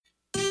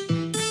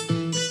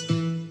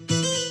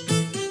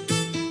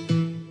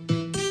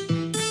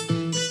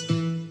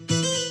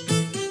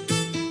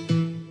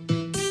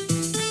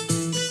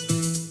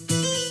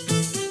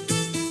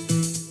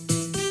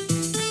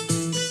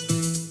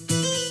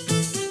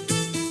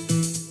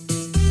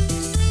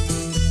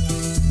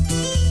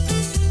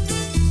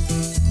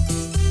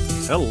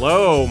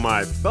Hello,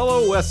 my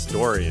fellow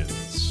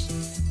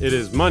Westorians. It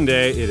is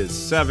Monday, it is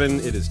 7,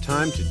 it is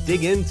time to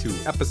dig into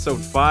episode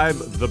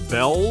 5, The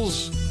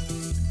Bells.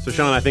 So,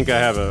 Sean, I think I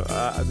have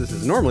this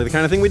is normally the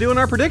kind of thing we do in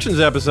our predictions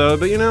episode,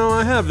 but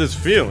I have this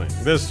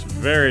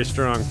very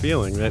strong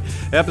feeling that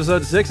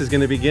episode 6 is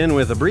going to begin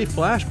with a brief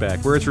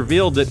flashback where it's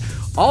revealed that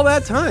all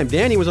that time,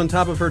 Dany was on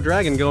top of her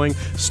dragon going,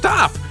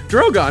 "Stop!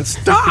 Drogon,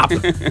 stop!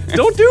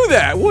 Don't do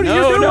that! What are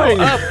you doing?"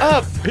 No,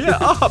 up! Yeah,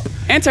 up!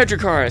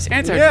 Anti-Dracarys,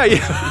 Yeah.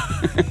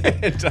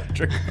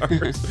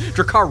 Anti-Dracarys.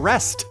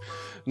 Dracarest,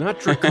 not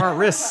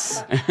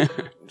Dracarys.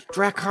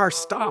 Dracar,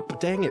 stop!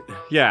 Dang it.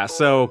 Yeah,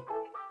 so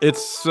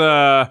it's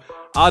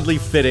oddly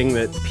fitting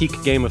that peak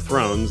Game of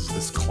Thrones,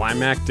 this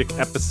climactic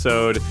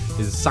episode,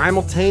 is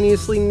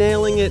simultaneously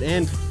nailing it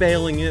and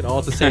failing it all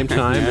at the same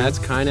time. That's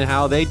kind of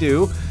how they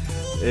do.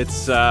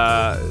 It's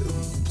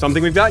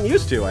something we've gotten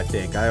used to, I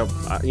think.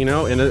 In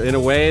a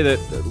way that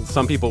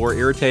some people were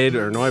irritated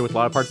or annoyed with a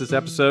lot of parts of this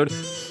episode.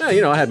 I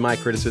had my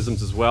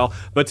criticisms as well.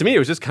 But to me, it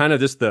was just kind of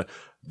just the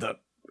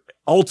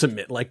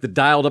ultimate, like the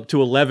dialed up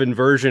to 11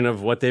 version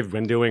of what they've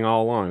been doing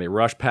all along. They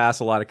rush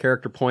past a lot of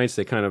character points.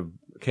 They kind of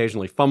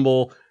occasionally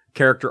fumble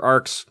character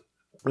arcs.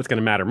 It's going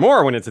to matter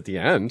more when it's at the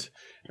end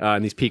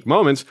in these peak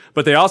moments.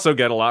 But they also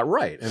get a lot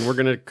right. And we're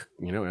going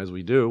to, as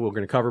we do, we're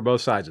going to cover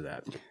both sides of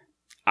that.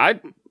 I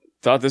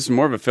thought this was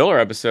more of a filler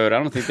episode. I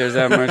don't think there's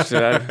that much.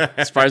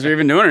 I'm surprised we're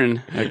even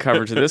doing a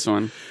cover to this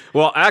one.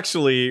 Well,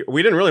 actually,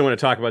 we didn't really want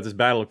to talk about this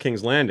Battle of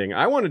King's Landing.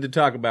 I wanted to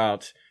talk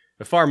about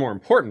a far more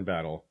important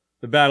battle,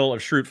 the Battle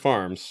of Shrewd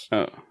Farms.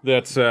 Oh.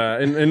 That's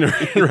in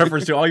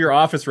reference to all your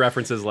Office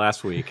references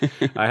last week.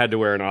 I had to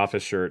wear an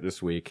Office shirt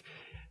this week.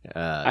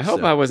 I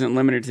hope I wasn't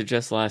limited to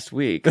just last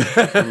week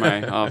for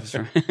my Office.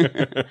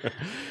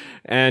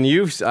 And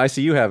I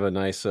see you have a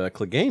nice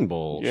Clegane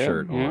Bowl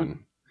shirt on.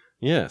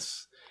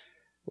 Yes.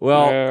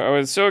 Well, I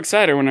was so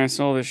excited when I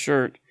saw this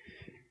shirt.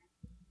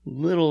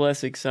 Little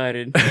less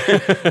excited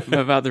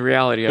about the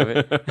reality of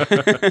it.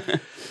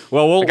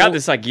 I got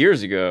this like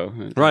years ago.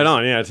 Right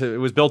on, yeah. It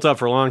was built up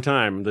for a long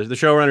time. The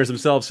showrunners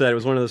themselves said it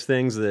was one of those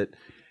things that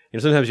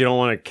sometimes you don't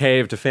want to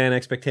cave to fan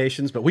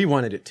expectations, but we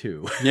wanted it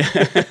too.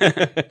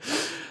 Yeah.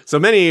 So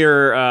many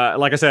are,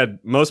 like I said,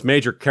 most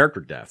major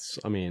character deaths.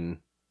 I mean,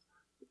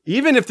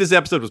 even if this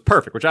episode was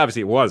perfect, which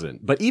obviously it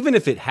wasn't, but even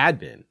if it had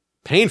been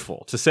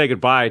painful to say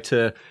goodbye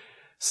to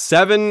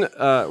seven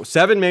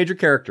major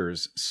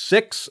characters,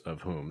 six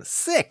of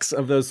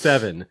those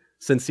seven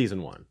since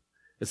season 1.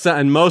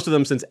 And most of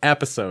them since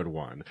episode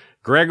 1.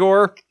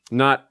 Gregor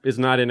is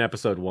not in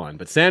episode 1,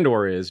 but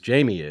Sandor is,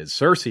 Jaime is,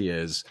 Cersei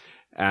is,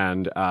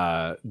 and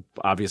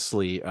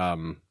obviously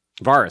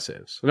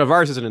Varys is. No,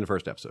 Varys isn't in the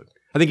first episode.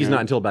 I think he's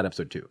not until about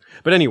episode 2.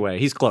 But anyway,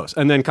 he's close.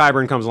 And then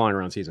Qyburn comes along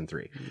around season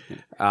 3.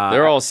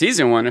 They're all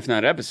season 1, if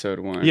not episode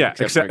 1. Yeah,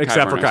 except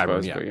for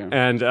Qyburn,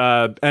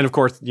 yeah. And of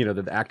course,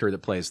 the actor that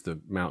plays the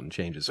mountain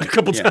changes a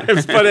couple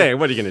times. But hey,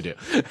 what are you going to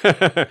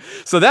do?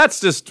 So that's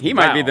just... He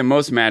might be the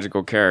most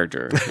magical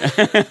character.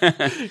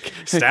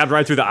 Stabbed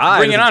right through the eye.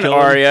 Bring it on,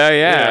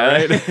 Arya,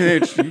 right?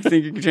 You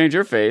think you can change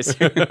your face?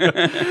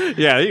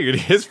 Yeah,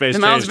 his face changed. The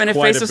mountain's been a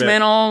faceless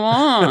man all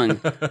along.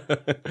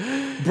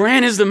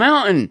 Bran is the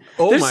mountain.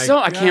 Oh my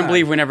God. I can't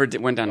believe we never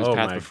went down this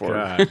path before.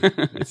 God.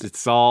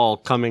 It's all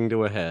coming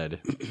to a head,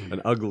 an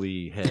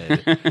ugly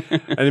head.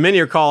 And many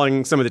are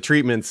calling some of the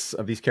treatments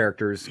of these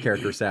characters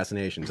character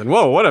assassinations. And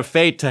whoa, what a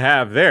fate to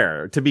have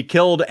there, to be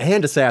killed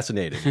and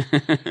assassinated.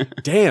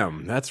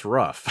 Damn, that's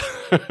rough.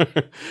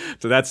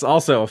 So that's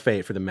also a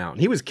fate for the Mountain.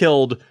 He was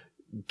killed,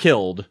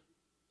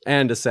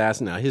 and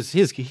assassinated. No,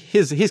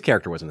 his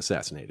character wasn't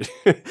assassinated.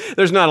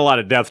 There's not a lot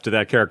of depth to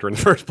that character in the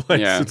first place.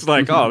 Yeah. It's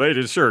like, they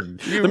just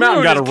the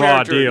Mountain got a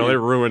raw deal. They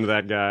ruined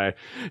that guy.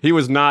 He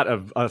was not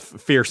a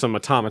fearsome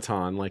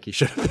automaton like he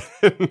should have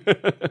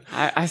been.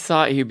 I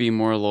thought he'd be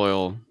more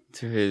loyal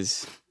to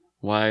his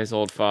wise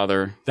old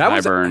father,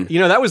 Qyburn.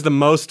 That was the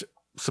most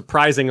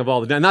surprising of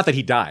all the... Not that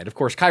he died. Of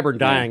course, Qyburn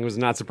dying was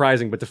not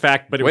surprising, but it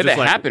was just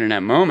that happened in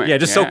that moment. Yeah,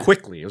 just so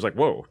quickly. It was like,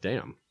 whoa,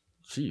 damn.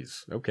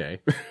 Jeez,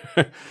 okay.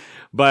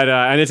 But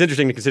and it's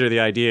interesting to consider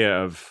the idea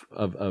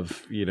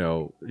of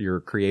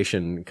your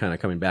creation kind of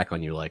coming back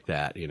on you like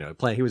that. He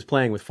was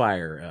playing with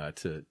fire,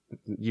 to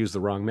use the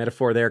wrong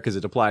metaphor there because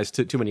it applies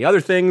to too many other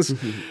things.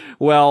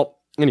 Well,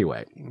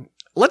 anyway,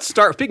 let's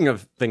start. Speaking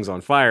of things on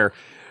fire,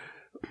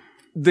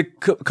 the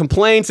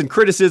complaints and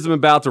criticism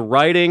about the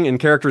writing and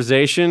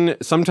characterization.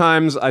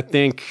 Sometimes I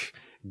think,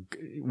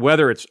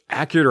 whether it's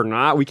accurate or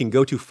not, we can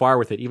go too far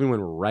with it, even when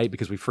we're right,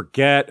 because we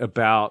forget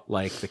about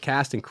the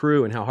cast and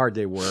crew and how hard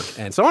they work.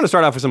 And so I want to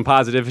start off with some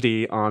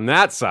positivity on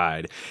that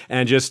side,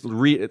 and just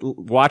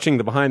watching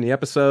the behind the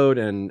episode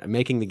and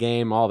making the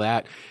game, all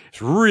that.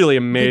 It's really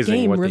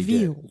amazing what they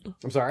did.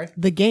 I'm sorry?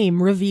 The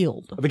game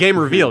revealed. The game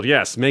revealed,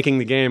 yes. Making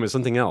the game is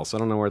something else. I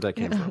don't know where that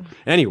came from.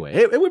 Anyway,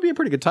 it would be a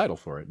pretty good title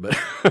for it, but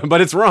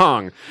but it's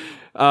wrong.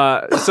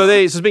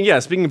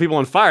 Speaking of people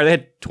on fire, they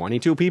had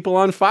 22 people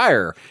on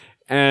fire.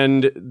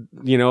 And,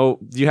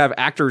 you have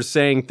actors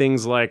saying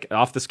things like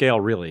off the scale,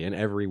 really, in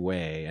every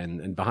way.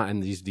 And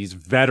behind these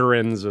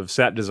veterans of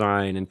set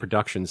design and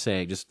production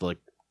say just like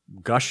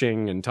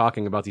gushing and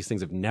talking about these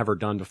things they've never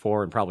done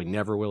before and probably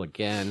never will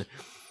again.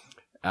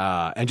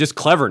 And just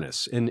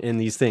cleverness in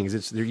these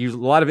things. There's a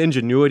lot of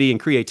ingenuity and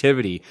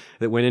creativity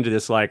that went into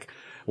this. Like,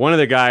 one of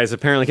the guys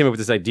apparently came up with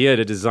this idea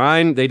they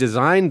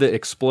designed the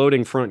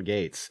exploding front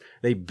gates.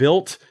 They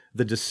built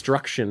the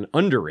destruction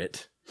under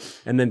it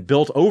and then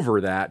built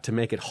over that to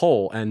make it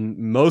whole. And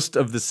most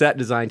of the set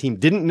design team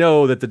didn't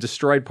know that the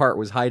destroyed part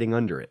was hiding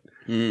under it.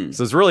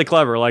 So it's really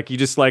clever. Like, you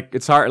just like,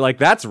 it's hard. Like,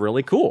 that's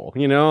really cool.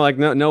 Like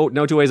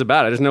no two ways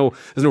about it. There's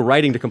no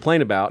writing to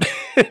complain about.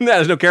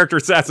 There's no character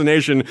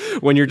assassination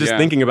when you're just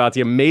thinking about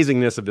the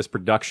amazingness of this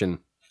production.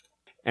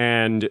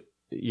 And,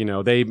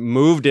 they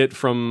moved it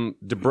from,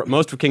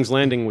 most of King's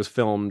Landing was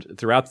filmed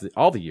throughout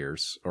all the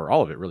years, or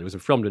all of it really, was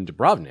filmed in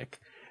Dubrovnik.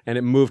 And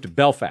it moved to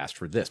Belfast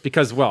for this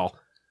because, well,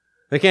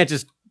 they can't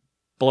just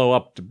blow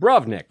up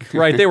Dubrovnik,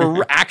 right? They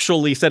were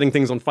actually setting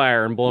things on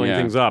fire and blowing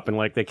things up, and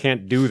like they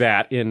can't do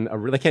that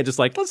they can't just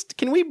like,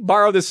 can we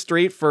borrow this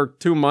street for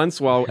 2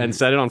 months and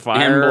set it on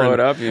fire and blow it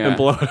up, and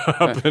blow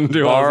it up and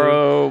do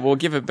borrow, we'll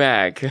give it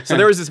back. So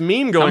there was this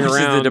meme going How much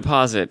around. is the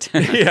deposit?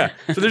 Yeah.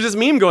 So there's this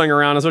meme going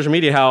around on social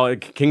media how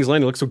King's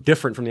Landing looks so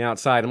different from the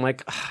outside. I'm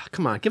like,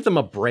 come on, give them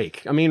a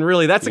break. I mean,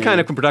 really, that's the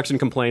kind of production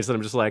complaints that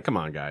I'm just like, come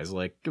on, guys,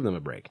 like, give them a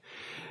break.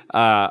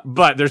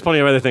 But there's plenty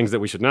of other things that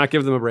we should not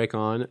give them a break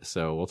on,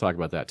 so we'll talk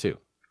about that too.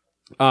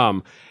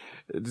 Some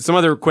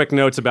other quick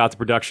notes about the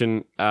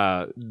production.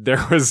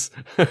 There's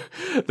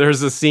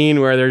a scene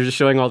where they're just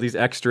showing all these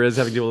extras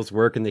having to do all this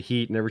work in the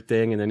heat and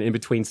everything, and then in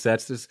between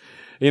sets,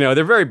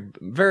 they're very,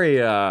 very,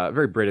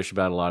 very British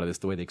about a lot of this.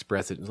 The way they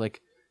express it, it's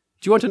like,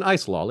 "Do you want an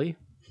ice lolly?"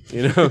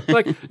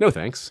 Like, no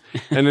thanks.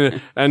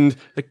 And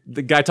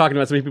the guy talking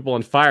about so many people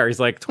on fire, he's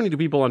like, 22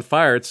 people on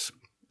fire.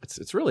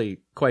 It's really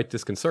quite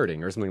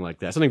disconcerting, or something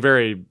like that. Something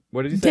very,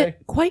 what did he say?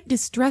 Quite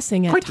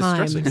distressing at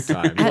times. Quite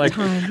distressing at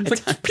times.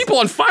 It's like people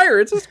on fire.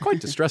 It's just quite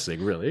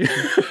distressing, really.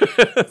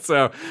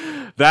 So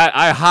that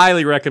I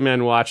highly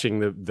recommend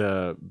watching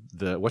the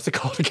what's it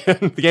called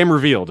again? The Game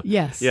Revealed.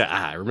 Yes. Yeah,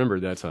 I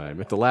remembered that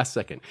time at the last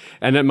second.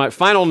 And then my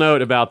final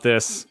note about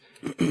this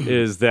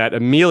is that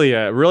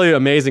Amelia, really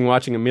amazing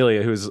watching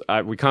Amelia, who's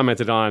we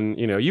commented on.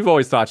 You've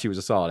always thought she was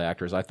a solid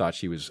actress. I thought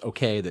she was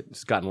okay.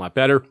 That's gotten a lot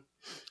better.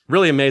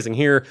 Really amazing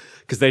here,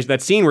 because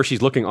that scene where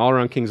she's looking all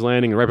around King's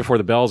Landing and right before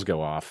the bells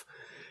go off,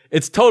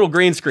 it's total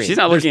green screen. She's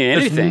not looking at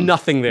anything. There's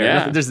nothing there.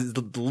 Yeah. There's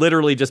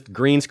literally just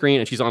green screen,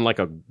 and she's on like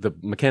the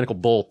mechanical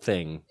bull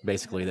thing,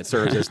 basically, that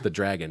serves as the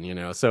dragon,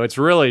 So it's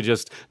really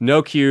just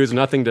no cues,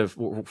 nothing to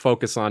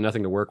focus on,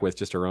 nothing to work with,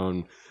 just her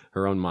own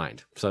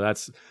mind. So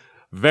that's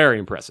very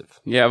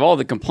impressive. Yeah, of all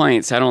the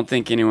complaints, I don't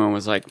think anyone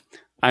was like,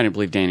 I didn't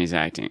believe Danny's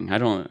acting. I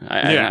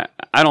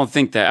don't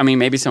think that. I mean,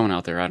 maybe someone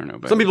out there, I don't know.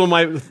 But some people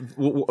might.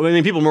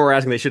 People were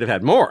asking they should have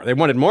had more. They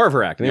wanted more of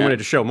her acting. They wanted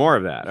to show more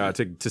of that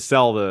to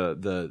sell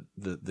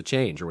the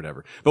change or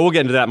whatever. But we'll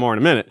get into that more in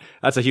a minute.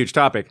 That's a huge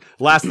topic.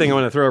 Last thing I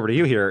want to throw over to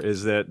you here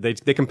is that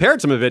they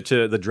compared some of it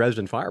to the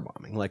Dresden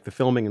firebombing, like the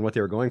filming and what they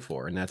were going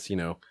for, and that's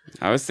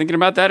I was thinking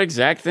about that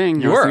exact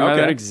thing. You were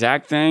okay. That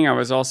exact thing. I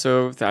was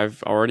also.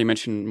 I've already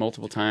mentioned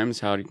multiple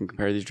times how you can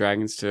compare these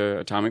dragons to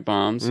atomic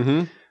bombs.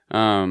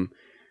 Mm-hmm.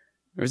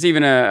 There was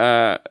even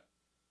a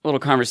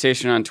little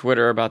conversation on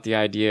Twitter about the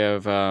idea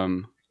of,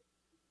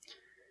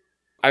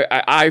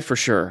 I for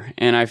sure,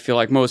 and I feel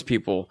like most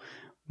people,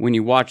 when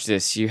you watch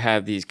this, you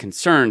have these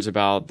concerns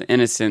about the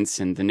innocence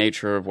and the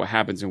nature of what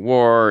happens in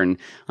war, and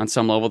on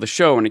some level, the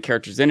show and the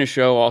characters in the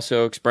show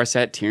also express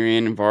that.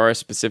 Tyrion and Varys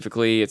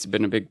specifically, it's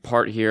been a big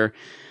part here.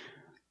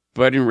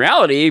 But in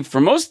reality,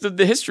 for most of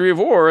the history of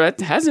war, that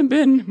hasn't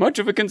been much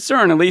of a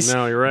concern, at least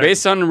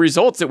based on the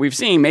results that we've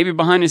seen. Maybe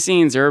behind the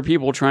scenes, there are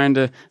people trying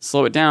to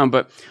slow it down.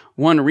 But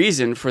one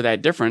reason for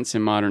that difference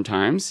in modern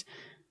times,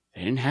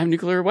 they didn't have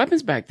nuclear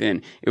weapons back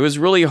then. It was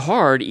really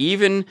hard.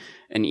 Even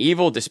an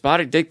evil,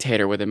 despotic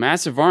dictator with a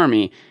massive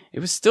army,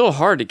 it was still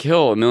hard to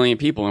kill 1 million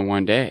people in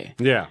one day.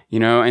 Yeah.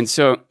 And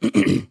so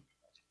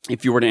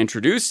if you were to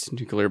introduce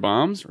nuclear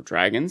bombs or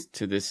dragons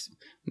to this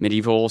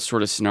medieval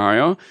sort of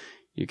scenario,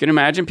 you can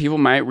imagine people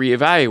might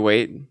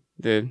reevaluate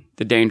the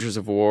dangers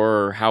of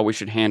war, or how we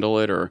should handle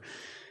it, or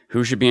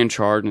who should be in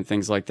charge and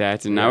things like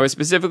that. And I was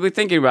specifically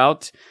thinking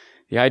about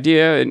the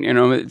idea, and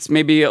it's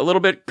maybe a little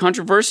bit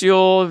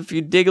controversial. If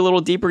you dig a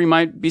little deeper, you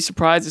might be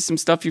surprised at some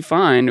stuff you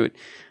find.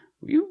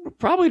 You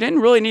probably didn't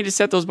really need to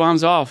set those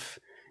bombs off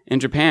in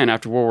Japan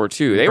after World War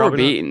II. They were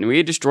beaten. We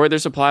had destroyed their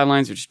supply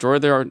lines. We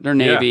destroyed their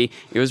navy.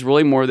 Yeah. It was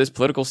really more of this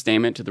political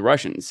statement to the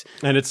Russians.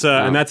 And it's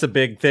and that's a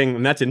big thing,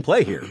 and that's in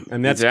play here.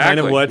 And that's kind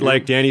of what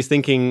like Danny's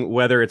thinking.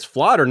 Whether it's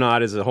flawed or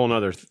not is a whole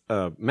other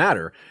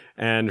matter.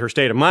 And her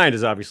state of mind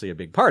is obviously a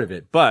big part of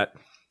it. But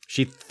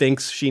she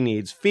thinks she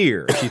needs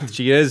fear.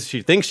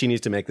 She thinks she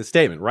needs to make the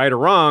statement, right or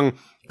wrong,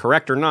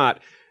 correct or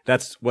not.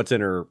 that's what's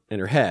in her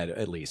head,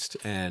 at least.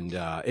 And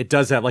it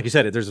does have, like you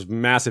said, there's a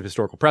massive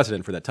historical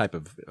precedent for that type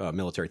of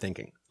military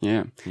thinking.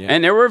 Yeah.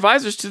 And there were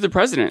advisors to the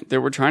president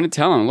that were trying to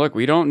tell him, look,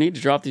 we don't need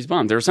to drop these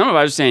bombs. There were some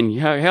advisors saying,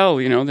 yeah, hell,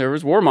 there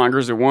was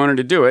warmongers that wanted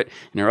to do it.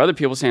 And there were other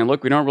people saying,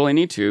 look, we don't really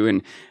need to.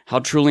 And how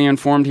truly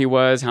informed he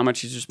was, how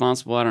much he's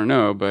responsible, I don't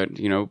know. But,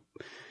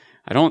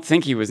 I don't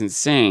think he was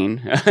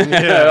insane.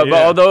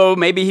 Although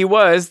maybe he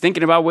was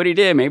thinking about what he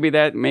did.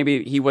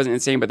 Maybe he wasn't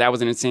insane, but that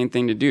was an insane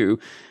thing to do.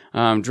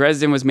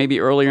 Dresden was maybe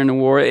earlier in the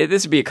war.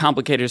 This would be a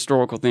complicated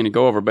historical thing to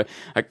go over, but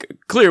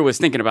Clear was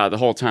thinking about it the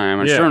whole time.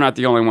 I'm sure not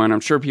the only one.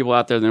 I'm sure people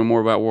out there that know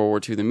more about World War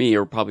II than me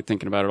are probably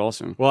thinking about it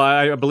also. Well,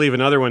 I believe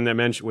another one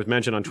that was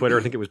mentioned on Twitter,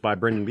 I think it was by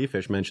Brendan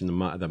Beefish, mentioned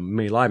the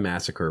My Lai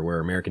massacre,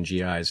 where American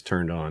GIs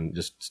turned on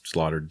just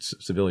slaughtered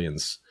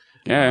civilians.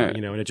 Yeah.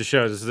 And it just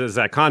shows is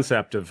that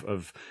concept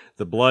of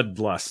the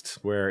bloodlust,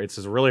 where it's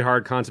a really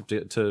hard concept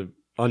to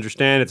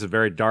understand. It's a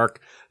very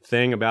dark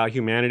thing about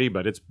humanity,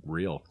 but it's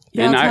real.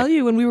 Yeah, I'll tell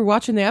you, when we were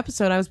watching the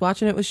episode, I was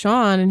watching it with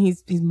Sean, and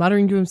he's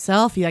muttering to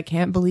himself. I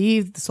can't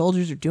believe the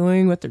soldiers are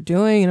doing what they're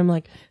doing. And I'm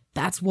like,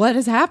 that's what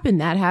has happened.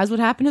 That has what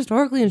happened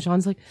historically. And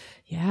Sean's like,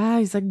 yeah,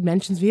 he's like,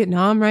 mentions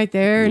Vietnam right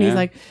there. And he's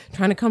like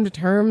trying to come to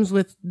terms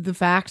with the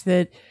fact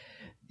that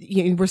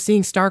we're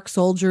seeing Stark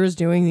soldiers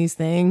doing these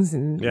things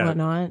and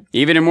whatnot.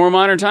 Even in more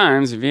modern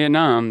times, in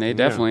Vietnam, they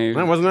definitely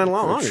wasn't that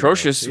long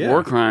atrocious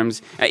war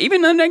crimes.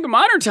 Even in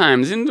modern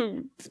times, in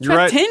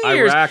the 10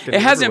 years, it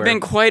hasn't been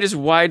quite as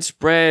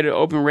widespread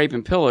open rape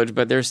and pillage,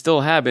 but there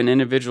still have been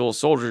individual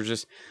soldiers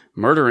just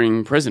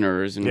murdering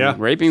prisoners and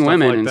raping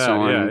women like and that. so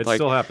on. Yeah, it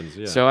still happens.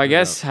 Yeah, so I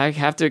guess I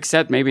have to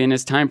accept maybe in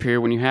this time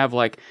period when you have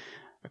like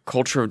a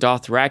culture of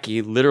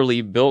Dothraki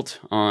literally built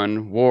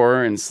on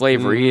war and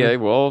slavery.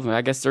 Well,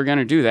 I guess they're going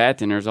to do that.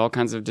 And there's all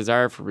kinds of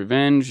desire for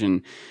revenge.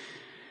 And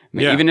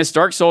even as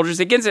Stark soldiers,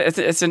 again,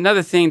 it's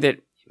another thing that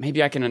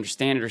maybe I can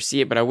understand it or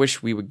see it, but I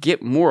wish we would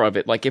get more of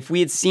it. Like if we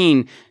had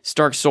seen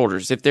Stark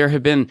soldiers, if there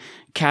had been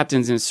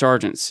captains and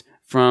sergeants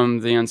from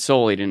the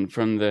Unsullied and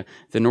from the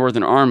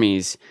Northern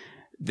armies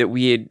that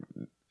we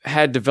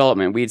had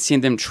development. We had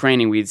seen them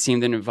training. We had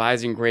seen them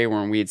advising Grey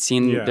Worm. We had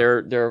seen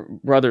their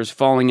brothers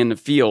falling in the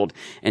field.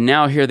 And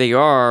now here they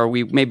are.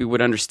 We maybe would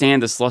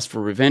understand this lust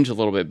for revenge a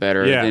little bit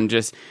better than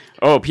just,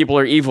 people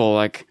are evil.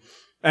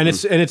 And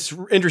it's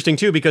interesting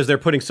too, because they're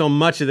putting so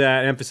much of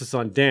that emphasis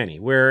on Dany,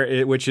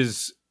 which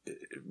is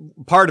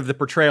part of the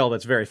portrayal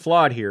that's very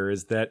flawed here,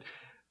 is that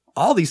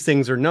all these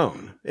things are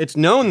known. It's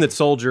known that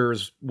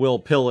soldiers will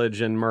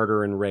pillage and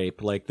murder and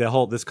rape. Like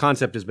this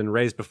concept has been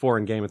raised before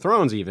in Game of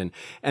Thrones even.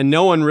 And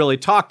no one really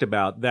talked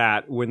about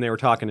that when they were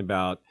talking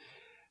about,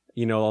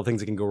 all the things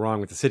that can go wrong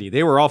with the city.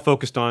 They were all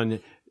focused on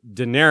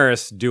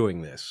Daenerys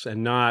doing this,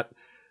 and not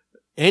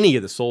any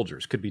of the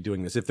soldiers could be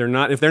doing this. If they're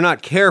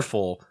not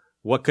careful,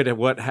 what could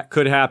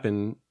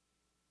happen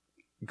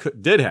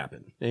did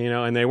happen,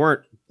 and they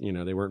weren't,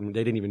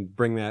 they didn't even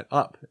bring that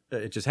up.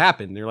 It just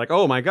happened. They're like,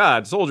 oh my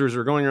God, soldiers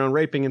are going around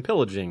raping and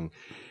pillaging.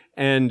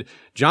 And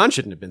Jon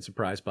shouldn't have been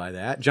surprised by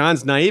that.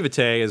 Jon's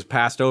naivete is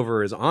passed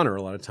over as honor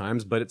a lot of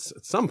times, but at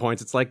some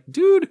points it's like,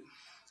 dude,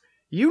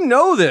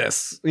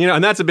 this,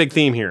 and that's a big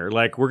theme here.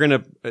 Like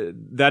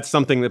that's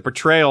something that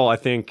portrayal, I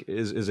think,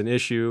 is an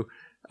issue,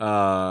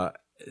 that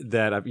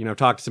I've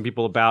talked to some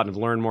people about and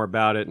have learned more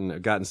about it and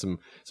have gotten some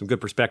good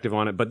perspective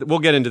on it, but we'll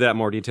get into that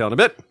more detail in a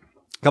bit.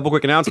 Couple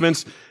quick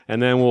announcements,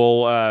 and then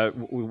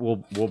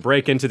we'll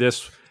break into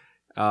this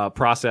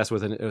process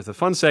with a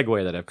fun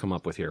segue that I've come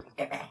up with here.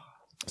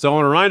 So I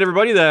want to remind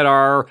everybody that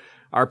our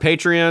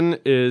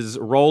Patreon is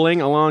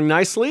rolling along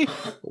nicely.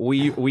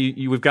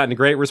 We've gotten a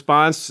great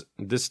response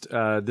this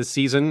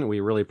season. We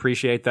really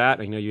appreciate that.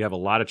 I know you have a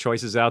lot of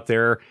choices out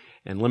there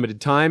and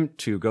limited time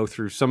to go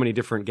through so many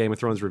different Game of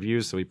Thrones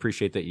reviews. So we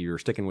appreciate that you're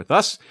sticking with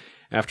us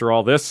after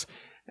all this.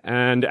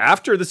 And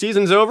after the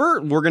season's over,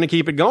 we're going to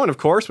keep it going. Of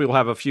course, we'll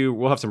have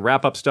some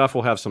wrap up stuff.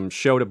 We'll have some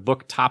show to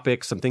book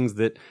topics, some things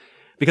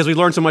because we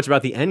learned so much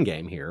about the end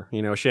game here.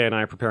 Shay and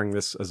I are preparing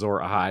this Azor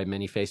Ahai,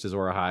 many-faced Azor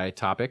Ahai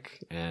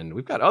topic. And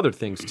we've got other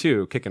things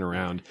too kicking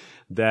around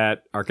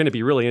that are going to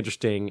be really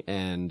interesting.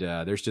 And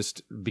there's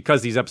just,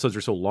 because these episodes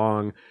are so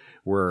long,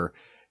 we're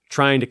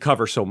trying to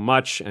cover so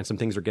much and some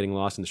things are getting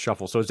lost in the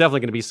shuffle. So it's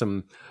definitely going to be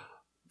some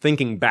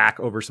thinking back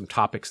over some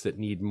topics that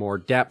need more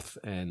depth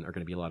and are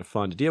going to be a lot of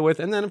fun to deal with.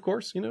 And then, of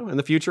course, in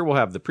the future, we'll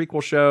have the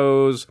prequel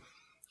shows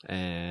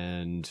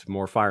and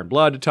more Fire and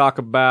Blood to talk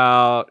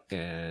about.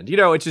 And,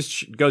 it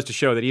just goes to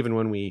show that even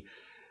when we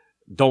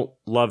don't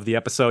love the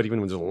episode, even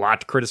when there's a lot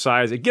to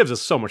criticize, it gives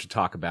us so much to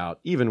talk about,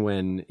 even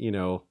when,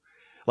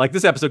 like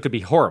this episode could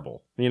be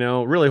horrible,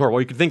 really horrible.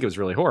 You could think it was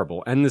really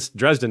horrible. And this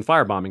Dresden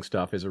firebombing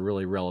stuff is a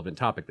really relevant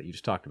topic that you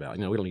just talked about.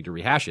 We don't need to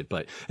rehash it,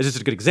 but it's just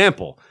a good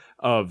example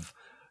of,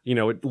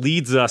 it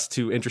leads us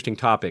to interesting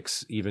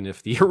topics, even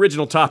if the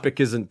original topic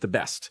isn't the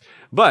best.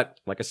 But,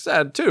 like I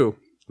said, too,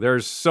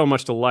 there's so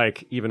much to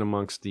like, even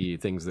amongst the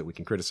things that we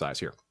can criticize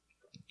here.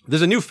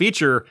 There's a new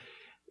feature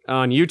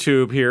on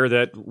YouTube here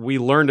that we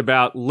learned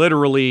about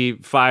literally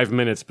 5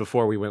 minutes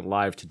before we went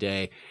live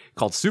today,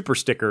 called Super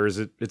Stickers.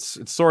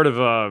 It's sort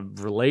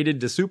of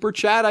related to Super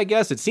Chat, I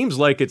guess. It seems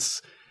like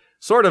it's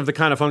sort of the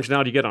kind of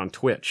functionality you get on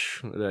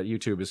Twitch. That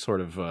YouTube is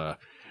sort of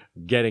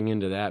getting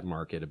into that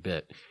market a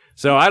bit.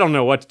 So I don't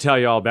know what to tell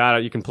you all about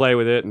it. You can play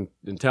with it and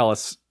tell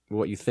us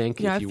what you think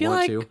if you want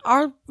to. I feel like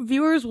our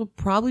viewers will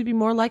probably be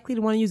more likely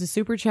to want to use a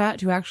super chat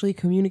to actually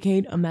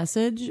communicate a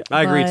message.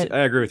 I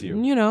agree with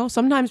you. You know,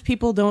 sometimes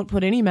people don't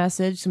put any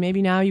message, so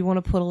maybe now you want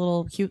to put a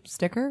little cute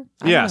sticker.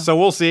 Yeah, so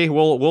we'll see.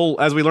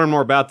 We'll as we learn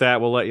more about that,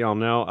 we'll let y'all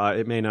know.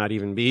 It may not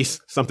even be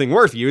something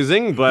worth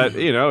using, but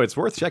you know, it's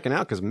worth checking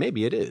out because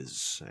maybe it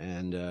is,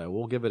 and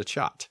we'll give it a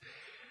shot.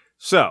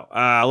 So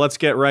let's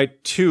get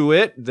right to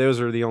it.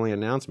 Those are the only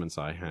announcements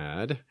I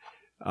had.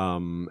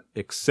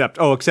 Except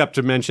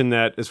to mention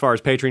that as far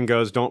as Patreon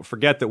goes, don't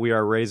forget that we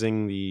are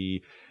raising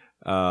the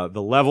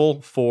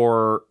level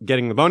for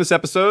getting the bonus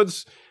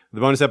episodes. The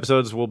bonus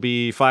episodes will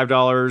be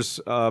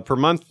 $5 per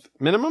month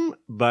minimum,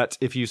 but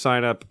if you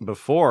sign up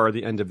before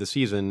the end of the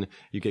season,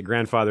 you get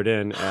grandfathered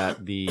in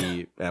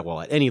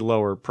at any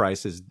lower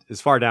price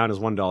as far down as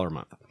 $1 a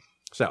month.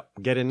 So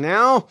get in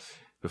now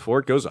before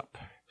it goes up.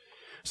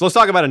 So let's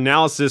talk about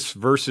analysis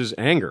versus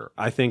anger.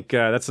 I think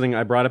that's something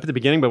I brought up at the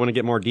beginning, but I want to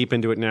get more deep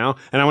into it now.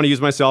 And I want to use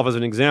myself as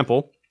an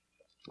example.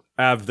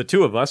 Of the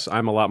two of us,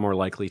 I'm a lot more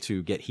likely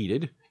to get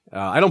heated.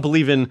 I don't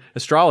believe in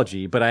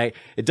astrology, but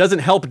it doesn't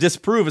help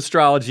disprove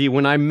astrology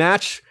when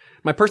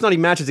my personality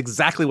matches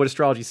exactly what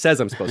astrology says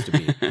I'm supposed to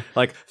be.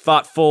 Like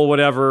thoughtful,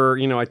 whatever,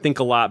 you know, I think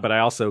a lot, but I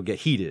also get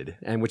heated,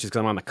 and which is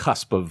because I'm on the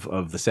cusp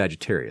of the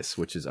Sagittarius,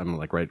 which is, I'm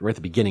like right at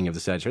the beginning of the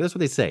Sagittarius. That's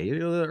what they say.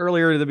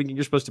 Earlier,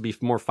 you're supposed to be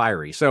more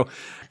fiery. So,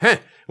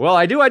 well,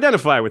 I do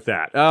identify with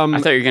that. I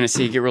thought you were going to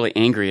say you get really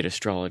angry at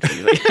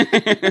astrology.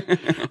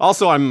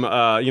 Also, I'm,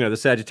 the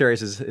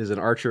Sagittarius is an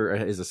archer,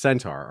 is a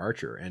centaur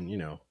archer, and, you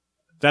know,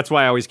 that's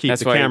why I always keep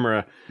the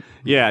camera.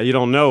 Yeah, you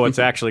don't know what's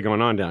actually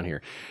going on down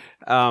here.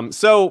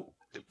 So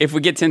if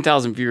we get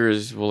 10,000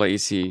 viewers, we'll let you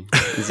see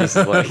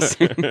Aziz's legs.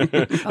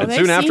 And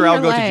soon after,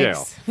 I'll go to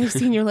jail. They've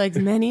seen your legs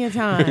many a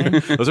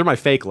time. Those are my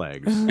fake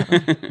legs.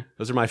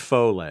 Those are my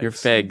faux legs. Your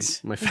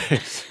fegs. My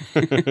fegs.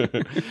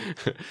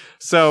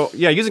 So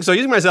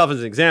using myself as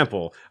an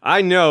example,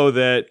 I know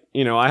that,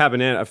 you know, I have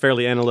a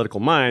fairly analytical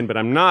mind, but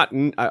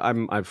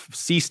I've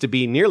ceased to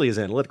be nearly as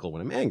analytical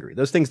when I'm angry.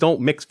 Those things don't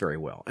mix very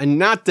well. And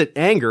not that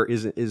anger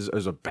is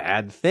a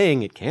bad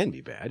thing. It can be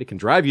bad. It can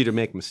drive you to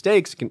make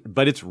mistakes,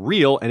 but it's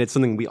real, and it's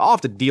something we all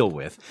have to deal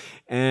with.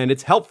 And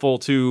it's helpful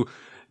to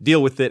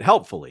deal with it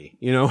helpfully.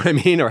 You know what I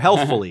mean? Or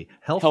healthfully.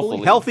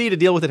 Healthy to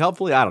deal with it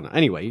helpfully? I don't know.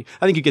 Anyway,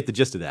 I think you get the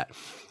gist of that.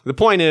 The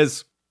point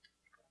is,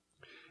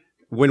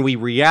 when we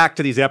react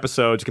to these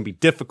episodes, it can be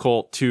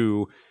difficult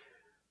to,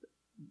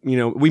 you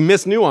know, we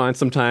miss nuance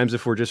sometimes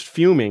if we're just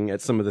fuming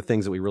at some of the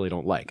things that we really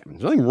don't like. I mean,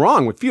 there's nothing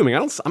wrong with fuming.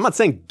 I'm not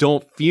saying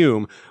don't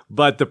fume,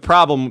 but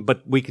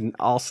we can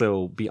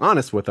also be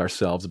honest with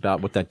ourselves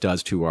about what that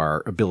does to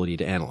our ability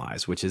to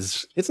analyze, which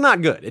is, it's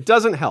not good. It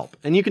doesn't help.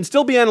 And you can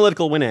still be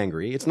analytical when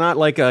angry. It's not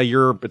like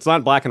it's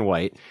not black and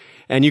white.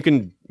 And you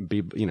can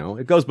be, you know,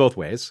 it goes both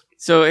ways.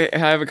 So I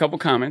have a couple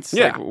comments.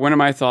 Yeah. Like, one of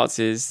my thoughts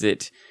is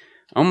that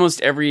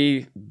almost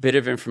every bit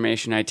of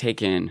information I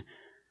take in,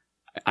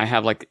 I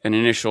have like an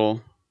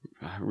initial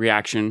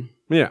reaction.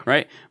 Yeah.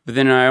 Right. But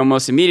then I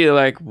almost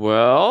immediately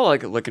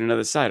look at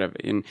another side of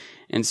it.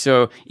 And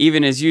so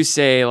even as you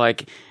say,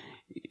 like,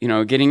 you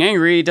know, getting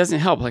angry doesn't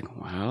help. Like,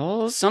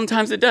 well,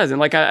 sometimes it does. And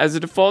like, as a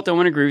default, I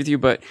want to agree with you,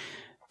 but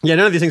yeah,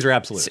 none of these things are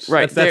absolutes.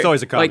 Right. That's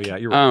always a caveat.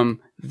 Like, you're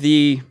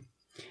right.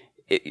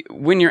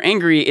 When you're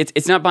angry,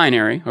 it's not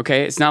binary,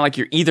 okay? It's not like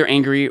you're either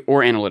angry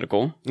or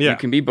analytical. Yeah. You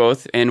can be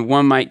both, and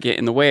one might get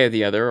in the way of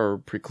the other or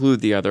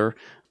preclude the other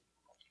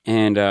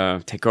and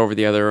take over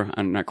the other.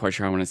 I'm not quite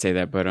sure how I want to say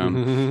that, but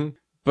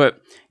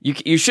but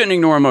you shouldn't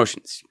ignore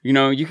emotions. You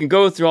know, you can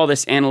go through all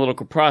this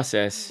analytical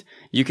process.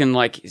 You can,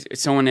 like,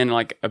 someone in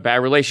like a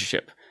bad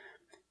relationship,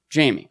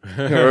 Jamie,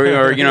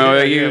 or you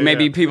know,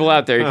 maybe people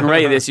out there, you can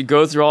write this. You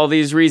go through all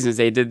these reasons.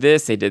 They did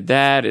this, they did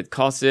that. It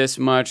cost this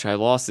much. I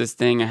lost this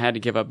thing. I had to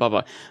give up, blah,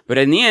 blah. But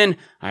in the end,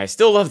 I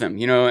still love them.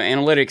 You know,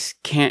 analytics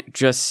can't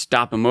just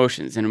stop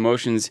emotions, and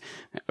emotions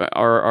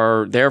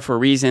are there for a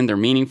reason. They're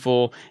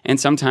meaningful, and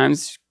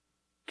sometimes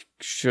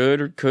should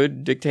or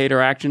could dictate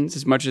our actions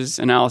as much as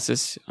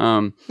analysis.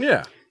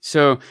 Yeah.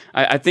 So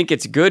I think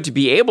it's good to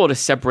be able to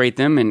separate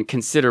them and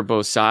consider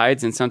both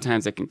sides, and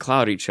sometimes they can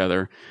cloud each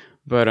other.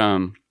 But,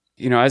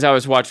 you know, as I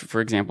was watching, for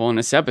example, in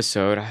this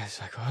episode, I was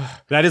like, oh,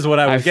 that is what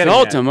I was getting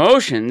felt at.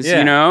 Emotions,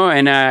 you know,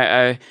 and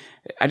I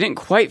didn't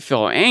quite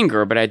feel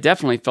anger, but I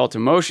definitely felt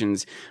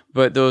emotions.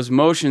 But those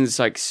emotions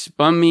like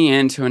spun me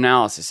into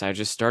analysis. I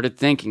just started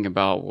thinking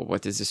about, well,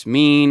 what does this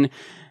mean?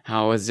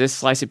 How is this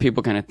slice of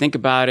people going to think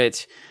about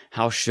it?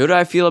 How should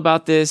I feel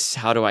about this?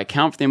 How do I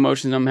account for the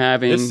emotions I'm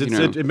having?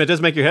 It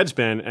does make your head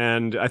spin.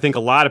 And I think a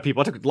lot of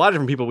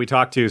different people we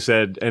talked to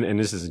said, and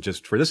this isn't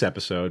just for this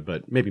episode,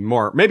 but maybe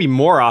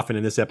more often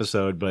in this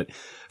episode, but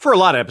for a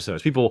lot of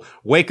episodes, people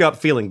wake up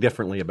feeling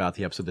differently about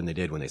the episode than they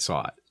did when they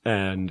saw it.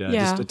 And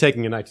just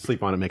taking a night to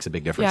sleep on it makes a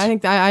big difference. Yeah, I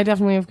think I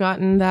definitely have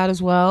gotten that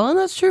as well. And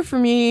that's true for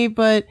me.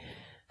 But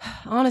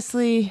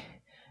honestly,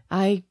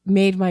 I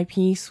made my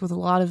peace with a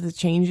lot of the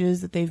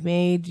changes that they've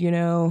made,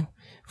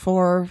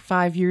 4 or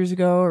 5 years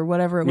ago or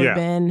whatever it would have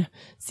been,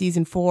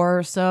 season 4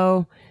 or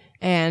so.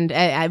 And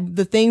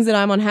the things that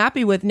I'm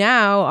unhappy with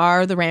now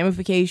are the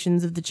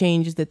ramifications of the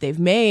changes that they've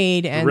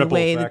made and the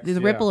way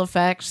the ripple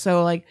effect.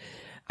 So like,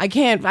 I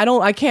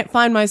can't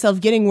find myself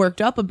getting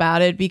worked up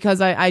about it because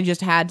I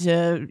just had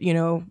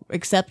to,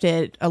 accept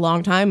it a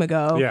long time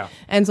ago. Yeah.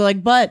 And so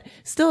like, but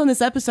still in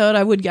this episode,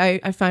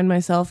 I find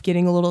myself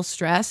getting a little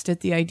stressed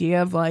at the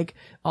idea of like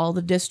all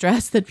the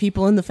distress that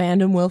people in the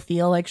fandom will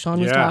feel, like Sean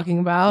was talking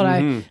about.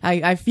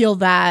 I feel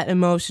that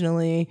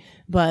emotionally,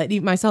 but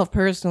myself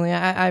personally,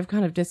 I've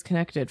kind of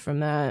disconnected from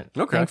that.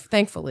 Okay.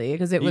 Thankfully,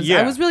 because I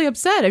was really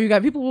upset. You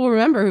got people will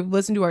remember who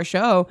listened to our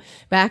show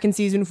back in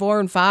season 4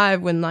 and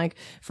 5 when like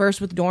first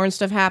with Dorn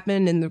stuff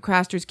happened and the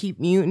Crasters keep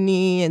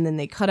mutiny and then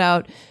they cut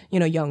out,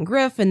 young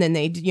Griff and then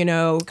they,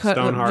 cut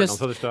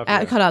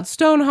out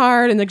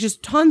Stoneheart and like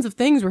just tons of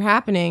things were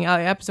happening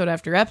episode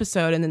after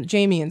episode. And then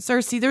Jamie and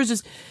Cersei, there's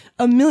just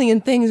a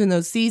million things in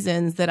those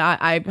seasons that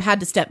I had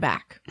to step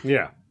back.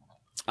 Yeah.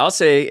 I'll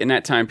say in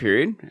that time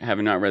period,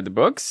 having not read the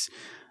books,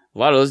 a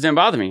lot of those didn't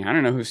bother me. I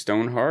don't know who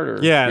Stoneheart or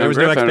there was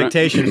no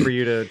expectation for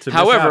you to miss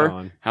out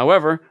on.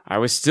 However, I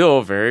was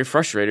still very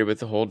frustrated with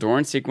the whole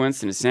Dorne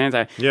sequence and the Sands.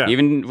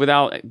 Even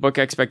without book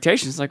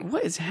expectations, like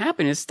what is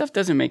happening? This stuff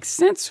doesn't make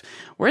sense.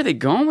 Where are they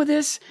going with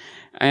this?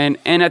 And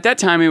at that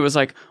time, it was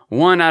like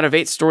 1 out of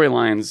 8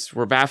 storylines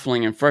were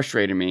baffling and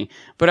frustrating me,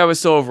 but I was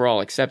still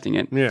overall accepting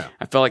it. Yeah.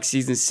 I felt like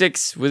season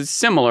 6 was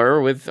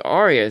similar with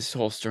Arya's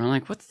whole story. I'm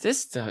like, what's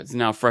this is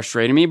now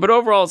frustrating me, but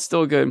overall it's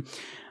still good.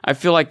 I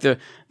feel like the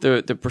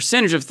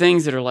percentage of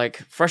things that are like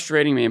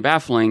frustrating me and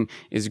baffling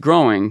is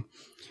growing,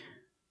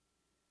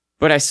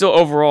 but I still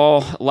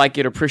overall like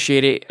it,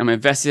 appreciate it. I'm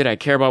invested. I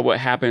care about what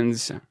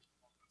happens.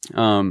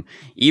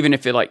 Even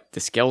if it like the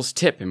scales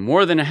tip and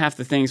more than half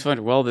the things,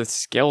 the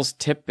scales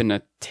tip in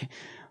the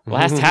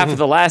last half of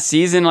the last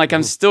season, like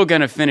I'm still going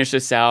to finish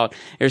this out.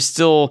 There's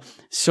still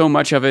so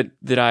much of it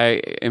that I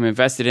am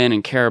invested in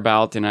and care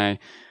about. And I,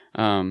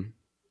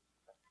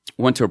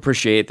 want to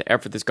appreciate the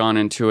effort that's gone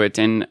into it.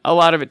 And a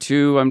lot of it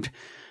too,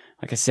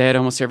 like I said,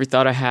 almost every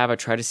thought I have, I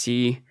try to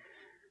see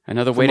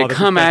another way to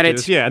come at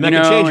it. Yeah, and that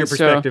can change your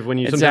perspective when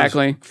you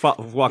exactly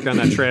sometimes walk down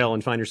that trail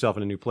and find yourself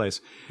in a new place.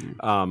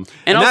 And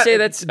I'll say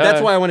that's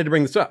why I wanted to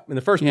bring this up in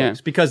the first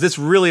place, because this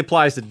really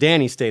applies to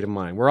Dany's state of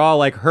mind. We're all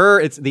like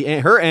her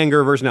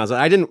anger versus now.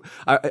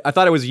 I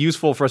thought it was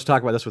useful for us to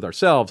talk about this with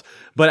ourselves,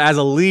 but as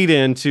a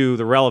lead-in to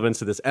the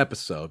relevance of this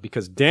episode,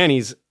 because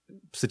Dany's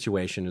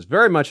situation is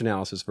very much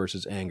analysis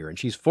versus anger, and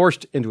she's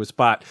forced into a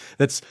spot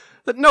that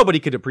nobody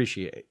could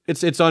appreciate.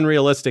 It's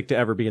unrealistic to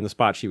ever be in the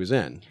spot she was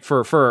in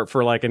for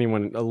like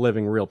anyone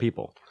living real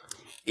people.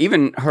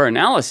 Even her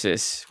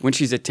analysis, when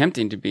she's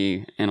attempting to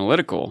be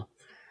analytical,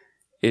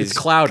 it's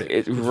clouded.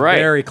 It's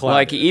very clouded.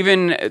 Like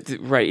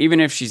even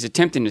if she's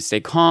attempting to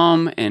stay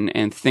calm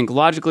and think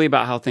logically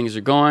about how things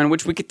are going,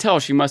 which we could tell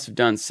she must have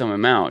done some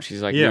amount.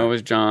 She's like, no, it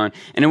was John.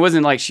 And it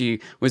wasn't like she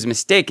was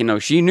mistaken. No,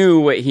 she knew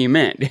what he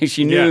meant.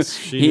 She knew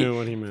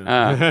what he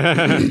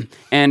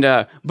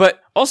meant.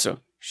 But also,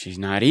 she's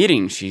not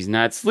eating. She's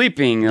not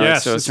sleeping.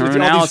 Yes, so her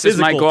analysis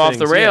might go off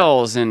the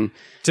rails. Yeah. And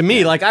to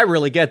me, like I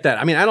really get that.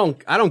 I mean, I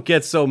don't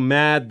get so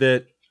mad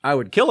that I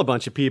would kill a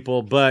bunch of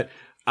people, but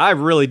I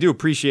really do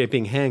appreciate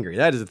being hangry.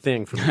 That is a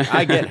thing for me.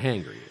 I get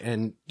hangry.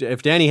 And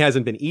if Dany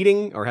hasn't been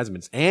eating or hasn't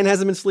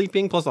been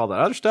sleeping, plus all that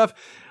other stuff,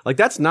 like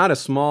that's not a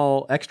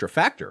small extra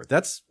factor.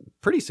 That's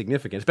pretty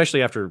significant,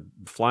 especially after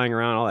flying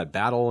around all that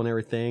battle and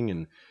everything,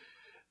 and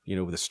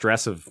the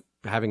stress of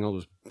having all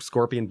those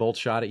scorpion bolts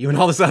shot at you and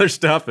all this other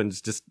stuff, and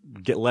just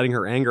letting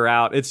her anger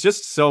out. It's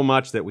just so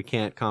much that we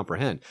can't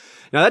comprehend.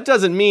 Now that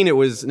doesn't mean it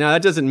was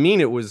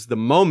the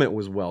moment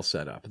was well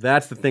set up.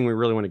 That's the thing we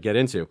really want to get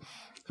into.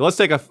 So let's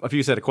take a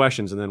few set of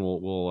questions, and then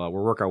we'll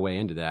work our way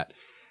into that.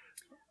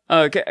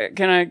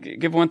 Can I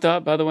give one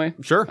thought, by the way?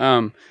 Sure.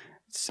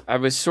 I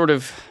was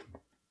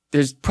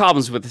there's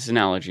problems with this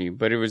analogy,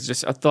 but it was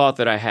just a thought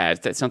that I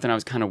had. That's something I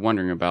was kind of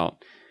wondering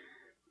about.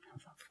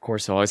 Of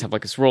course, I always have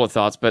like a swirl of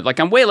thoughts, but like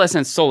I'm way less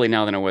unsullied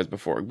now than I was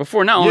before.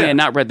 Before, not only I had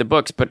not read the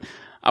books, but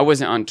I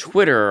wasn't on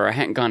Twitter or I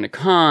hadn't gone to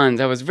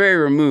cons. I was very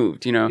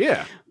removed,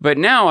 Yeah. But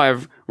now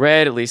I've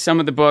read at least some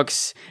of the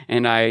books,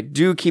 and I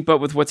do keep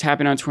up with what's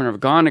happening on Twitter. I've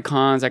gone to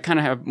cons. I kind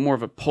of have more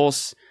of a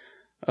pulse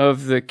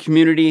of the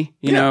community,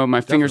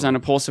 my fingers on the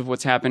pulse of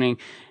what's happening.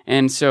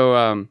 And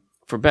so,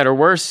 for better or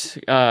worse,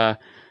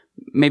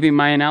 maybe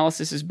my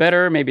analysis is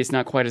better. Maybe it's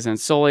not quite as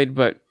unsullied,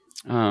 but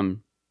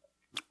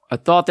a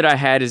thought that I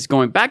had is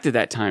going back to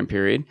that time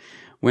period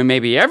when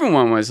maybe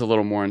everyone was a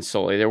little more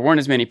unsullied. There weren't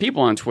as many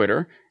people on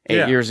Twitter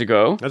 8 years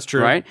ago. That's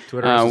true. Right?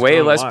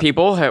 Way less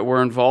people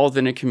were involved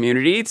in a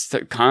community.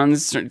 Con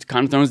of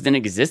Thrones didn't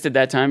exist at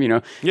that time,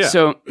 Yeah.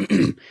 So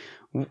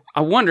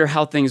I wonder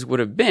how things would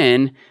have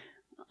been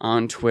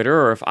on Twitter,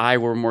 or if I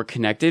were more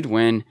connected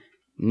when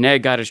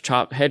Ned got his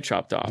head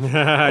chopped off, or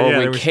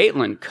when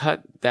Caitlyn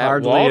cut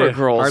that Walder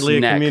girl's hardly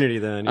neck. A community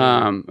then.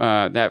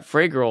 That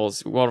Frey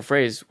girl's, Walder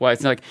Frey's wife.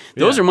 It's like,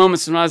 those are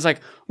moments when I was like,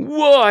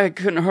 whoa, I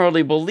couldn't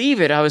hardly believe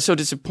it. I was so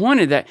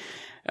disappointed that,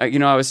 I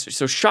was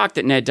so shocked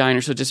that Ned died,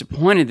 and so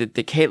disappointed that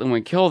Caitlyn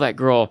would kill that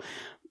girl.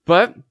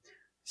 But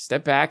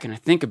step back and I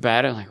think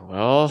about it, like,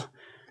 well,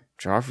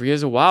 Joffrey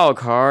is a wild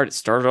card. It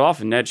started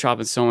off and Ned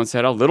chopping someone's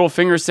head off.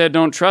 Littlefinger said,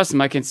 don't trust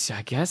him. I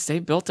guess they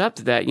built up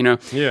to that,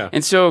 Yeah.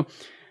 And so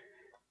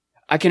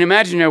I can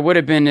imagine there would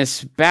have been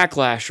this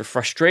backlash or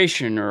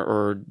frustration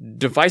or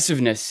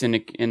divisiveness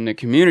in the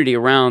community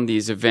around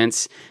these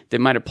events that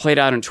might have played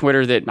out on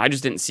Twitter that I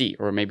just didn't see,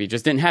 or maybe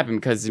just didn't happen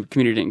because the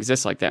community didn't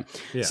exist like that.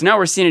 Yeah. So now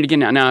we're seeing it again.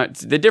 Now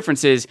the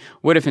difference is,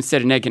 what if instead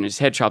of Ned getting his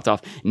head chopped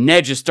off,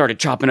 Ned just started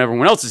chopping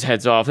everyone else's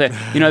heads off? They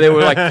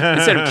were like,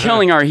 instead of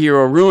killing our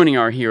hero, ruining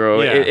our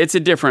hero, it's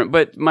a different.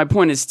 But my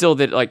point is still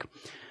that, like,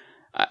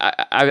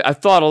 I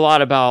thought a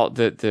lot about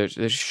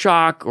the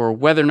shock, or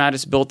whether or not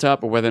it's built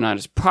up, or whether or not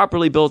it's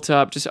properly built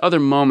up, just other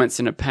moments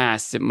in the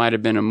past that might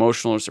have been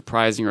emotional or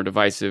surprising or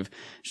divisive,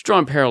 just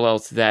drawing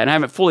parallels to that. And I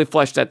haven't fully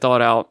fleshed that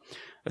thought out.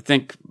 I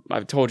think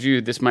I've told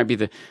you this might be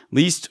the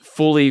least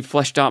fully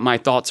fleshed out my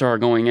thoughts are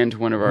going into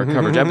one of our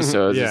coverage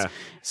episodes.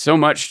 So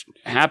much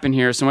happened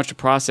here, so much to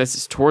process.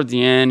 It's toward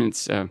the end.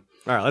 It's all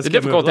right, it's a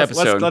difficult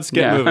episode. Let's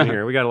get moving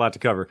here. We got a lot to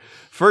cover.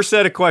 First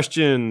set of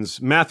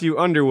questions. Matthew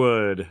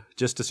Underwood,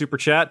 just a super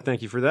chat.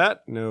 Thank you for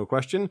that. No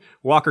question.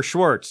 Walker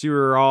Schwartz, you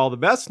are all the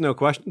best. No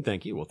question.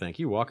 Thank you. Well, thank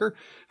you, Walker.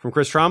 From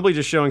Chris Trombley,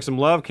 just showing some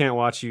love. Can't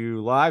watch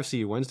you live. See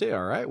you Wednesday.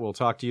 All right, we'll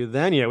talk to you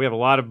then. Yeah, we have a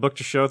lot of book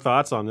to show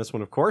thoughts on this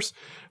one, of course.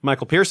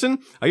 Michael Pearson,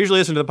 I usually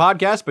listen to the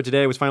podcast, but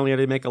today I was finally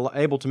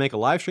able to make a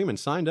live stream and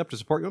signed up to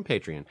support you on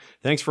Patreon.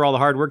 Thanks for all the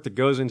hard work that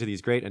goes into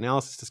these great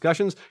analysis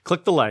discussions.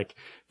 Click the like.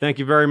 Thank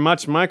you very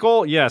much,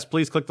 Michael. Yes,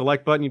 please click the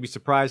like button. You'd be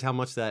surprised how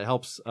much that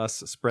helps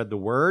us spread the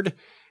word.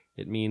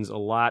 It means a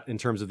lot in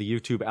terms of the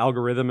YouTube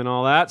algorithm and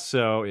all that,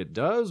 so it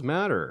does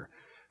matter.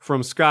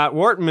 From Scott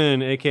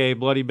Wortman, a.k.a.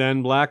 Bloody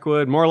Ben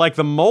Blackwood, more like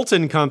the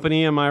Molten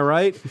Company, am I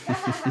right?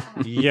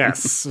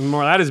 Yes,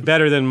 that is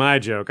better than my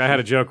joke. I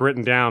had a joke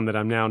written down that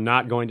I'm now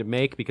not going to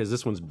make because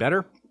this one's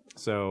better.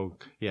 So,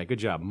 yeah, good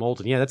job.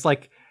 Molten. Yeah, that's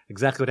like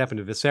exactly what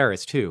happened to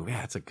Viserys, too. Yeah,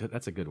 that's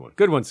a good one.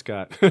 Good one,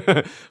 Scott.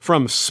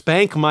 From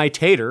Spank My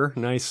Tater.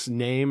 Nice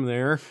name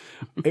there.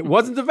 It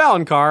wasn't the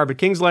Valonqar, but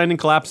King's Landing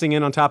collapsing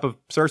in on top of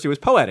Cersei was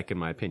poetic, in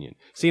my opinion.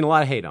 Seen a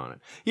lot of hate on it.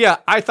 Yeah,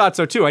 I thought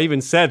so, too. I even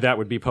said that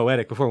would be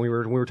poetic before we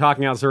were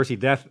talking out Cersei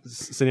death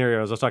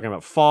scenarios. I was talking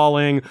about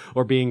falling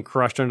or being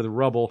crushed under the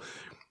rubble.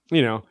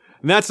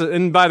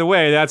 And by the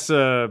way, that's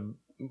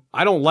we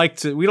don't like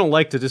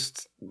to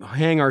just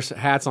hang our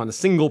hats on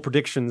single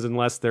predictions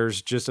unless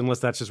that's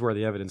just where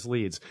the evidence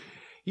leads.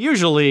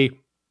 Usually,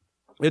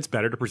 it's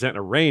better to present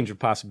a range of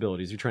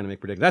possibilities. You're trying to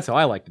make predictions. That's how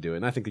I like to do it.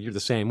 And I think that you're the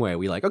same way.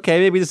 We like, okay,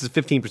 maybe this is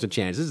 15%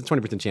 chance. This is a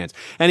 20% chance.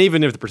 And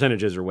even if the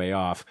percentages are way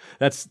off,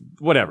 that's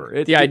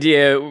whatever. The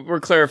idea, we're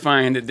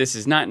clarifying that this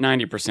is not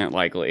 90%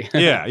 likely.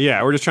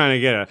 Yeah. We're just trying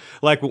to get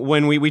like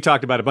when we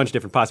talked about a bunch of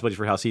different possibilities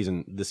for how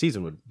the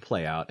season would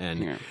play out.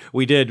 And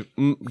we did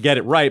get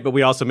it right, but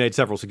we also made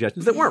several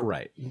suggestions that weren't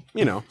right.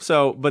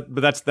 So, but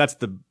that's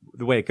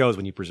the way it goes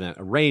when you present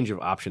a range of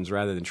options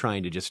rather than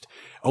trying to just,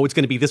 it's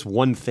going to be this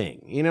one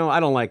thing. I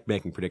don't like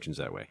making predictions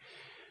that way.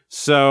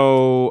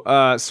 So,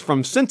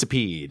 from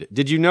Centipede,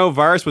 did you know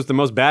Varys was the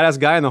most badass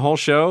guy in the whole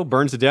show?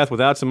 Burns to death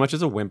without so much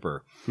as a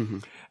whimper. Mm-hmm.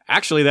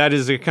 Actually, that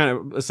is a kind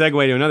of a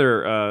segue to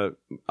another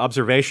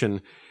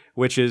observation,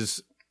 which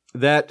is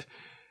that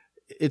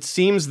it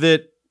seems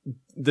that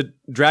the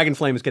dragon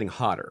flame is getting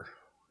hotter.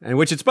 And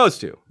which it's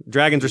supposed to.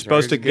 Dragons are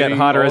supposed to get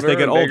hotter as they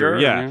get older.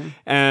 Yeah.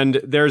 And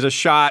there's a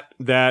shot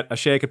that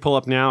Ashaya could pull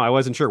up now. I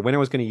wasn't sure when I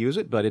was going to use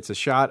it, but it's a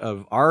shot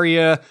of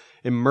Arya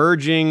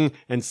emerging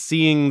and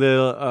seeing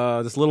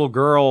this little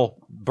girl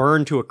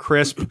burn to a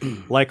crisp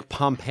like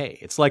Pompeii.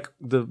 It's like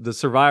the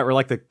survivor,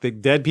 like the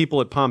dead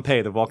people at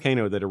Pompeii, the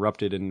volcano that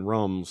erupted in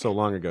Rome so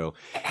long ago.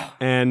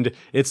 And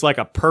it's like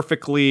a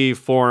perfectly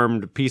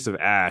formed piece of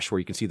ash where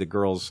you can see the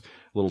girl's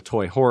little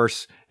toy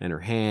horse and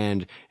her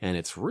hand, and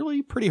it's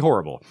really pretty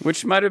horrible.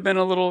 Which might have been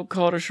a little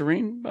call to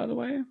Shireen, by the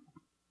way.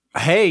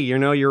 Hey,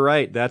 you're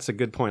right. That's a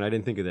good point. I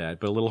didn't think of that.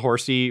 But a little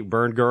horsey,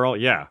 burned girl,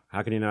 yeah.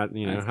 How can you not,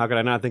 how could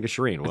I not think of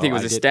Shireen? Well, I think it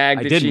was a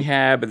stag that she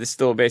had, but it's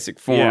still a basic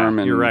form.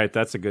 Yeah, you're right.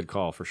 That's a good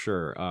call for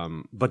sure.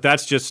 But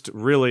that's just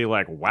really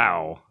like,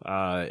 wow.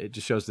 It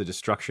just shows the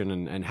destruction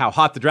and how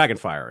hot the dragon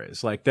fire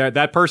is. Like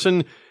that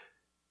person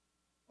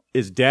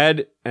is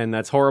dead, and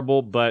that's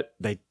horrible, but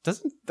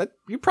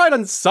you probably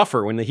doesn't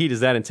suffer when the heat is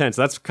that intense.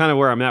 That's kind of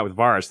where I'm at with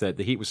Varys, that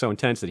the heat was so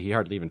intense that he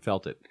hardly even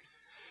felt it.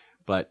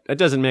 But it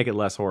doesn't make it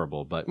less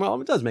horrible. But well,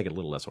 it does make it a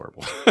little less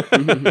horrible.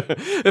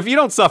 If you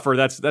don't suffer,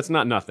 that's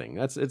not nothing.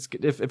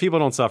 If people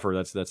don't suffer,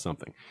 that's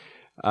something.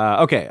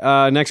 Okay.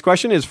 Next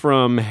question is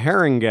from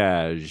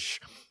Haringaj.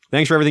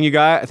 Thanks for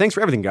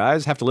everything,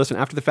 guys. Have to listen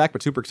after the fact,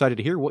 but super excited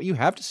to hear what you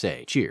have to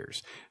say.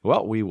 Cheers.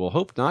 Well, we will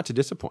hope not to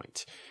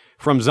disappoint.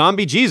 From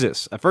Zombie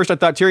Jesus. At first, I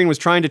thought Tyrion was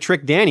trying to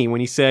trick Dany when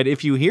he said,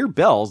 if you hear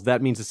bells,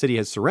 that means the city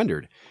has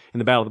surrendered. In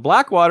the Battle of the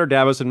Blackwater,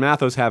 Davos and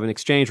Mathos have an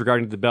exchange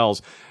regarding the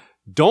bells.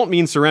 Don't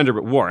mean surrender,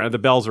 but war. The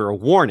bells are a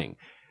warning.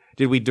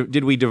 Did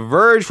we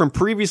diverge from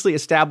previously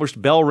established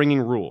bell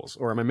ringing rules?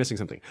 Or am I missing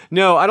something?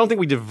 No, I don't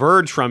think we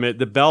diverge from it.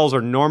 The bells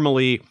are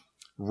normally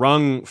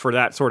rung for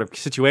that sort of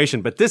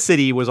situation, but this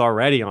city was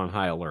already on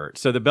high alert.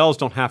 So the bells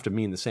don't have to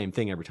mean the same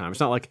thing every time. It's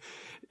not like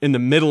in the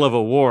middle of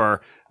a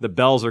war, the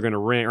bells are going to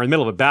ring, or in the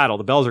middle of a battle,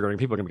 the bells are going to ring.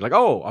 People are going to be like,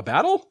 oh, a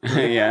battle?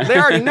 Yeah. They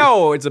already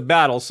know it's a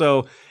battle.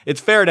 So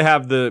it's fair to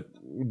have the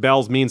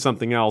bells mean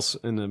something else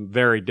in a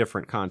very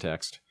different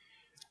context.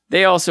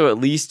 They also at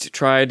least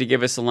tried to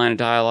give us a line of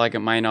dialogue. It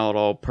might not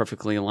all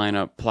perfectly line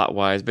up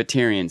plot-wise, but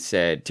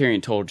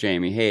Tyrion told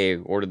Jaime, hey,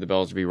 ordered the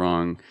bells to be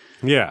rung.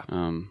 Yeah.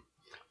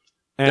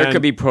 There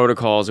could be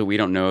protocols that we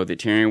don't know that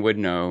Tyrion would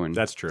know. And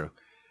that's true.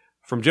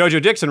 From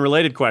Jojo Dixon,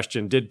 related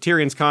question. Did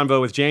Tyrion's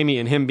convo with Jaime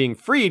and him being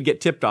freed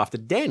get tipped off to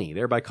Dany,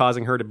 thereby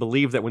causing her to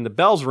believe that when the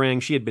bells rang,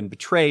 she had been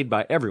betrayed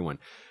by everyone?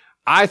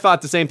 I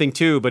thought the same thing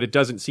too, but it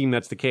doesn't seem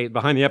that's the case.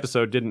 Behind the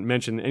episode didn't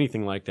mention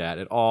anything like that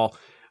at all,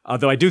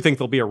 though I do think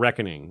there'll be a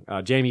reckoning.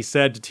 Jaime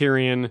said to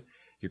Tyrion,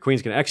 your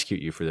queen's going to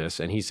execute you for this,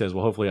 and he says,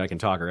 well, hopefully I can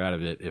talk her out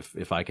of it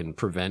if I can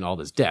prevent all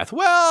this death.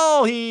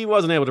 Well, he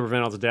wasn't able to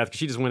prevent all this death because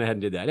she just went ahead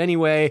and did that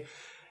anyway.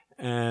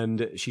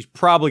 And she's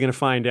probably going to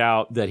find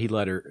out that he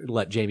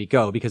let Jaime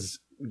go because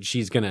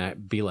she's going to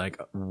be like,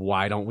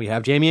 why don't we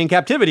have Jaime in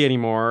captivity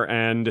anymore?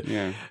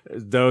 And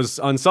those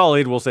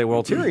Unsullied will say,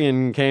 well,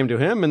 Tyrion came to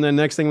him, and then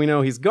next thing we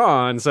know, he's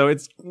gone. So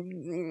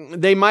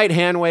they might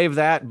handwave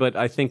that, but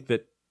I think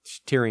that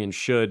Tyrion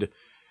should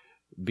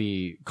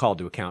be called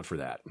to account for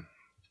that.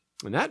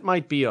 And that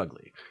might be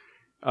ugly.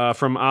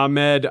 From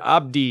Ahmed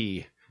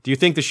Abdi. Do you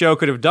think the show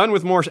could have done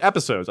with more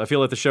episodes? I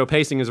feel that the show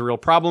pacing is a real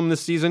problem this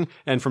season.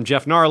 And from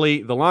Jeff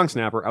Gnarly, the long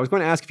snapper, I was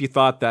going to ask if you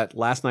thought that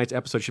last night's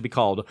episode should be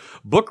called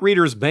Book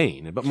Reader's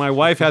Bane. But my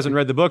wife hasn't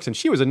read the books, and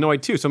she was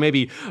annoyed too. So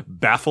maybe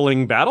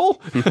Baffling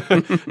Battle?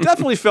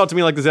 Definitely felt to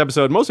me like this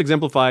episode most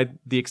exemplified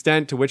the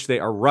extent to which they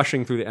are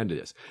rushing through the end of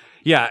this.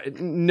 Yeah,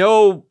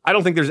 no, I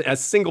don't think there's a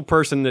single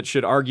person that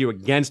should argue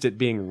against it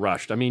being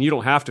rushed. I mean, you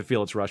don't have to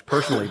feel it's rushed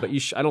personally, but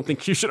I don't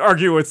think you should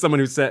argue with someone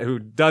who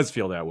does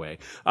feel that way.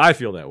 I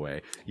feel that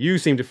way. You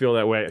seem to feel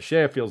that way.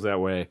 Ashaya feels that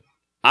way.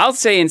 I'll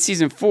say in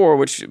season 4,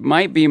 which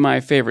might be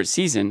my favorite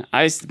season,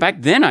 back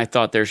then I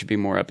thought there should be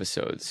more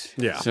episodes.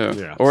 Yeah.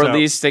 Or at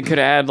least they could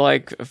add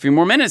like a few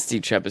more minutes to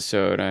each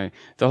episode.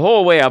 The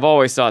whole way I've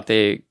always thought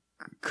they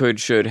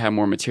should have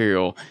more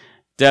material.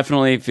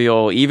 Definitely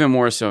feel even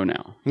more so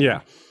now.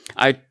 Yeah.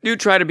 I do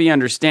try to be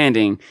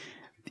understanding.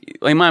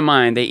 In my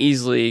mind, they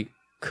easily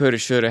could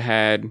have, should have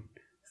had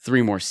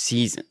 3 more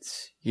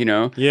seasons, you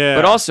know? Yeah.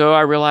 But also,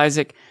 I realize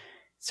that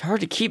it's hard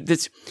to keep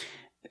this.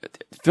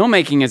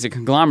 Filmmaking is a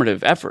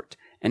conglomerative effort,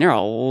 and there are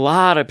a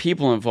lot of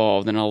people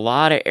involved in a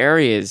lot of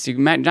areas.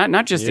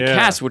 Not just the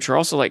cast, which are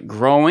also like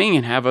growing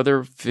and have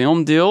other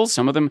film deals.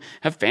 Some of them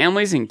have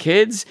families and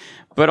kids,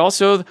 but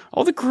also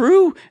all the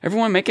crew,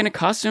 everyone making the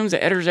costumes,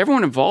 the editors,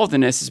 everyone involved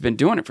in this has been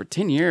doing it for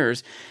 10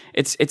 years.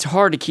 It's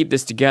hard to keep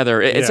this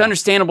together. It's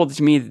understandable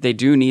to me that they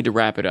do need to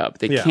wrap it up.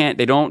 They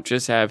don't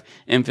just have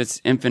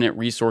infinite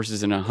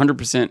resources and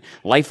 100%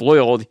 life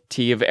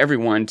loyalty of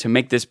everyone to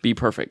make this be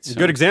perfect. So. A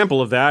good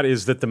example of that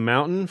is that the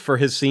Mountain, for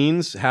his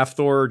scenes,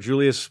 Half-Thor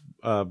Julius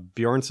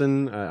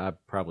Bjornsson, I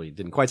probably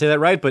didn't quite say that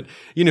right, but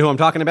you know who I'm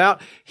talking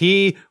about.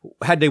 He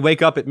had to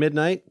wake up at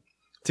midnight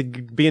to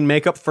be in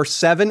makeup for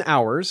 7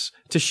 hours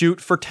to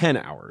shoot for 10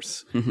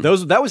 hours.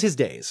 Mm-hmm. That was his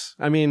days.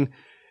 I mean,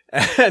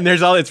 and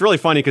it's really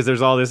funny because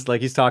there's all this, like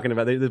he's talking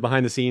about the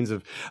behind the scenes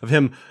of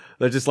him.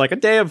 They're just like a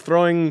day of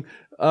throwing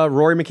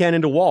Rory McCann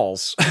into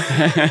walls.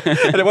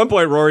 And at one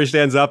point, Rory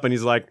stands up and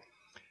he's like,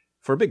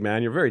 for a big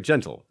man, you're very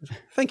gentle.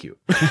 Thank you.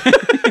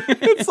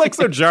 It's like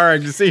so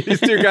jarring to see these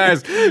two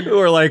guys who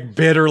are like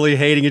bitterly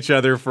hating each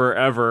other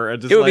forever.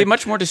 And just it would be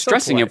much more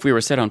distressing if we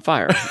were set on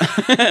fire.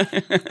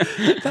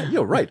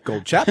 You're right,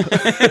 gold chap.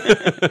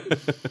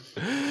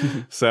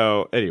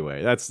 So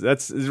anyway,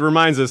 it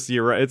reminds us.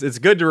 You're right. It's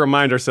good to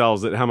remind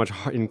ourselves that how much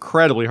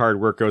incredibly hard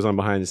work goes on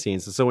behind the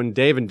scenes. So when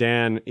Dave and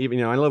Dan,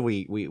 even I love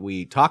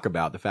we talk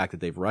about the fact that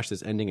they've rushed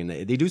this ending and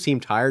they do seem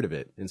tired of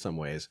it in some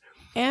ways.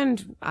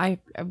 And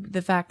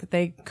the fact that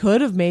they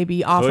could have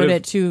maybe offered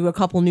it to a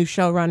couple new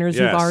showrunners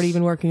who've already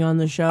been working on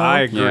the show.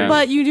 I agree. Yeah.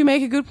 But you do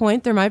make a good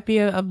point. There might be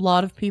a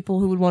lot of people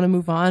who would want to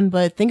move on,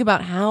 but think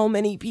about how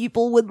many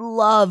people would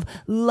love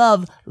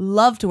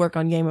to work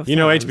on Game of Thrones. You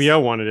know,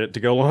 HBO wanted it to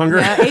go longer.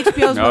 Yeah,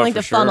 HBO's willing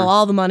to funnel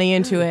all the money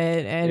into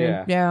it.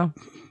 And yeah.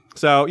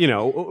 So,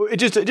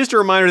 just a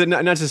reminder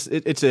that not just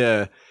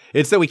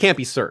It's that we can't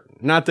be certain.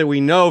 Not that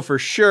we know for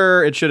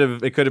sure it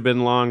could have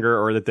been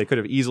longer, or that they could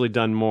have easily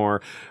done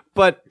more,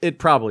 but it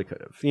probably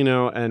could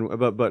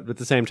have, but at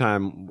the same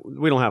time,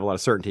 we don't have a lot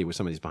of certainty with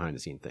some of these behind the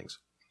scene things.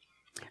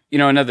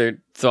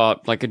 Another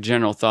thought, like a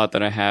general thought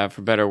that I have,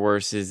 for better or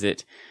worse, is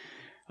that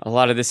a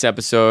lot of this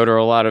episode, or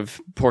a lot of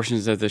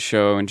portions of the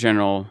show in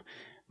general,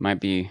 might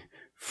be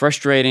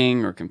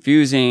frustrating or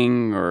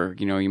confusing, or,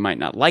 you might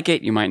not like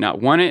it, you might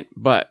not want it,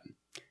 but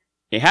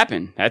it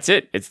happened. That's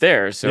it. It's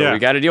there. So we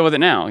got to deal with it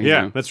now. You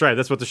know? That's right.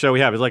 That's what the show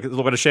we have. It's like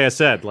what Ashaya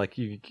said. Like,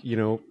 she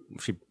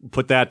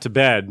put that to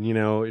bed.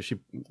 She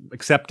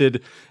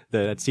accepted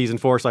that at season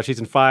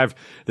 4/season 5,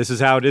 this is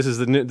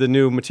the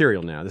new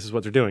material now. This is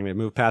what they're doing. They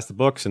moved past the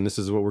books, and this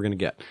is what we're going to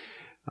get.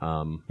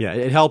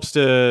 It helps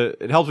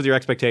with your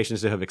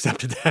expectations to have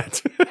accepted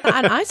that.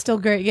 And I still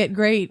get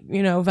great,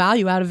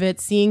 value out of it,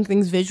 seeing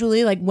things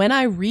visually. Like when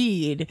I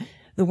read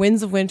The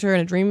Winds of Winter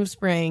and A Dream of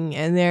Spring,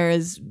 and there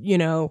is,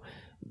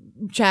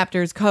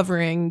 chapters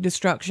covering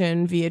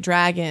destruction via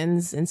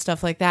dragons and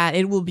stuff like that,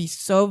 it will be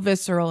so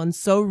visceral and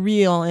so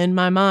real in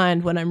my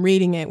mind when I'm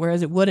reading it,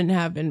 whereas it wouldn't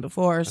have been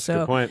before. That's a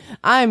good point.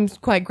 I'm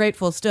quite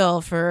grateful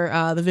still for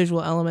the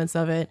visual elements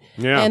of it.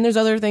 Yeah. And there's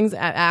other things,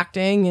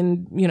 acting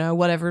and,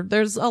 whatever.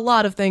 There's a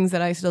lot of things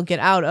that I still get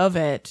out of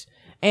it.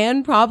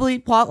 And probably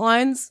plot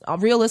lines,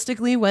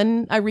 realistically,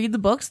 when I read the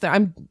books,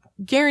 I'm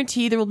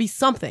guaranteed there will be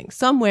something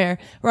somewhere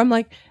where I'm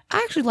like, I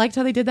actually liked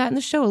how they did that in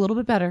the show a little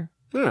bit better.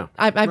 Yeah,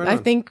 I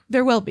think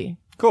there will be.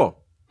 Cool.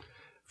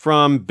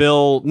 From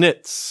Bill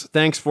Nitz,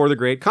 thanks for the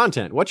great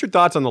content. What's your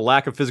thoughts on the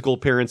lack of physical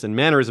appearance and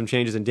mannerism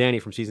changes in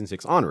Dany from season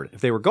 6 onward?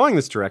 If they were going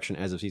this direction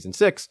as of season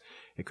 6,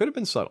 it could have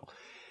been subtle.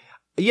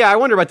 Yeah, I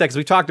wonder about that, because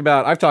I've talked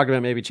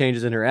about maybe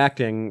changes in her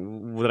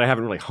acting that I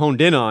haven't really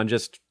honed in on.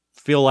 Just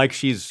feel like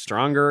she's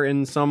stronger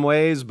in some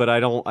ways, but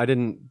I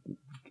didn't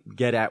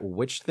get at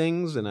which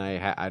things, and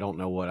I don't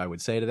know what I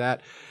would say to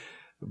that.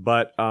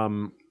 But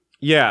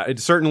yeah,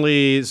 it's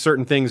certainly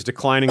certain things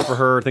declining for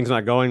her, things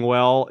not going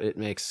well. It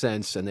makes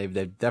sense, and they've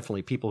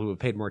definitely people who have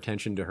paid more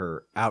attention to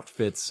her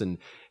outfits and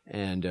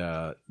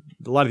a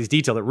lot of these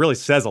detail that really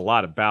says a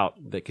lot about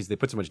that, because they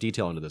put so much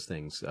detail into those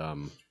things.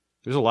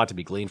 There's a lot to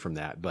be gleaned from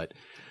that, but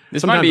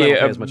this might be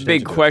a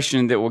big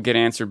question that will get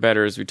answered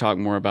better as we talk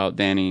more about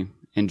Dany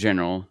in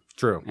general.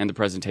 True, and the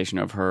presentation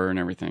of her and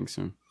everything.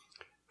 So,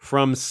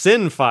 from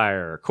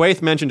Sinfire,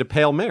 Quaithe mentioned a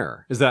pale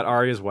mare. Is that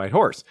Arya's white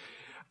horse?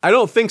 I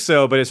don't think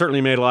so, but it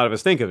certainly made a lot of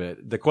us think of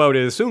it. The quote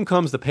is, "Soon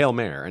comes the pale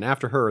mare, and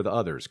after her the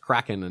others,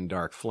 Kraken and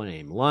Dark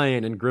Flame,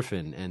 Lion and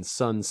Griffin, and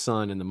Sun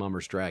and the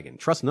Mummer's Dragon.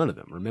 Trust none of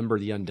them. Remember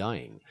the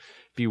Undying.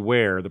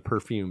 Beware the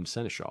perfumed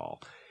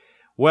Seneschal."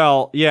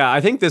 Well, yeah,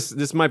 I think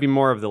this might be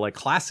more of the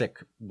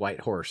classic white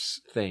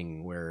horse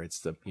thing, where it's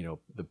the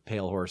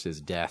pale horse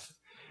is death,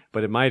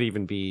 but it might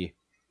even be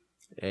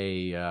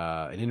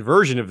an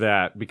inversion of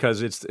that, because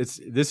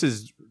this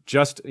is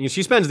just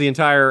she spends the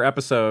entire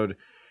episode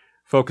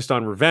focused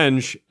on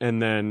revenge,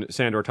 and then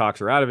Sandor talks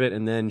her out of it,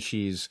 and then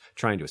she's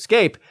trying to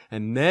escape,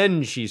 and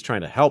then she's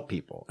trying to help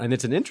people. And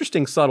it's an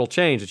interesting, subtle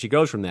change that she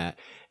goes from that,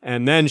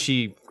 and then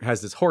she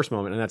has this horse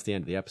moment, and that's the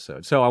end of the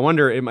episode. So I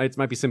wonder, it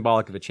might be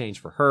symbolic of a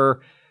change for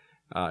her,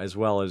 as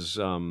well as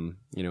an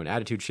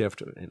attitude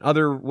shift in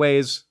other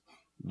ways.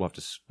 We'll have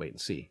to wait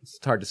and see. It's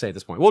hard to say at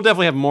this point. We'll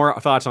definitely have more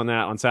thoughts on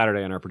that on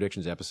Saturday on our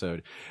predictions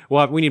episode.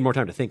 We need more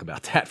time to think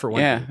about that for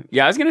one thing.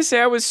 Yeah, I was going to say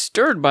I was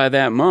stirred by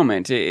that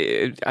moment.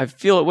 I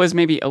feel it was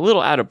maybe a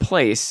little out of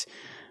place,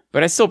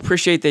 but I still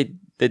appreciate that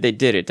they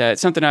did it.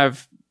 Something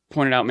I've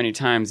pointed out many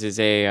times is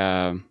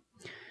many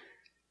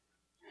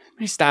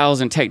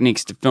styles and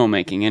techniques to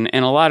filmmaking.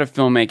 And a lot of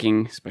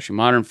filmmaking, especially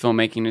modern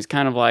filmmaking, is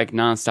kind of like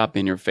nonstop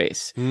in your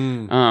face.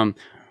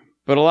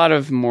 But a lot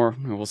of more,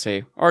 we'll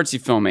say,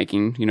 artsy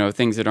filmmaking,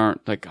 things that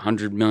aren't like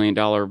 $100 million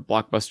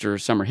blockbuster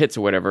summer hits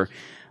or whatever,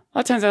 a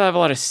lot of times I have a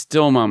lot of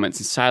still moments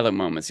and silent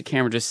moments, the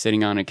camera just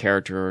sitting on a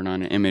character or on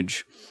an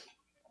image.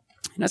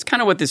 And that's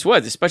kind of what this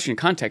was, especially in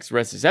context of the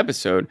rest of this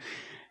episode.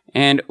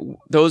 And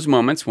those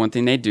moments, one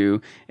thing they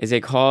do is they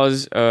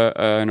cause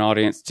an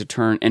audience to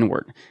turn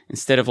inward.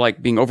 Instead of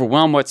being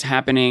overwhelmed what's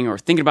happening or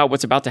thinking about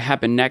what's about to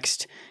happen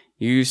next,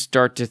 you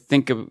start to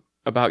think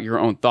about your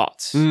own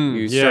thoughts.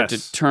 You start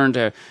to turn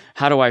to,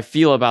 how do I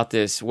feel about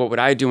this? What would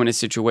I do in a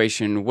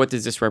situation? What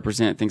does this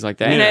represent? Things like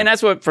that. Yeah. And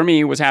that's what, for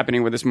me, was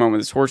happening with this moment when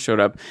this horse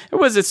showed up.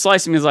 It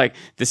slicing me as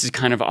this is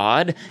kind of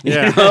odd.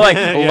 Yeah.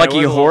 A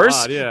lucky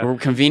horse.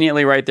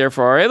 Conveniently right there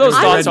for Arya. Those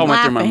thoughts all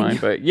went through my mind.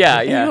 But yeah.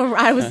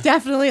 I was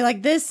definitely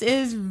this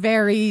is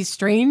very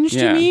strange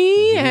to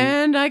me,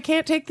 and I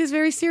can't take this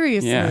very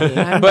seriously.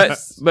 Yeah.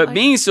 But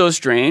being so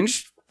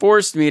strange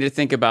forced me to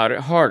think about it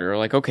harder.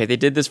 Okay, they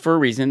did this for a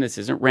reason. This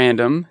isn't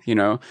random,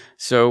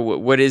 So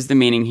what is the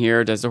meaning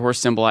here? Does the horse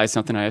symbolize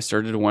something? I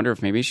started to wonder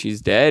if maybe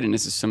she's dead and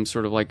this is some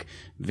sort of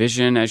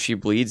vision as she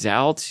bleeds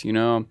out,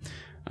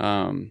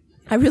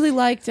 I really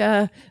liked,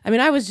 I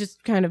was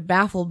just kind of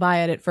baffled by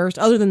it at first,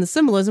 other than the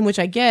symbolism, which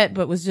I get,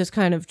 but was just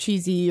kind of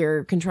cheesy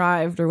or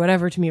contrived or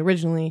whatever to me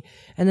originally.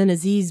 And then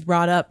Aziz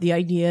brought up the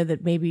idea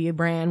that maybe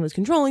Bran was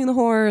controlling the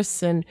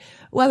horse, and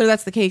whether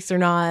that's the case or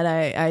not,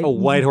 A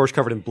white horse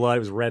covered in blood. It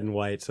was red and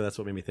white, so that's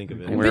what made me think of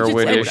it.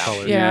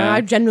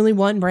 I genuinely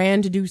want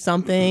Bran to do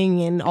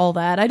something and all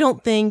that. I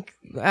don't think,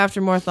 after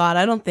more thought,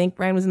 I don't think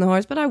Bran was in the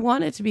horse, but I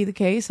want it to be the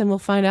case, and we'll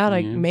find out.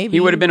 Maybe he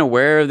would have been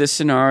aware of this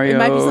scenario. It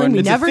might be something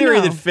we never know. It's a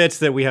theory that fits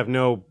that we have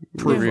no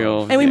proof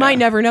of. And we might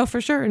never know for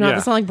sure. It's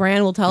not like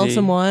Bran will tell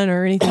someone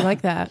or anything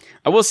like that.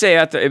 I will say,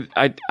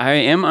 I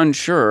am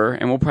unsure,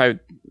 and we'll probably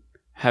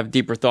have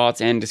deeper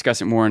thoughts and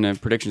discuss it more in the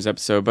predictions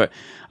episode, but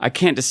I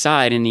can't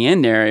decide in the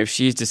end there if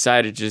she's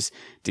decided just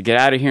to get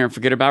out of here and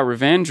forget about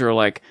revenge, or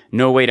like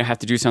no way to have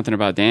to do something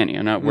about Dany.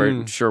 I'm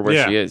not sure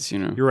where she is.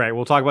 You're right.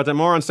 We'll talk about that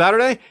more on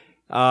Saturday.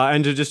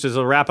 And just as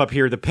a wrap up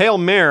here, the pale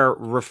mare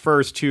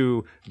refers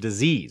to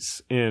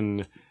disease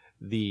in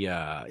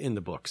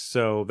the books.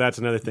 So that's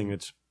another thing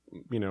that's,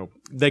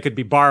 they could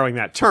be borrowing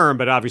that term,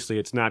 but obviously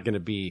it's not going to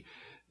be.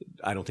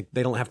 I don't think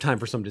they don't have time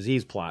for some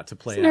disease plot to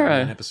play out in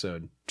an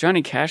episode.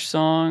 Johnny Cash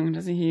song?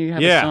 Doesn't he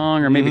have a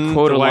song, or maybe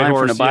quote a line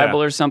from the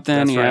Bible or something?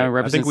 That's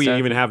right. I think we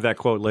even have that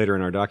quote later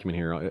in our document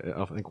here.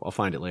 I'll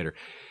find it later.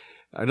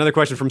 Another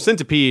question from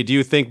Centipede. Do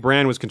you think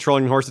Bran was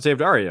controlling the horse that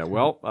saved Arya?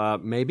 Well,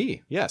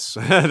 maybe. Yes.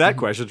 That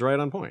question's right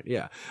on point.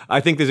 Yeah. I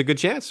think there's a good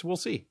chance. We'll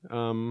see.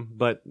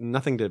 But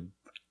nothing to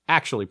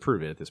actually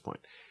prove it at this point.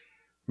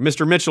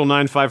 Mr. Mitchell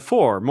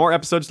 954. More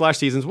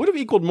episodes/seasons would have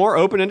equaled more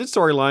open-ended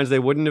storylines. They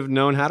wouldn't have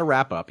known how to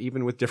wrap up,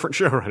 even with different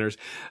showrunners.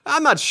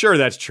 I'm not sure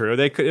that's true.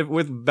 They could,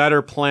 with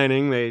better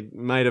planning, they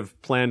might have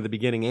planned the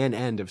beginning and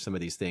end of some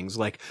of these things,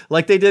 like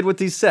they did with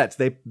these sets.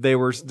 They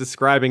were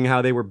describing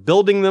how they were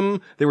building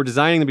them. They were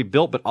designing them to be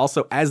built, but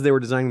also as they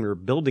were designing them, they were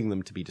building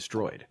them to be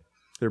destroyed.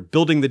 They're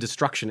building the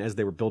destruction as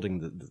they were building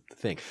the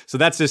thing. So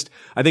that's just,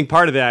 I think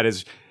part of that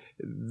is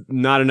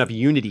not enough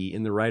unity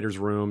in the writer's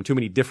room, too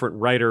many different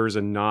writers,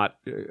 and not,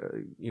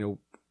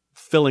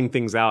 filling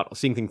things out,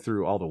 seeing things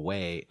through all the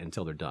way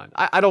until they're done.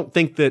 I don't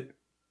think that,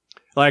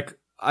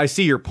 I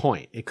see your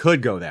point. It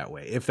could go that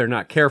way. If they're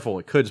not careful,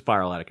 it could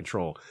spiral out of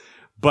control.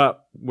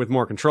 But with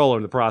more control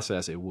in the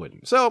process, it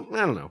wouldn't. So, I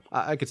don't know.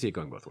 I could see it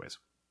going both ways.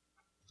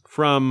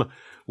 From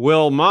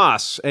Will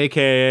Moss,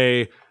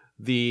 a.k.a.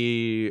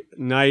 the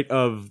night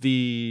of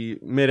the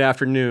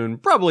mid-afternoon,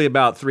 probably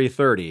about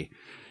 3:30.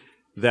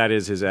 That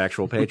is his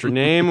actual patron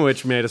name,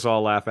 which made us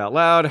all laugh out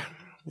loud.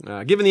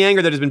 Given the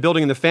anger that has been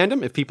building in the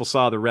fandom, if people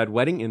saw the Red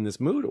Wedding in this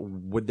mood,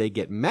 would they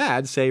get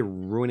mad, say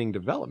ruining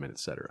development,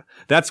 etc.?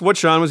 That's what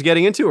Sean was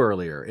getting into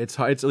earlier. It's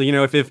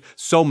if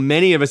so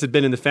many of us had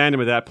been in the fandom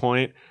at that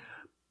point,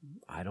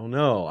 I don't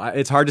know.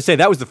 It's hard to say.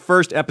 That was the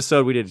first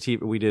episode we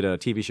did a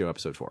TV show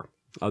episode for.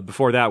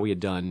 Before that, we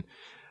had done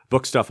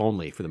book stuff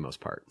only for the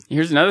most part.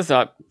 Here's another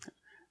thought.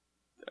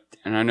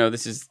 And I know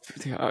this is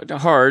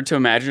hard to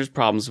imagine there's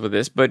problems with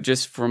this, but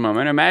just for a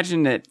moment,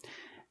 imagine that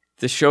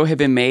the show had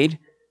been made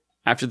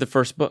after the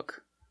first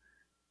book.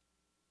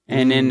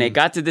 And then they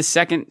got to the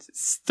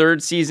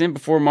third season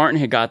before Martin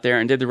had got there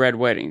and did the Red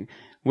Wedding.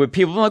 Would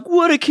people be like,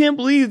 what? I can't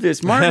believe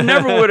this. Martin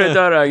never would have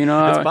done it.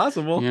 It's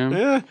possible.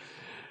 Yeah.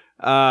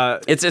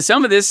 It's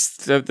some of this,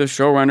 the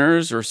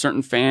showrunners or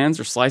certain fans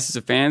or slices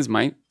of fans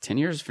might 10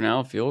 years from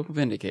now feel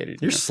vindicated.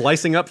 You're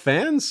slicing up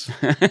fans?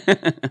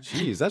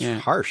 Jeez, that's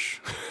harsh.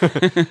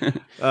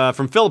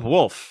 From Philip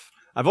Wolf.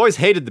 I've always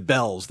hated the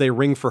bells. They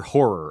ring for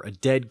horror. A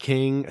dead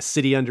king, a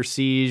city under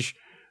siege.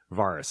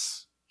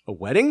 Varys. A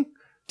wedding?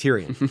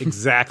 Tyrion.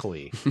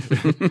 Exactly.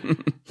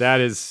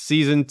 That is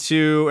season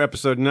 2,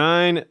 episode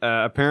 9,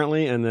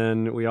 apparently. And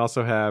then we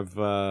also have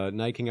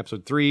Night King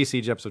episode 3,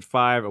 Siege episode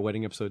 5, a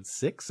wedding episode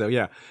 6. So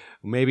yeah,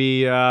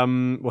 maybe,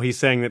 he's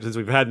saying that since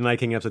we've had Night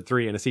King episode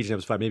 3 and a Siege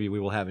episode 5, maybe we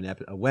will have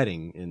a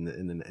wedding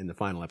in the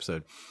final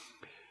episode.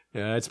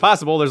 It's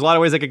possible. There's a lot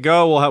of ways that could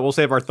go. We'll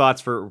save our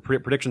thoughts for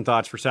prediction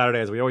thoughts for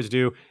Saturday, as we always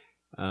do.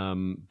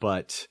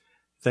 But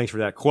thanks for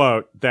that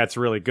quote. That's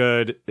really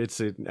good. It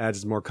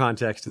adds more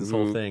context to this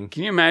whole thing.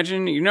 Can you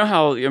imagine?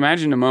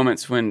 Imagine the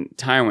moments when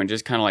Tywin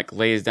just kind of like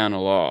lays down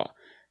a law,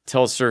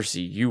 tells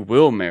Cersei, "You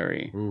will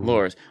marry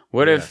Loras."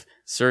 What if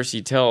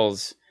Cersei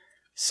tells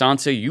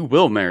Sansa, "You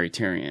will marry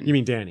Tyrion"? You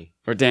mean Dany?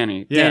 Or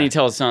Dany? Yeah. Dany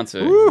tells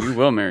Sansa, "You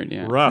will marry."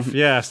 Yeah. Rough.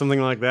 Yeah, something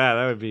like that.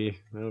 That would be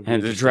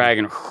and the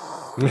dragon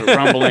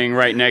rumbling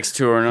right next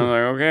to her, and I'm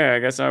like, okay, I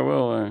guess I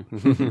will.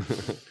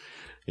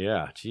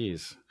 Yeah.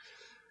 Jeez.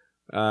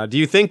 Do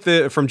you think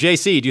from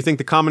JC, do you think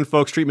the common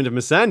folks' treatment of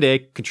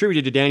Missandei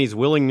contributed to Dany's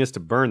willingness to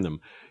burn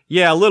them?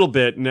 Yeah, a little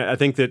bit. And I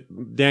think that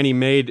Dany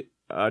made,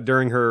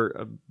 during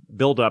her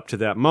build-up to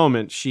that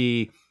moment,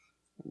 she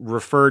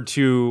referred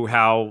to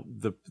how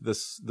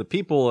the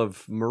people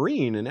of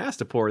Meereen and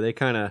Astapor, they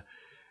kind of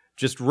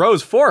just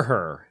rose for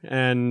her.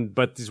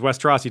 But these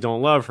Westerosi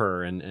don't love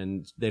her,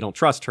 and they don't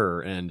trust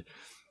her, and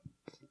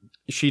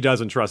she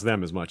doesn't trust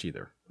them as much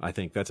either. I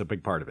think that's a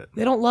big part of it.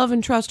 They don't love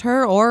and trust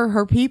her or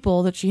her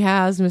people that she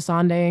has,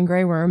 Missandei and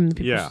Grey Worm. The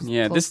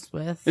people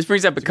This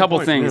brings up a couple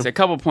things, a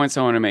couple points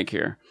I want to make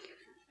here.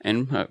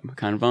 and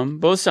kind of on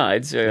both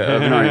sides of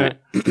an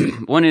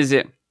argument. One is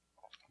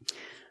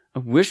I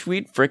wish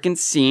we'd frickin'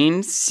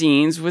 seen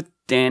scenes with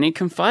Danny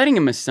confiding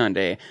in Miss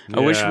Sunday. I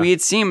wish we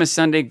had seen Miss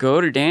Sunday go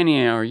to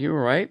Danny. Are you all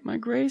right, my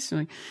Grace?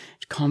 And like,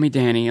 call me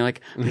Danny. Like,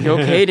 are you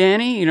okay,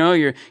 Danny? You know,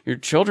 your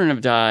children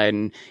have died,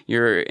 and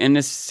you're in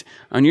this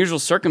unusual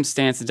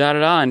circumstance. Da da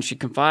da. And she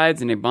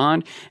confides, and they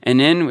bond. And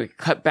then we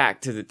cut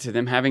back to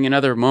them having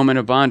another moment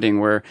of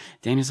bonding where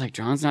Danny's like,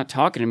 John's not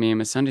talking to me, and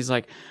Miss Sunday's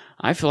like,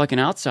 I feel like an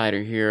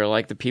outsider here.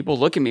 Like, the people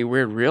look at me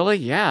weird. Really?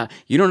 Yeah.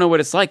 You don't know what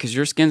it's like because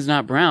your skin's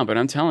not brown, but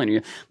I'm telling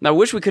you. I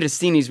wish we could have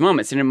seen these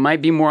moments, and it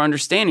might be more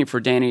understanding for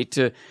Danny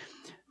to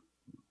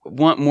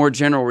want more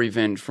general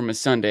revenge from a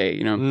Sunday,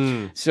 you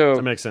know. So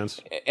that makes sense.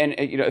 And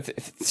you know,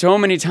 so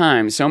many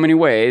times, so many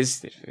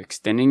ways,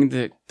 extending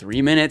the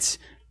 3 minutes,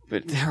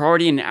 but they're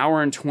already an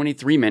hour and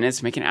 23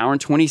 minutes. Make an hour and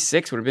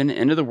 26 would have been the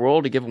end of the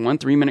world to give 1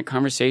 3-minute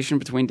conversation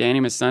between Danny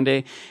and Miss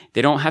Sunday.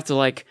 They don't have to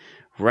like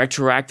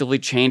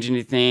retroactively change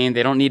anything.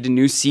 They don't need a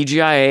new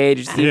CGI. They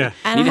just need to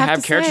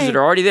have characters that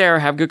are already there,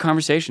 have good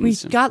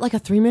conversations. We got like a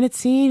 3-minute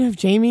scene of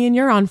Jamie and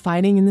Euron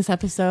fighting in this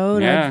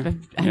episode.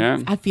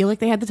 I feel like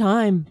they had the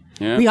time.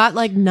 Yeah. We got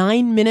like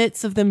 9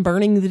 minutes of them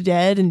burning the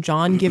dead and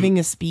John giving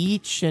a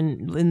speech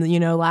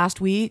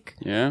last week.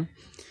 Yeah.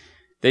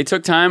 They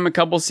took time a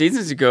couple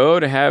seasons ago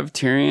to have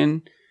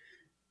Tyrion,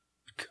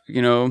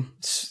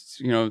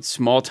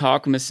 small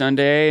talk with Miss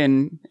Sunday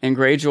and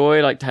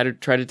Greyjoy, like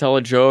try to tell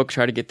a joke,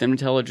 try to get them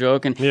to tell a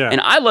joke. And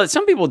I love,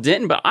 some people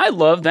didn't, but I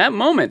love that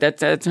moment.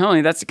 That's telling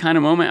you, that's the kind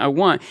of moment I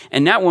want.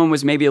 And that one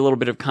was maybe a little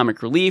bit of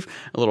comic relief,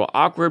 a little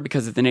awkward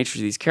because of the nature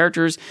of these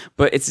characters,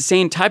 but it's the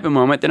same type of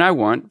moment that I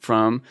want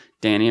from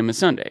Danny and Miss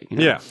Sunday. You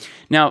know? Yeah.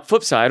 Now,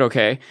 flip side,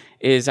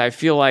 is I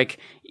feel like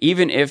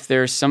even if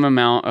there's some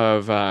amount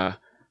of,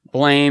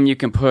 blame you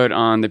can put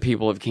on the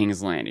people of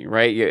King's Landing,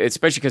 right?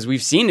 Especially because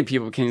we've seen the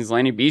people of King's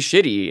Landing be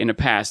shitty in the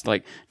past,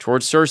 like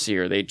towards Cersei,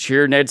 or they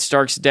cheer Ned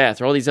Stark's death,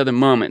 or all these other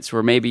moments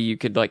where maybe you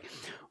could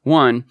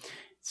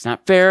it's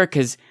not fair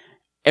because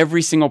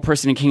every single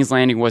person in King's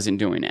Landing wasn't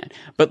doing that.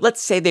 But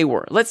let's say they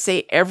were. Let's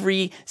say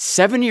every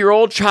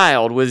 7-year-old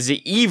child was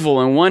evil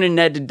and wanted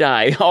Ned to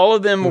die. All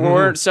of them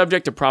weren't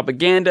subject to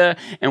propaganda,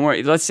 and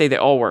let's say they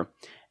all were.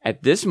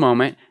 At this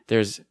moment,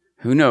 there's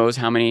who knows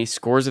how many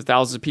scores of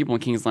thousands of people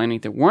in King's Landing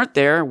that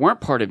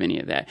weren't part of any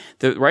of that.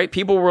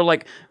 People were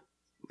like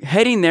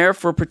heading there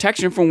for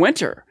protection from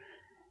winter,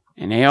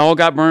 and they all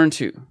got burned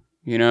too.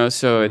 You know,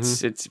 so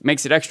it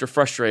makes it extra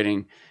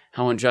frustrating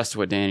how unjust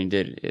what Danny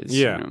did is.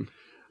 Yeah. You know?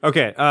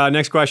 Okay.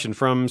 Next question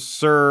from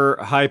Sir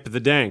Hype the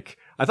Dank.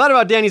 I thought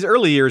about Danny's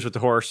early years with the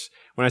horse.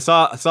 When I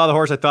saw the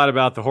horse, I thought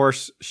about the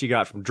horse she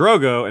got from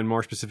Drogo, and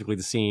more specifically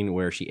the scene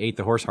where she ate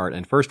the horse heart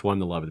and first won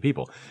the love of the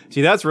people.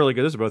 See, that's really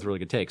good. Those are both really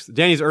good takes.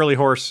 Danny's early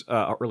years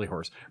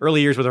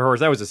with her horse,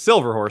 that was a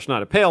silver horse,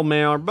 not a pale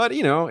mare, but,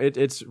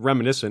 it's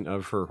reminiscent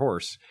of her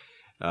horse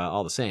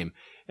all the same.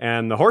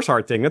 And the horse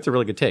heart thing, that's a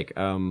really good take.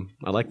 I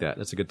like that.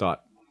 That's a good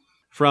thought.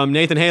 From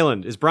Nathan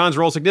Hayland, is Bronn's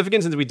role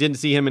significant since we didn't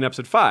see him in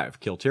episode 5?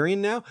 Kill Tyrion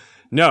now?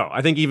 No,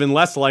 I think even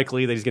less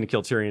likely that he's going to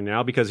kill Tyrion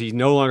now because he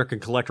no longer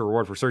can collect a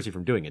reward for Cersei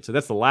from doing it. So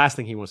that's the last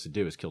thing he wants to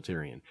do is kill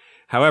Tyrion.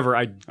 However,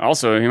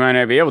 also he might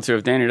not be able to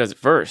if Danny does it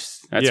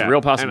first. That's a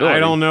real possibility. And I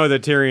don't know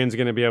that Tyrion's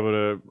going to be able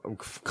to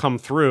come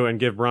through and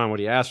give Bronn what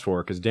he asked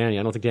for because I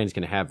don't think Danny's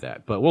going to have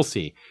that. But we'll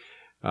see.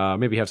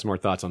 Maybe have some more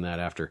thoughts on that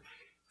after.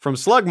 From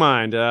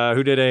Slugmind,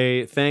 who did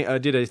a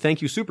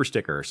thank you super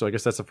sticker. So I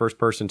guess that's the first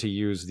person to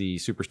use the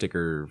super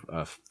sticker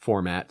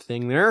format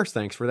thing there.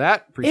 Thanks for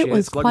that. Appreciate it. It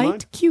was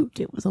quite cute.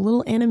 It was a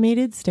little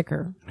animated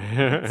sticker.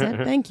 It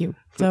said thank you.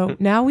 So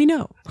now we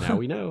know. Now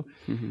we know.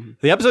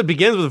 The episode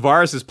begins with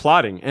Varys'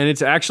 plotting, and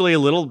it's actually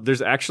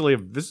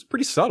this is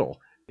pretty subtle.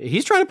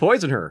 He's trying to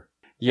poison her.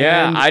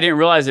 Yeah, and I didn't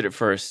realize it at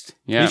first.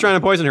 Yeah, he's trying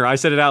to poison her. I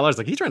said it out loud. I was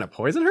like, he's trying to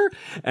poison her?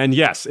 And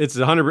yes, it's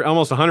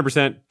almost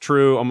 100%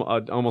 true,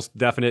 almost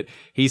definite.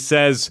 He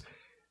says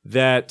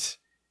that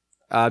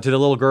to the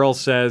little girl,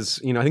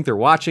 says, I think they're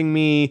watching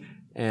me.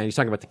 And he's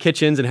talking about the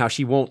kitchens and how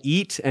she won't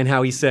eat, and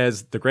how he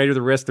says the greater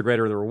the risk, the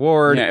greater the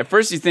reward. Yeah, at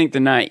first you think the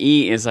not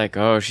eat is like,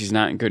 oh, she's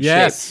not in good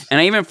shape.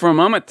 And I even for a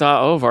moment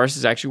thought, oh, Varys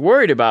is actually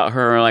worried about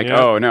her. Like,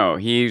 oh, no,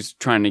 he's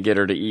trying to get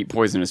her to eat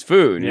poisonous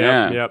food.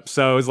 Yep.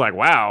 So it's like,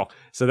 wow.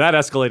 So that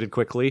escalated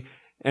quickly.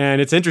 And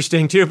it's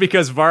interesting, too,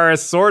 because Varys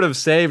sort of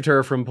saved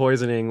her from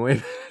poisoning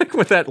with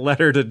that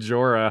letter to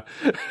Jorah.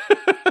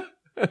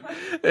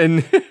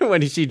 And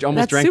when she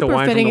almost drank the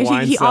wine from the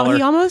wine cellar.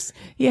 He almost,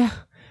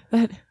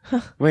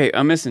 Wait,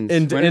 I'm missing.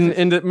 And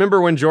remember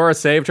when Jorah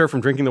saved her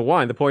from drinking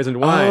the poisoned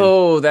wine?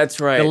 Oh, that's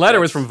right. The letter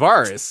was from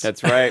Varys.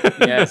 That's right.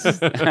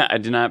 Yes, I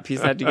did not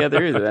piece that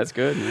together either. That's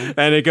good. Man.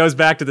 And it goes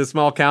back to the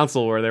small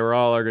council where they were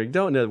all arguing,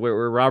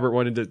 where Robert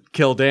wanted to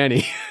kill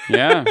Dany.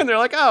 Yeah, and they're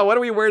like, oh, what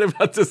are we worried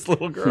about this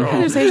little girl?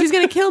 They're saying she's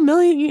going to kill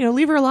millions.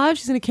 Leave her alive.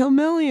 She's going to kill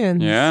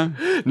millions. Yeah,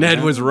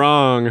 Ned was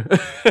wrong.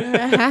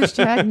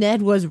 Hashtag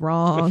Ned was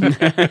wrong.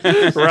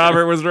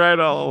 Robert was right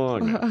all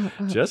along.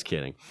 Just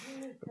kidding.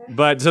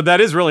 But so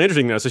that is really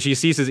interesting, though. So she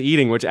ceases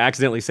eating, which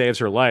accidentally saves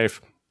her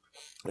life.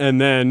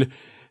 And then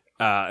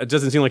It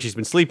doesn't seem like she's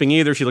been sleeping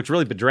either. She looks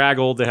really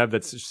bedraggled. They have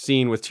that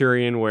scene with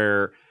Tyrion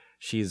where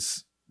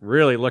she's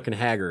really looking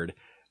haggard.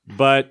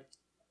 But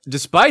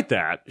despite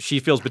that, she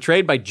feels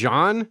betrayed by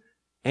Jon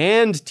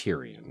and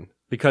Tyrion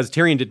because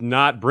Tyrion did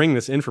not bring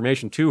this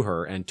information to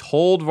her and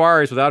told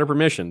Varys without her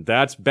permission.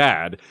 That's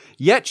bad.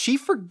 Yet she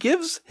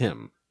forgives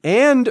him.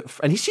 And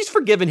she's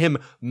forgiven him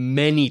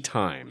many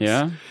times.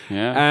 Yeah.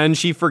 And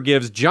she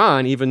forgives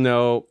Jon even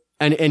though...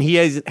 And he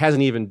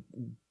hasn't even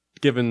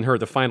given her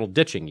the final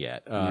ditching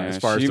yet as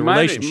far as the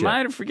relationship. She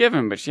might have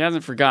forgiven, but she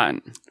hasn't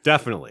forgotten.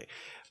 Definitely.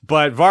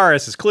 But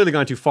Varys has clearly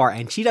gone too far,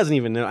 and she doesn't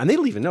even know, and they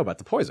don't even know about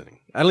the poisoning.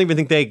 I don't even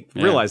think they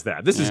realize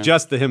that. This is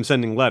just him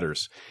sending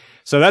letters.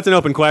 So that's an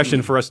open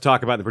question for us to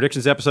talk about in the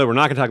predictions episode. We're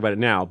not going to talk about it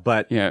now,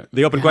 but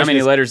the open question is... How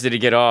many letters did he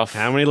get off?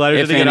 How many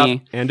letters did he get off,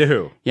 and to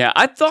who? Yeah,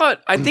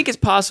 I think it's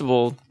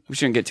possible... We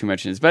shouldn't get too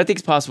much in this, but I think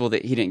it's possible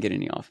that he didn't get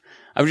any off.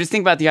 I was just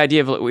thinking about the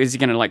idea of, is he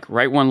going to like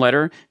write one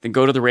letter, then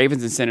go to the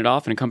Ravens and send it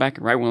off, and then come back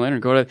and write one letter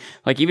and go to,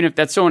 like, even if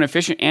that's so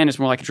inefficient and it's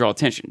more like a draw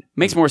attention.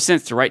 Makes more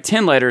sense to write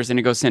 10 letters and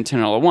to go send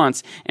 10 all at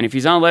once. And if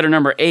he's on letter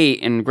number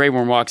 8 and Grey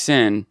Worm walks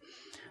in,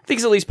 I think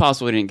it's at least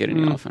possible he didn't get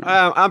any off.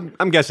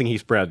 I'm guessing he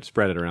spread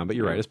it around, but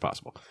you're right, it's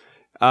possible.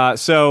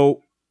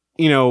 So,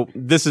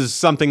 this is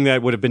something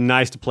that would have been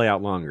nice to play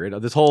out longer.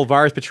 This whole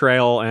Varys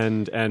betrayal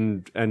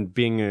and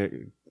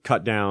being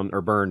cut down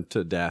or burned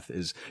to death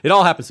it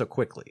all happened so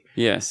quickly.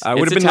 Yes. It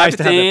would have been nice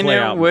to have that play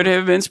out. It would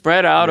have been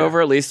spread out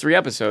over at least 3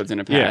 episodes in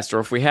the past, or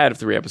if we had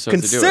 3 episodes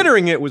to do it.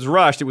 Considering it was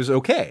rushed, it was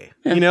okay.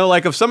 Yeah.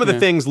 Like if some of the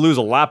things lose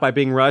a lot by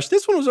being rushed,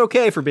 this one was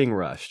okay for being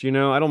rushed.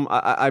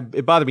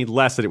 It bothered me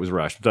less that it was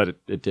rushed, but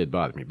it did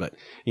bother me. But,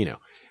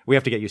 we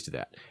have to get used to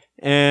that.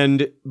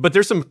 But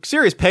there's some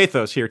serious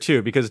pathos here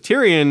too, because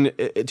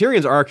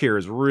Tyrion's arc here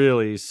is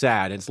really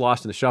sad. It's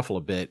lost in the shuffle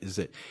a bit, is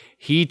that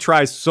he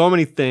tries so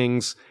many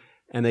things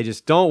and they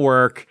just don't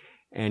work.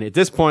 And at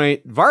this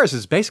point, Varys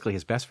is basically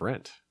his best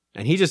friend.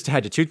 And he just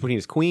had to choose between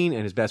his queen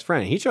and his best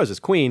friend. And he chose his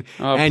queen,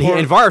 and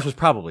Varys was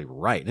probably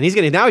right. And he's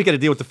got to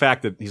deal with the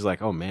fact that he's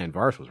like, oh man,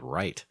 Varys was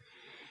right.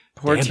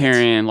 Poor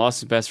Tyrion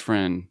lost his best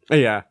friend.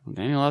 Yeah.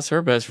 Dany lost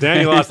her best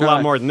friend. Dany lost a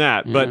lot more than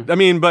that. Yeah.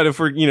 But if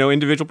we're,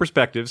 individual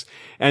perspectives,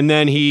 and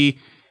then he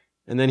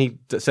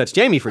sets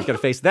Jaime free. He's got to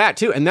face that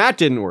too. And that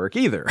didn't work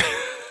either.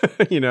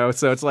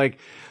 So it's like,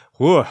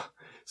 whew,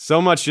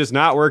 so much just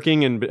not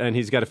working. And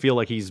he's got to feel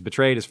like he's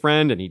betrayed his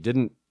friend and he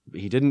didn't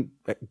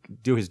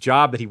do his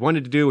job that he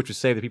wanted to do, which was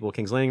save the people of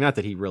King's Landing. Not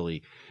that he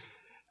really,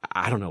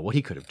 I don't know what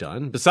he could have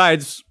done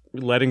besides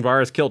letting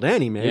Varys kill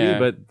Dany, maybe,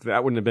 but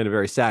that wouldn't have been a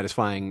very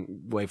satisfying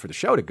way for the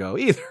show to go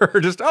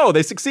either. Just,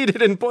 they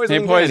succeeded in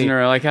poisoning Dany. They poisoned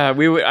her. Like, let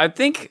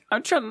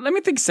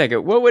me think a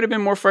second. What would have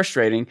been more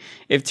frustrating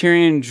if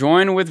Tyrion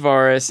joined with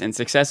Varys and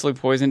successfully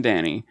poisoned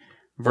Dany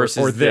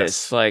versus or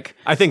this? Like,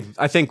 I think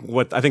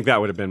that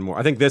would have been more.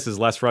 I think this is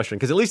less frustrating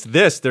because at least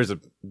this,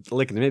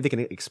 maybe they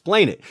can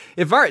explain it.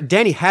 If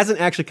Dany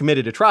hasn't actually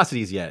committed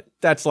atrocities yet,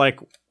 that's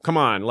like, come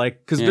on, like,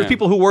 because there's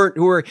people who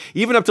were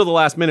even up till the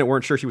last minute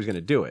weren't sure she was going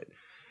to do it.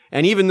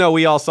 And even though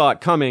we all saw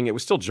it coming, it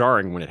was still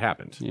jarring when it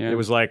happened. Yeah. It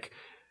was like,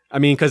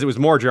 because it was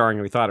more jarring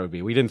than we thought it would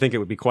be. We didn't think it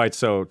would be quite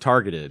so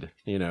targeted.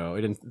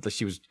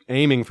 She was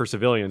aiming for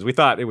civilians. We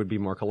thought it would be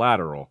more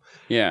collateral.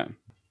 Yeah.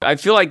 I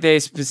feel like they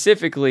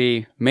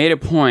specifically made a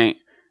point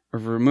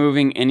of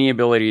removing any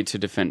ability to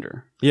defend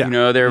her.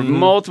 Yeah. There are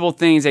multiple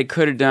things they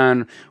could have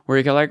done where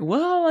you go like,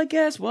 well, I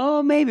guess,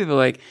 well, maybe, but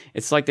like,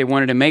 it's like they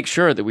wanted to make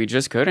sure that we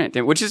just couldn't,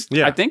 which is,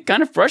 I think,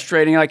 kind of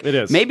frustrating. Like, it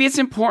is. Maybe it's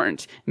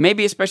important.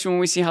 Maybe, especially when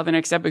we see how the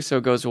next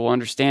episode goes, we'll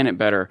understand it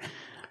better.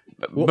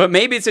 But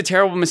maybe it's a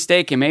terrible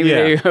mistake, and maybe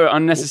they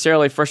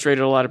unnecessarily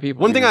frustrated a lot of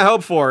people. One thing I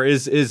hope for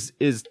is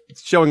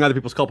showing other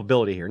people's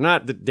culpability here.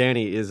 Not that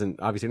Dany isn't,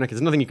 obviously, because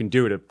there's nothing you can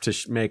do to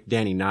make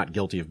Dany not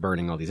guilty of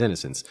burning all these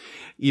innocents,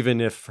 even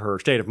if her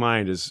state of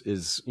mind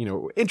is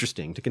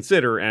interesting to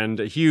consider and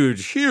a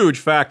huge, huge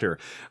factor.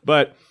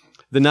 But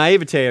the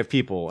naivete of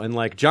people, and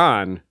like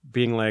Jon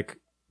being like,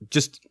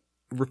 just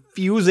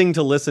refusing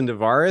to listen to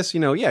Varys,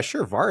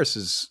 sure, Varys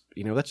is,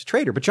 that's a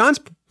traitor. But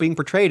Jon's being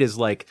portrayed as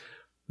like,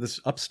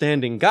 this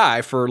upstanding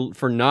guy for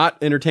not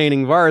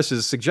entertaining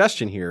Varys'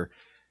 suggestion here.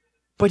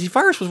 But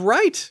Varys was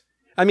right.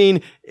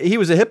 He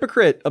was a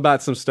hypocrite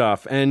about some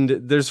stuff, and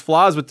there's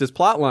flaws with this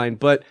plotline,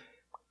 but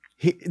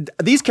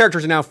these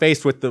characters are now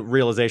faced with the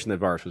realization that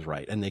Varys was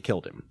right, and they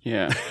killed him.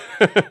 Yeah.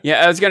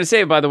 I was going to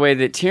say, by the way,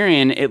 that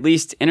Tyrion at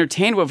least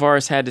entertained what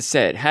Varys had to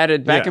say. Had a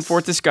back and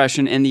forth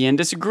discussion, in the end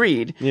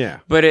disagreed. Yeah.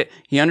 But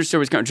he understood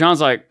what's going on.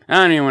 Jon's like, I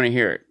don't even want to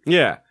hear it.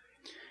 Yeah.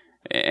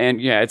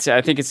 And I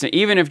think it's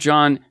even if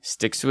Jon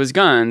sticks to his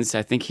guns,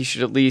 I think he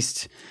should at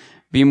least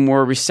be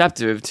more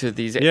receptive to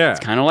these. Yeah. It's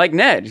kind of like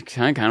Ned.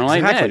 Kind of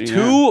like Ned.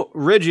 Too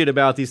rigid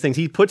about these things.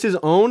 He puts his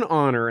own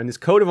honor and this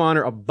code of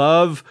honor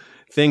above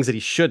things that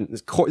he shouldn't.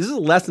 This is a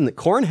lesson that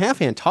Corran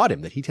Halfhand taught him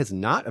that he has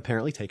not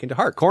apparently taken to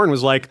heart. Corran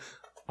was like,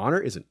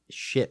 honor isn't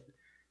shit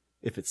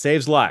if it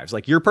saves lives.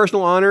 Like, your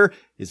personal honor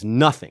is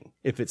nothing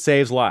if it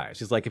saves lives.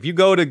 He's like, if you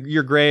go to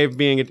your grave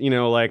being,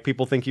 like,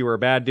 people think you were a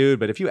bad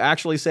dude, but if you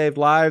actually saved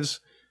lives,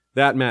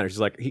 That matters. He's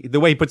like, the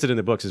way he puts it in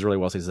the books is really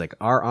well. So he's like,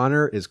 our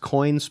honor is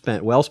coin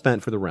spent, well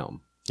spent for the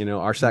realm. You know,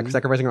 our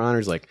sacrificing our honor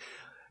is like,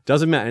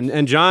 doesn't matter.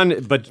 And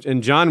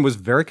John was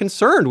very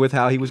concerned with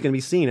how he was going to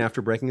be seen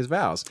after breaking his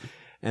vows.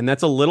 And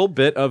that's a little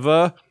bit of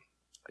a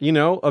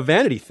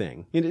vanity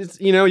thing. It's,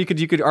 you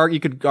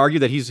could argue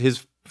that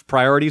his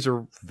priorities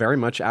are very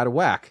much out of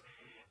whack.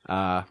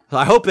 I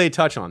hope they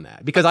touch on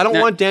that because I don't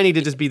want Dany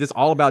to just be this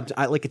all about,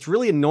 it's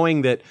really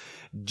annoying that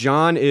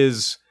John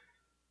is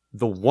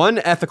the one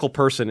ethical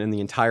person in the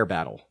entire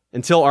battle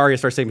until Arya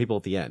starts saving people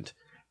at the end.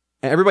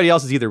 And everybody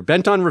else is either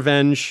bent on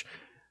revenge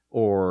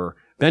or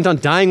bent on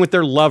dying with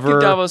their lover.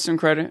 Give Davos some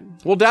credit.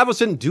 Well, Davos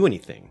didn't do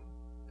anything.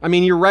 I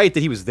mean, you're right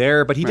that he was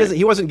there, but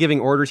he wasn't giving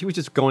orders. He was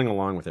just going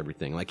along with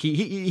everything. Like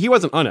he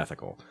wasn't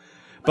unethical.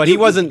 But he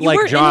wasn't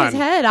like John. You weren't in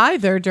his head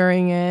either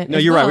during it. No,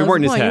 you're right. We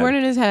weren't in his head. You weren't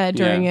in his head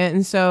during it.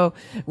 And so,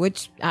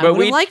 which I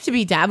would have liked to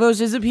be. Davos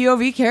is a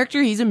POV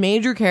character. He's a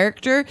major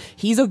character.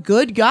 He's a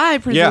good guy,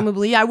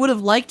 presumably. I would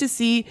have liked to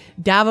see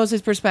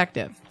Davos'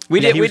 perspective.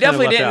 We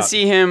definitely didn't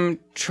see him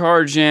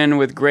charge in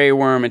with Grey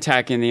Worm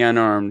attacking the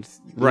unarmed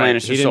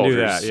Lannister soldiers.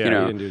 Do that. Yeah, he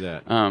didn't do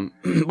that.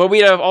 But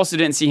we also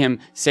didn't see him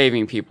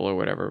saving people or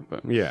whatever.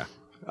 But yeah.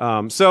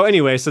 So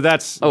anyway, so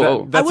that's.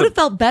 I would have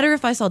felt better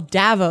if I saw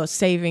Davos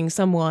saving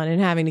someone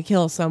and having to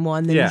kill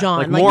someone than John.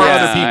 Like more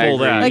other people.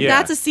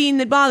 That's a scene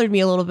that bothered me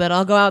a little bit.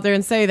 I'll go out there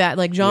and say that.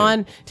 Like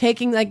John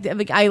taking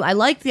I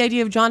liked the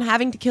idea of John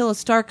having to kill a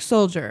Stark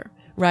soldier,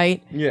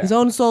 right? Yeah. His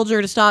own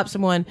soldier to stop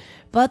someone.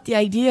 But the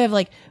idea of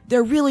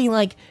they're really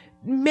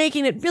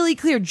making it really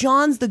clear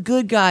John's the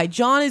good guy.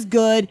 John is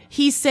good.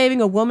 He's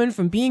saving a woman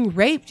from being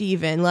raped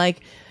even.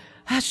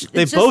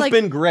 They've both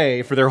been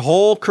Grey for their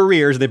whole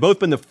careers. They've both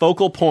been the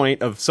focal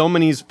point of so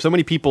many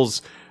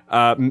people's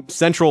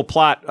central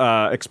plot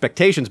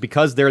expectations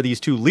because they're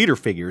these two leader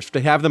figures. To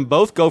have them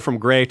both go from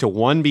Grey to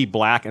one be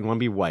black and one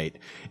be white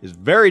is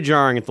very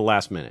jarring at the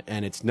last minute.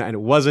 And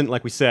it wasn't,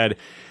 like we said,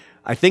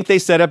 I think they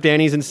set up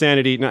Dany's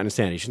insanity, not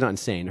insanity, she's not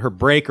insane, her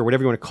break or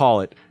whatever you want to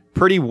call it,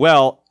 pretty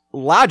well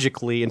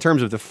logically in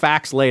terms of the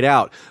facts laid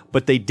out,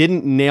 but they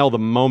didn't nail the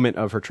moment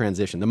of her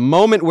transition. The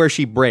moment where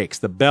she breaks,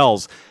 the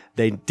bells,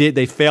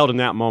 they failed in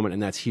that moment,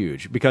 and that's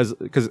huge because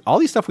all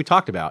these stuff we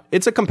talked about,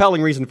 it's a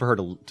compelling reason for her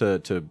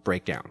to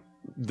break down.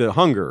 The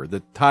hunger, the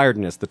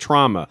tiredness, the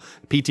trauma,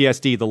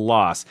 PTSD, the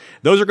loss.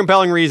 Those are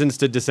compelling reasons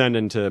to descend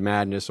into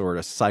madness or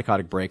a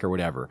psychotic break or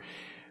whatever.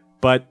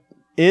 But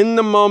in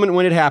the moment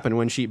when it happened,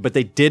 but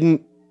they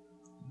didn't,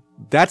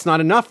 that's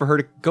not enough for her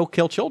to go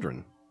kill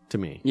children to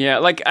me. Yeah,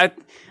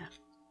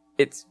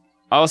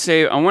 I'll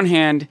say on one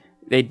hand,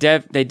 they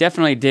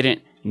definitely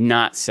didn't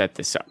not set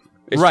this up.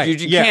 Right.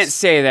 You can't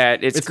say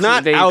that. It's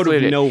not out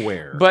of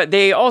nowhere. But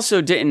they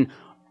also didn't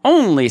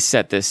only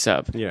set this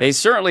up. Yeah. They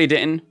certainly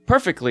didn't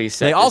perfectly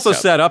set this up. They also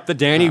set up that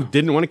Dany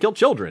didn't want to kill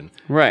children.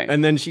 Right.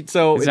 And then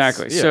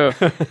Exactly. So,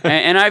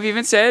 and I've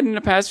even said in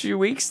the past few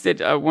weeks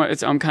that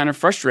I'm kind of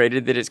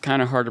frustrated that it's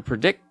kind of hard to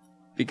predict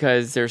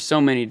because there's so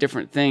many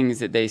different things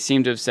that they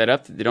seem to have set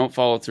up that they don't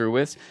follow through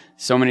with.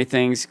 So many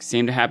things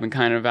seem to happen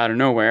kind of out of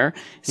nowhere.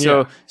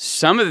 So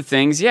some of the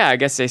things, I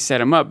guess they set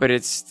them up, but there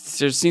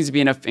seems to be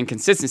enough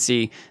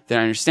inconsistency that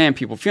I understand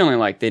people feeling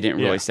like they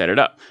didn't really set it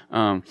up.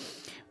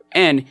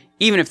 And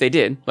even if they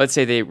did, let's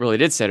say they really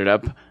did set it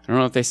up, I don't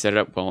know if they set it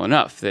up well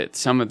enough that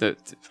some of the,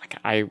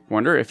 I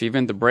wonder if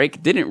even the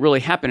break didn't really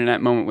happen in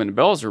that moment when the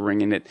bells were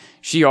ringing, that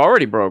she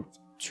already broke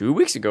 2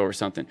 weeks ago or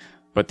something.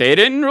 But they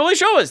didn't really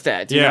show us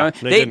that. You know?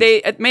 They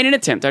made an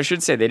attempt, I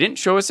should say. They didn't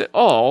show us at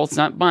all. It's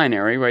not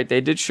binary, right?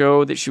 They did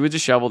show that she was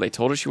disheveled. They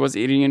told us she was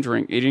eating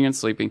and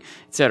sleeping,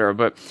 etc.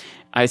 But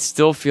I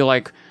still feel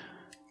like,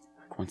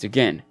 once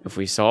again, if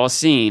we saw a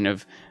scene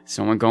of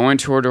someone going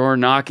to her door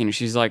knocking, and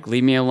she's like,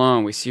 leave me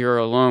alone. We see her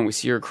alone. We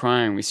see her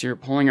crying. We see her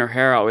pulling her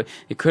hair out.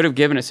 It could have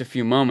given us a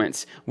few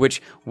moments,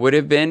 which would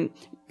have been,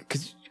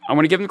 because I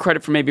want to give them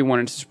credit for maybe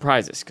wanting to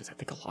surprise us, because I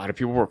think a lot of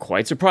people were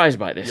quite surprised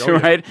by this,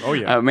 right? Oh,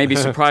 yeah. Maybe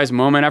surprised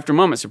moment after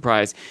moment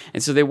surprised.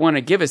 And so they want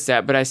to give us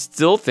that, but I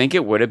still think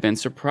it would have been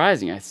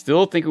surprising. I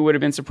still think it would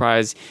have been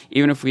surprised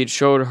even if we had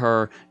showed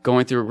her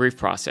going through a grief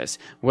process,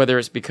 whether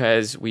it's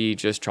because we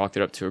just chalked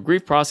it up to a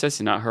grief process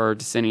and not her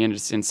descending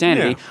into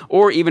insanity,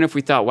 or even if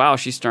we thought, wow,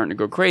 she's starting to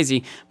go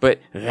crazy, but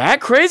that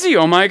crazy?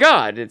 Oh my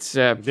God. It's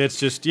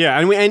just,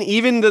 and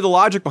even the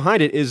logic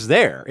behind it is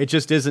there. It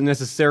just isn't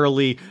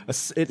necessarily,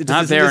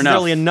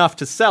 enough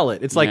to sell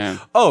it. It's like,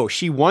 oh,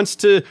 she wants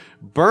to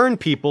burn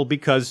people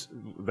because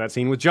that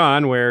scene with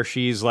John where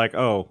she's like,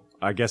 oh,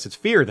 I guess it's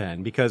fear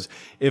then, because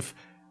if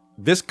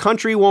this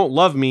country won't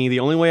love me, the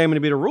only way I'm going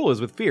to be able to rule is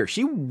with fear.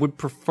 She would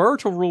prefer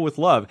to rule with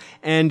love.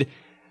 And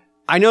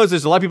I know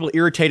there's a lot of people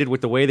irritated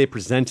with the way they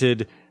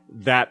presented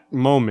that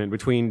moment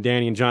between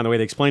Dany and John, the way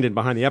they explained it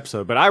behind the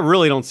episode, but I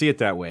really don't see it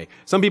that way.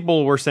 Some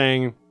people were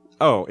saying,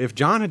 oh, if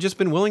John had just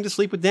been willing to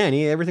sleep with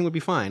Dany, everything would be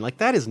fine. Like,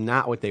 that is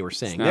not what they were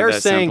saying. They're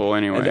saying, simple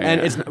anyway.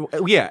 And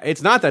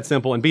it's not that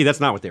simple. And B,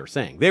 that's not what they were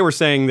saying. They were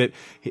saying that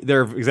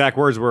their exact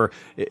words were,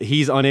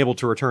 he's unable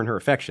to return her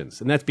affections.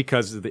 And that's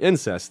because of the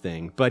incest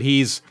thing. But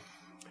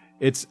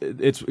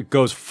it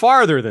goes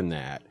farther than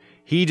that.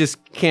 He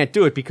just can't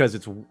do it because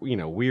it's,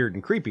 weird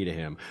and creepy to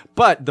him.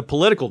 But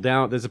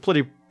there's a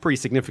pretty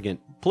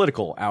significant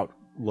political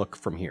outlook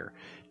from here.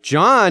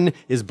 Jon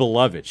is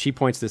beloved. She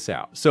points this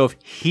out. So if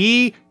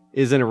he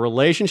is in a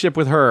relationship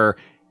with her,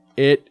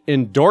 it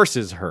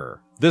endorses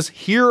her. This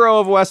hero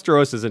of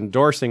Westeros is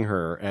endorsing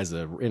her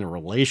in a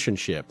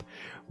relationship,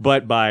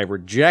 but by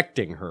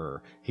rejecting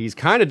her, he's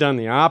kind of done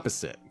the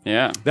opposite.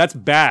 Yeah. That's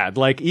bad.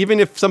 Like, even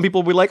if some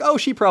people will be like, oh,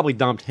 she probably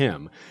dumped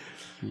him,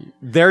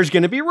 there's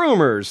going to be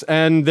rumors,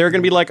 and they're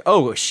going to be like,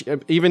 oh,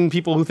 even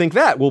people who think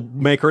that will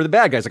make her the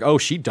bad guys. Like, oh,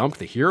 she dumped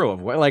the hero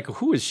of, like,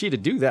 who is she to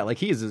do that? Like,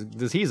 he's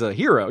a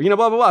hero, blah,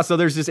 blah, blah. So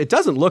there's it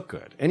doesn't look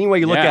good. Any way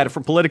you look at it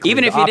from politically,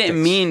 even if he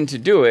didn't mean to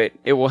do it,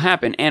 it will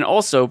happen. And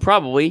also,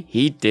 probably,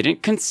 he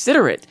didn't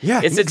consider it.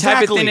 Yeah, it's the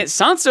type of thing that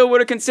Sansa would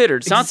have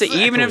considered. Sansa,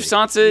 even if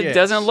Sansa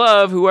doesn't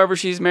love whoever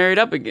she's married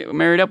up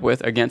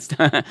with against,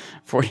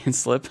 Freudian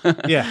slip.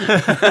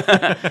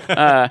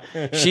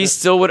 She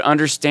still would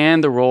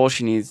understand the role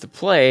she needs to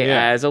play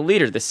as a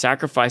leader, the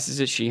sacrifices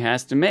that she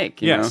has to make.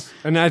 You know?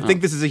 And I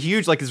think this is a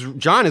huge,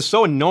 Jon is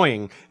so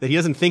annoying that he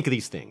doesn't think of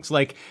these things.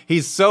 Like,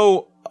 he's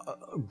so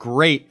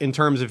great in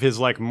terms of his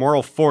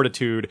moral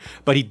fortitude,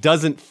 but he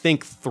doesn't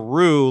think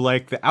through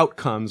the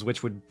outcomes,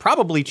 which would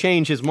probably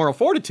change his moral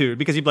fortitude,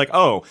 because he'd be like,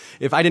 oh,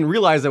 if I didn't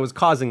realize that was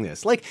causing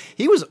this.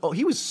 He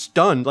was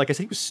stunned. Like I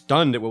said, he was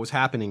stunned at what was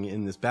happening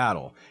in this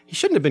battle. He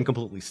shouldn't have been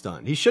completely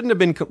stunned. He shouldn't have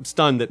been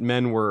stunned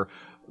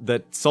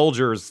that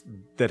soldiers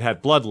that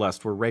had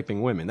bloodlust were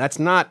raping women. That's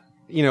not,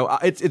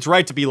 it's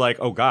right to be like,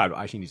 oh God,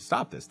 I need to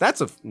stop this.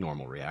 That's a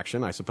normal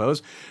reaction, I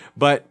suppose.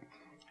 But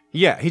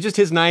yeah,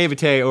 his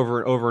naivete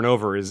over and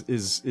over is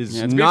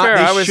to not. Be fair,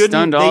 I was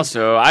stunned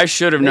also. I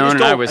should have known,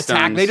 and I was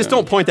stunned. They just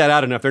don't point that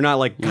out enough. They're not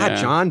like, God,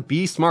 Jon,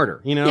 be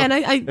smarter. Yeah, and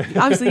I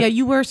obviously,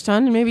 you were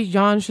stunned, and maybe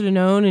Jon should have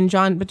known.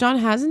 But Jon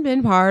hasn't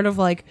been part of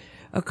a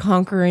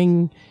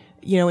conquering,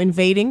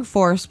 invading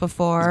force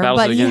before,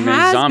 but he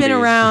has been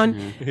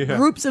around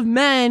groups of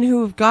men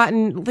who have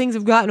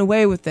gotten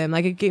away with them.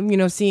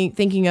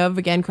 Thinking of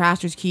again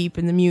Craster's Keep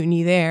and the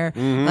mutiny there.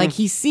 Mm-hmm.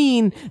 He's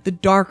seen the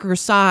darker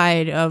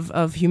side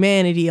of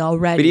humanity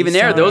already. But even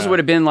there, those would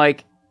have been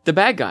the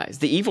bad guys,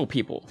 the evil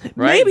people,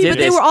 right? Maybe, but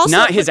they were also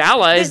not his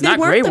allies, not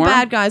Grey Worm. They weren't the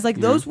bad guys.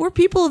 Those were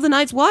people of the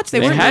Night's Watch. They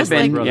weren't had just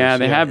been.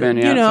 They have been.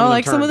 Yeah.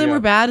 Some of them were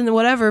bad and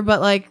whatever,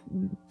 but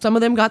some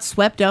of them got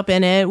swept up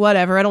in it.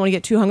 Whatever. I don't want to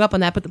get too hung up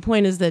on that. But the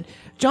point is that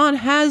Jon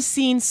has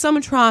seen some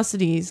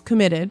atrocities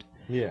committed.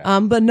 Yeah.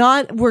 But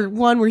not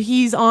where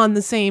he's on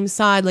the same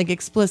side,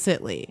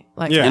 explicitly.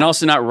 And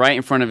also not right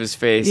in front of his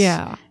face.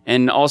 Yeah.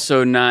 And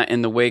also not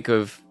in the wake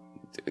of,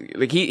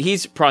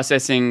 he's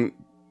processing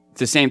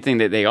the same thing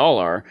that they all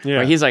are. Yeah.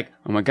 Right? He's like,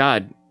 oh my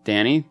God,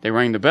 Dany, they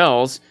rang the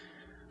bells.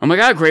 Oh my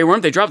God, Grey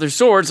Worm, they dropped their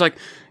swords.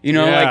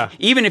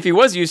 Even if he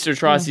was used to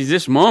atrocities,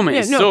 this moment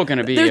is still going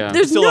to be.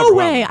 There's no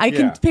way I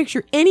can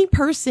picture any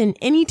person,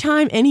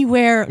 anytime,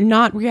 anywhere,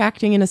 not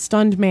reacting in a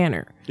stunned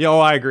manner. Yeah,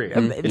 I agree.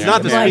 It's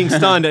not being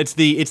stunned. It's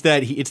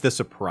the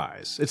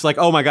surprise. It's like,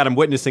 oh my God, I'm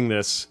witnessing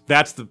this.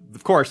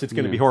 Of course, it's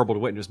going to be horrible to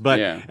witness. But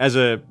as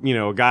a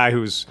guy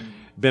who's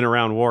been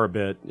around war a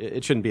bit,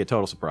 it shouldn't be a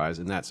total surprise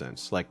in that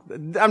sense.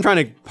 I'm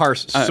trying to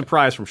parse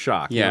surprise from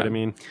shock. You know what I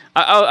mean?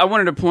 I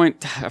wanted to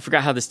point, I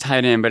forgot how this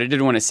tied in, but I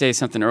did want to say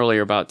something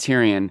earlier about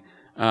Tyrion.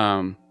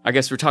 I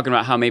guess we're talking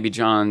about how maybe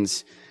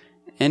Jon's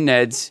and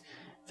Ned's,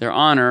 their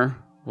honor,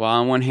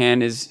 while on one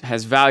hand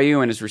has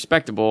value and is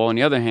respectable, on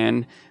the other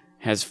hand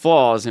has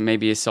flaws and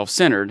maybe is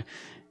self-centered.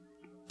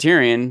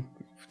 Tyrion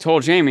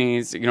told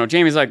Jaime,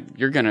 Jaime's like,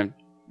 you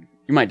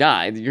might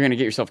die. You're going to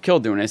get yourself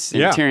killed doing this.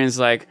 And Tyrion's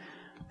like,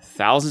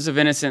 thousands of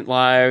innocent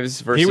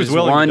lives versus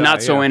one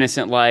not so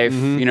innocent life.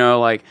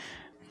 Mm-hmm.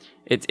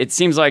 It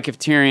seems like if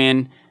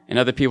Tyrion and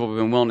other people have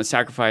been willing to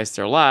sacrifice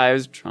their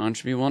lives, Jon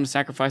should be willing to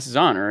sacrifice his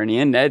honor. In the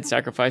end, Ned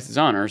sacrificed his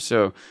honor.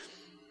 So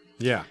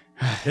yeah,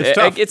 it's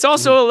tough. It's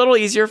also a little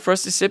easier for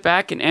us to sit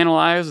back and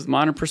analyze with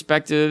modern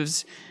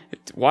perspectives,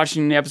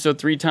 watching the episode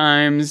 3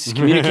 times,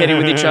 communicating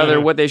with each other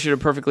what they should have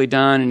perfectly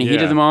done. In the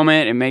heat of the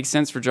moment, it makes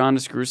sense for Jon to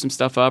screw some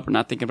stuff up or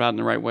not thinking about it in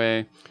the right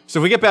way. So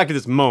if we get back to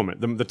this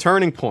moment, the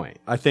turning point,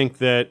 I think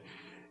that,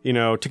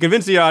 to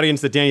convince the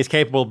audience that Dany is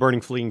capable of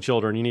burning fleeing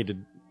children, you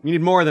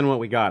need more than what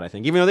we got, I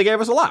think. Even though they gave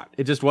us a lot.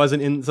 It just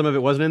wasn't some of it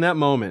wasn't in that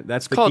moment.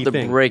 That's the key thing. Call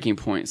it the breaking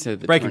point instead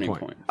of the turning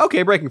point.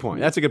 Okay, breaking point.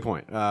 That's a good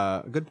point.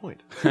 Good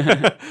point.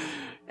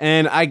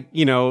 And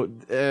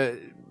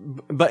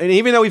but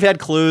even though we've had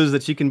clues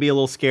that she can be a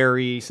little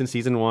scary since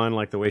season 1,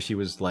 like the way she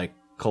was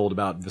cold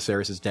about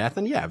Viserys' death,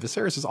 and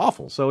Viserys is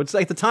awful. So it's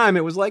at the time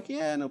it was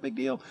no big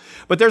deal.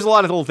 But there's a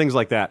lot of little things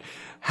like that.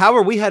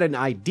 However, we had an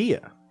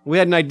idea.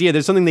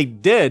 There's something they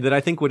did that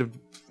I think would have,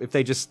 if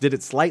they just did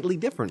it slightly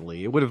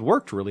differently, it would have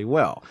worked really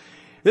well.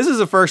 This is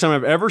the first time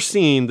I've ever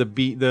seen the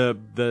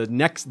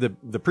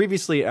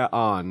previously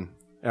on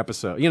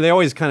episode.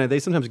 They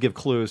sometimes give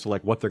clues to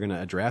what they're going to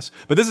address,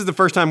 but this is the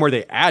first time where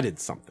they added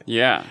something.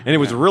 Yeah. And it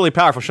was really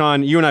powerful.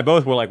 Sean, you and I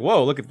both were like,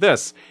 whoa, look at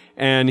this.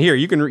 And here,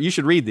 you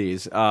should read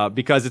these,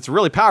 because it's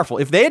really powerful.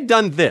 If they had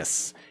done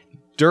this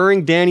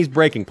during Dany's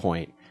breaking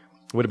point,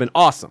 it would have been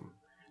awesome.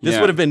 This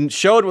would have been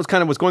showed what's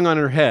going on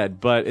in her head,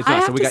 but it's I not.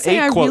 have So we to got say,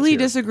 8 I quotes really here.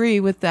 disagree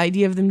with the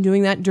idea of them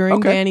doing that during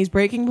Okay. Danny's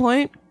breaking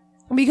point,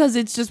 because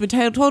it's just would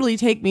totally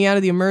take me out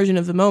of the immersion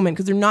of the moment,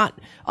 because they're not.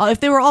 If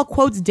they were all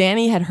quotes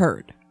Danny had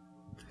heard.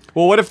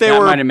 Well, what if they That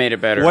were? might have made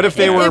it better. What if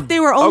they were? If they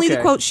were only the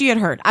okay. quotes she had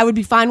heard, I would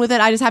be fine with it.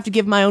 I just have to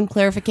give my own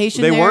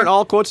clarification. They there. weren't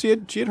all quotes she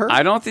had heard.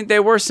 I don't think they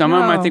were. Some of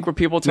them I No. think were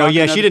people No, talking.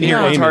 yeah, she didn't hear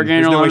about Aemon. Targaryen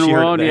There's no all way in she the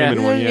heard world. the Yeah.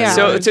 Aemon one. Yeah.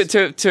 So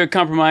to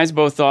compromise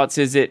both thoughts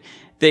is that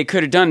they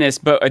could have done this,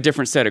 but a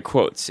different set of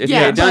quotes. If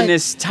Yeah, they had done but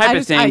this type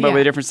of thing, but with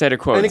a different set of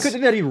quotes. And it could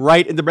have been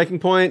right at the breaking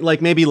point,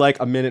 like maybe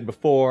like a minute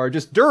before,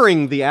 just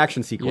during the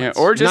action sequence.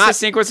 Yeah, or just Not- the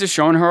sequence of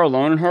showing her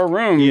alone in her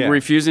room, Yeah.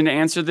 refusing to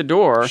answer the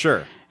door.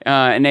 Sure.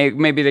 And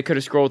maybe they could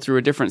have scrolled through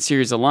a different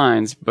series of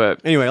lines, but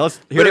Anyway, let's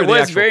hear but it the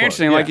was actual very quote.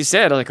 interesting. Yeah. Like you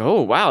said, like, oh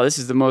wow, this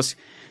is the most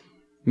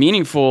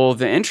meaningful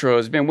the intro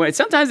has been. Well,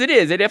 sometimes it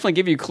is. They definitely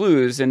give you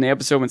clues in the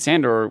episode when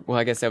Sandor. Well,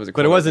 I guess that was a But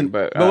quote, it wasn't.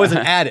 But it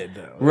wasn't added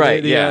though.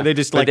 right, yeah. They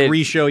just But like they-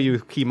 re-show you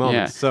key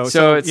moments. Yeah. So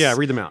So it's- yeah,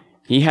 read them out.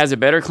 He has a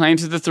better claim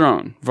to the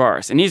throne,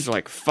 Varys, and he's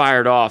like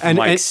fired off in And-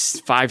 like and-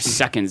 5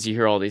 seconds. You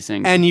hear all these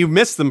things. And you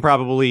missed them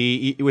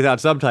probably without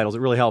subtitles.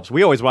 It really helps.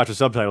 We always watch with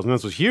subtitles, and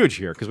this was huge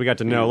here because we got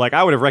to know. Like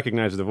I would have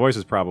recognized the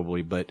voices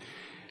probably, but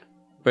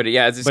But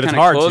yeah, it's But it's kind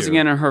of hard closing to.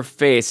 in on her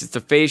face. It's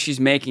the face she's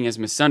making as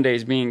Miss Sunday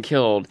is being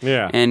killed.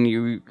 Yeah. And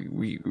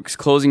it's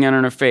closing in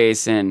on her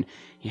face, and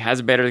he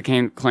has a better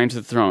claim to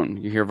the throne.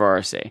 You hear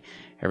Varys say,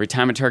 "Every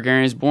time a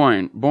Targaryen is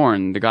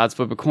born, the gods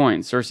flip a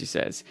coin." Cersei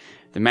says,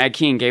 "The Mad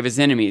King gave his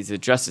enemies the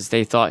justice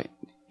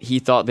he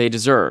thought they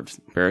deserved."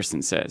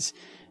 Barristan says,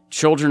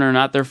 "Children are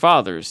not their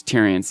fathers."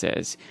 Tyrion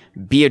says,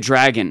 "Be a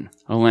dragon."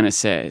 Olenna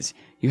says,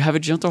 "You have a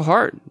gentle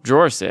heart."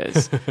 Jorah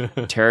says,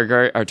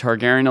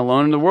 Targaryen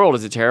alone in the world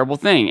is a terrible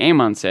thing.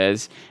 Aemon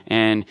says,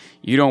 and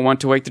 "You don't want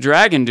to wake the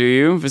dragon, do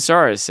you?"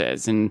 Viserys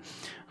says. And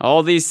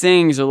all these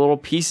things are little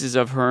pieces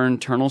of her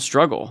internal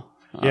struggle.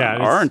 Yeah,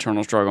 Our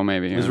internal struggle,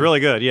 maybe. It was really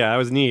good. Yeah, it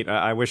was neat.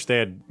 I wish they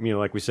had,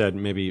 like we said,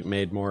 maybe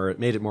made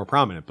it more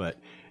prominent, but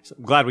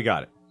I'm glad we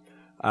got it.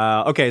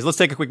 Okay, so let's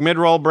take a quick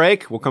mid-roll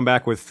break. We'll come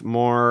back with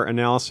more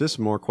analysis,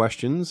 more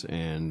questions,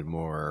 and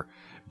more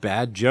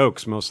bad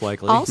jokes, most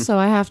likely. Also,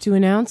 I have to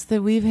announce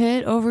that we've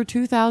hit over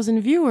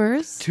 2,000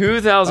 viewers.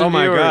 2,000 Oh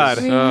my viewers. God.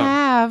 We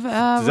have.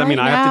 Does that mean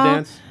I have to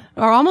dance?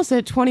 Or almost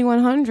at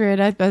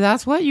 2,100.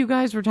 That's what you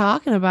guys were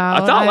talking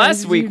about. I thought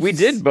last week we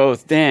did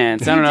both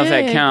dance. I don't know if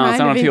that counts. I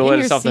don't know if you'll let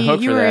us off the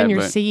hook you for were that. in your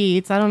but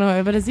seats. I don't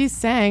know. But Aziz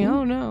sang,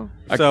 oh no.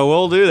 So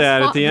we'll do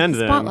that at the end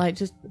then. Spotlight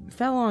just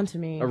fell onto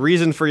me. A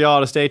reason for y'all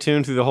to stay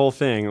tuned through the whole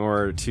thing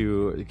or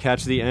to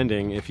catch the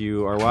ending if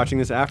you are watching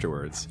this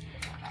afterwards.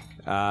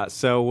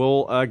 So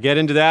we'll get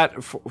into that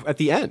at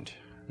the end.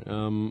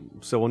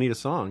 So we'll need a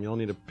song. You'll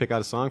need to pick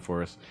out a song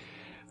for us.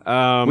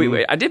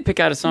 wait, I did pick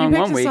out a You song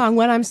picked one a week. song,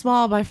 When I'm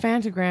Small by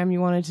Fantagram, you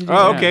wanted to do.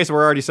 Oh, Yeah. okay. So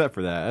we're already set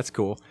for that. That's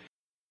cool.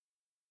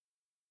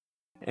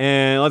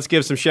 And let's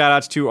give some shout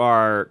outs to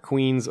our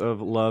Queens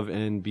of Love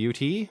and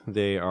Beauty.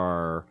 They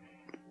are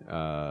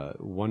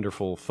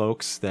wonderful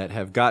folks that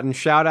have gotten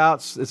shout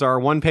outs. It's our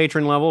one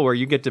patron level where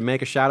you get to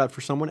make a shout out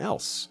for someone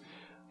else.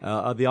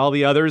 All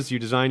the others, you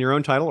design your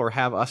own title or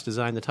have us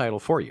design the title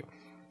for you.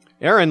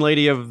 Erin,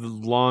 Lady of the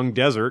Long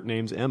Desert,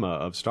 names Emma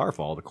of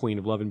Starfall, the Queen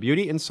of Love and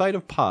Beauty, in sight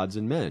of pods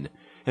and men.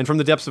 And from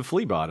the depths of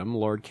Fleabottom,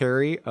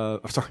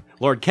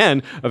 Lord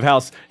Ken of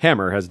House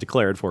Hammer has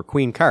declared for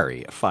Queen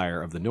Kari,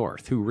 Fire of the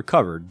North, who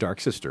recovered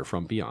Dark Sister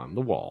from beyond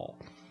the wall.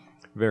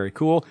 Very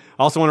cool.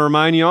 Also want to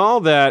remind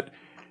y'all that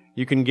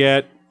you can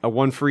get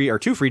two free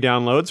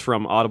downloads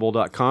from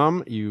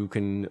audible.com. You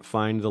can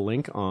find the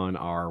link on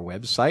our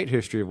website,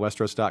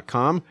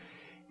 historyofwesteros.com.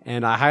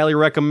 And I highly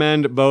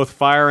recommend both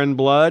Fire and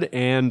Blood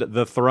and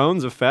The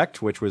Thrones Effect,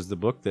 which was the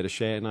book that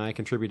Ashaya and I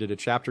contributed to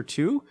Chapter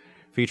 2,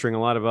 featuring a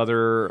lot of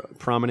other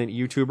prominent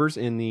YouTubers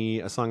in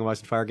the Song of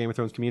Ice and Fire Game of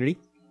Thrones community.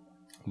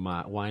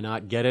 Why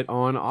not get it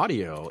on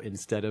audio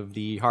instead of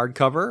the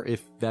hardcover,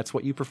 if that's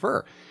what you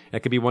prefer? That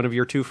could be one of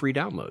your 2 free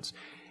downloads.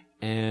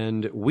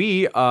 And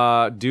we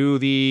do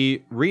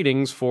the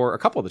readings for a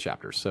couple of the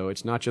chapters, so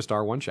it's not just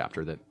our one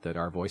chapter that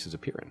our voices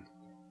appear in.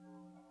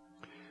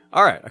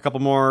 All right, a couple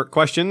more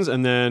questions,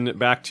 and then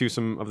back to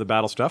some of the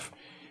battle stuff.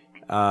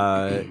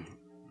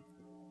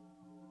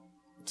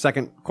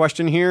 Second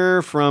question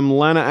here from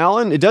Lena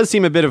Allen. It does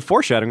seem a bit of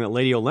foreshadowing that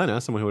Lady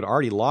Olenna, someone who had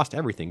already lost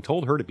everything,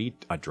 told her to be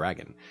a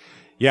dragon.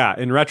 Yeah,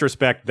 in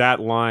retrospect, that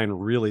line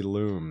really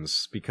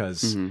looms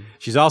because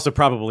she's also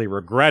probably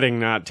regretting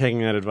not taking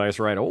that advice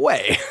right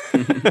away.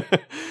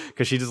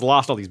 Because she just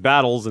lost all these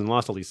battles and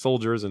lost all these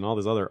soldiers and all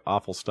this other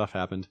awful stuff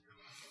happened.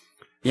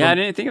 Yeah, I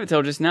didn't think of it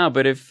till just now,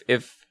 but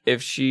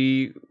if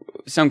she,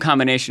 some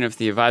combination, if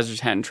the advisors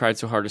hadn't tried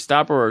so hard to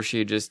stop her, or if she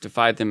had just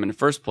defied them in the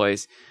first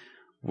place,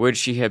 would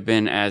she have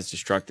been as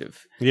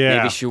destructive? Yeah,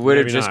 maybe she would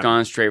have maybe just not.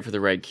 gone straight for the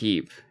Red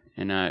Keep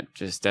and not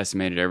just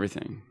decimated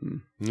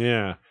everything.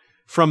 Yeah.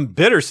 From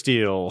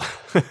Bittersteel,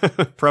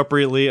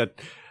 appropriately, a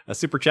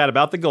super chat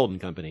about the Golden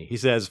Company. He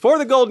says, for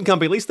the Golden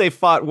Company, at least they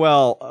fought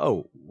well.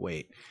 Oh,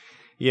 wait.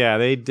 Yeah,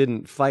 they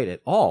didn't fight at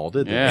all,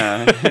 did they?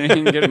 Yeah, they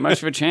didn't get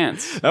much of a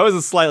chance. That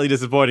was slightly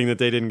disappointing that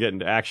they didn't get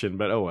into action,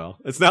 but oh well.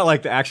 It's not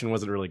like the action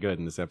wasn't really good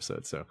in this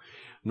episode, so I'm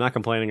not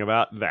complaining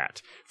about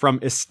that. From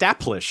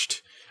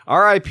Established,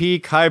 R.I.P.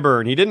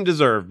 Qyburn. He didn't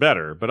deserve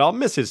better, but I'll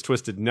miss his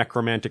twisted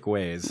necromantic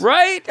ways.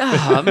 Right?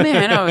 Oh,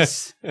 man, I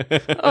was...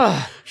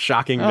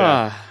 Shocking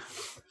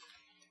death.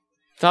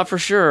 Thought for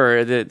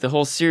sure that the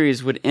whole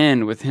series would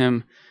end with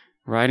him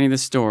writing the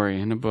story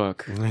in a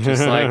book,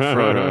 just like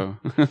Frodo.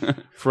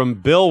 From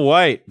Bill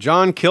White,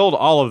 John killed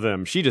all of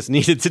them. She just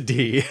needed to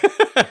D.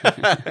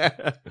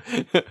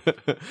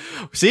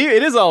 See,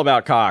 it is all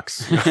about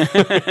cocks.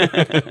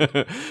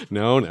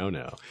 No.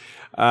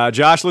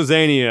 Josh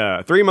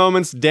Lasagna, 3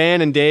 moments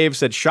Dan and Dave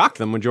said shocked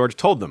them when George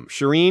told them.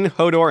 Shireen,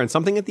 Hodor, and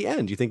something at the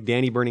end. You think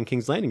Dany burning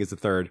King's Landing is the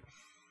third?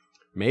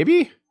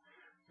 Maybe.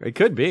 It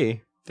could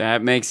be.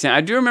 That makes sense.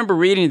 I do remember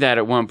reading that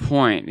at one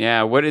point.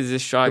 Yeah, what is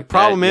this shock? The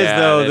problem is,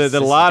 though, that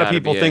a lot of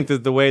people think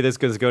that the way this is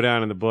going to go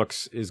down in the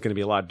books is going to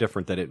be a lot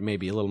different, that it may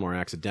be a little more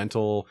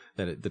accidental,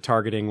 that the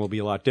targeting will be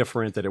a lot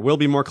different, that it will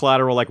be more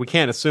collateral. Like, we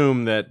can't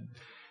assume that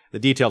the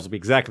details will be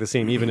exactly the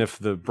same, even if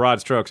the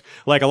broad strokes.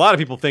 Like, a lot of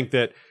people think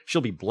that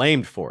she'll be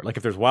blamed for it. Like,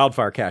 if there's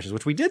wildfire caches,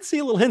 which we did see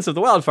a little hints of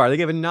the wildfire. They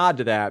gave a nod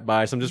to that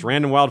by some just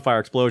random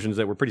wildfire explosions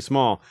that were pretty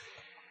small.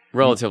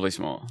 Relatively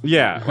small.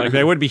 Yeah, like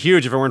they would be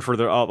huge if it weren't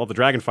for all the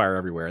dragon fire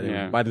everywhere.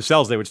 Yeah. By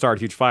themselves, they would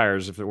start huge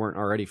fires if there weren't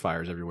already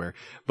fires everywhere.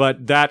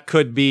 But that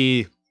could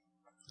be,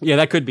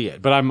 that could be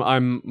it. But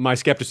my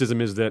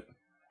skepticism is that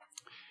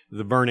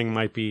the burning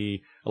might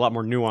be a lot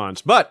more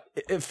nuanced. But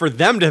for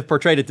them to have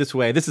portrayed it this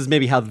way, this is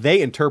maybe how they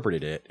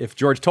interpreted it. If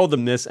George told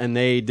them this and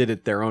they did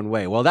it their own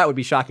way, well, that would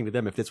be shocking to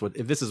them if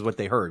this is what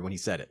they heard when he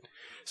said it.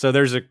 So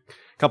there's a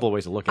couple of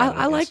ways to look at it.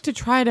 I like to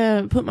try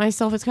to put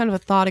myself, it's kind of a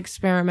thought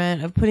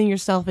experiment of putting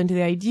yourself into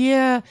the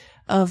idea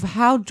of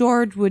how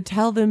George would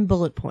tell them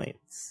bullet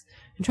points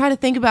and try to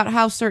think about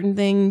how certain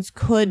things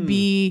could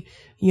be,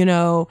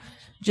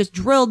 just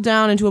drilled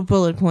down into a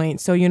bullet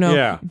point. So,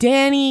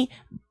 Dany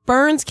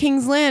burns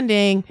King's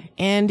Landing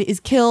and is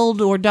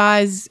killed or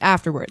dies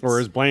afterwards, or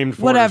is blamed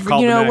for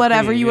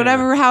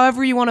whatever,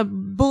 however you want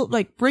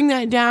to bring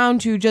that down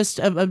to just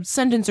a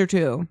sentence or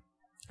two.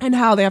 And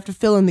how they have to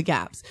fill in the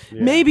gaps.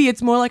 Yeah. Maybe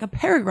it's more like a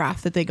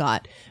paragraph that they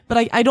got,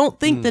 but I don't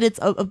think that it's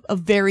a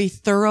very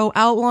thorough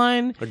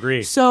outline.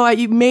 Agree. So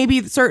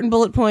maybe certain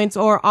bullet points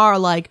are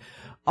like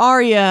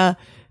Arya,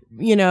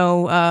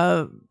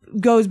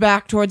 goes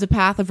back towards a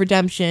path of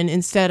redemption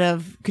instead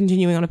of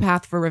continuing on a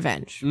path for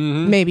revenge.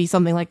 Mm-hmm. Maybe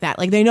something like that.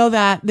 Like they know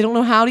that they don't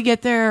know how to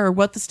get there or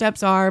what the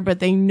steps are, but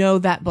they know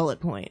that bullet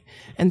point.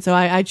 And so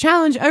I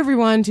challenge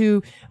everyone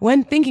to,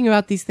 when thinking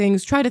about these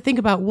things, try to think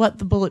about what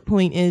the bullet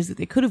point is that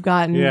they could have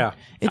gotten. Yeah.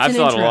 I've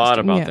thought a lot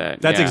about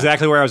that. That's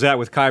exactly where I was at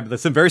with Qyburn.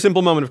 That's a very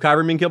simple moment of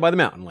Qyburn being killed by the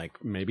mountain.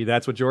 Like, maybe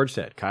that's what George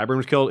said.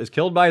 Qyburn is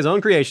killed by his own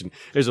creation.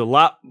 There's a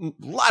lot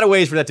of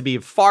ways for that to be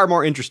far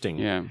more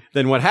interesting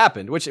than what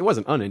happened, which it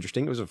wasn't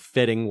uninteresting. It was a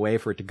fitting way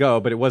for it to go,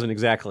 but it wasn't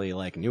exactly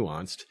like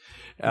nuanced.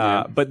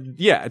 But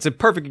yeah, it's a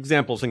perfect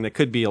example of something that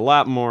could be a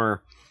lot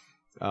more,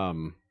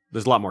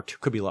 there's a lot more,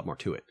 could be a lot more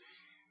to it.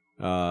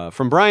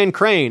 From Brian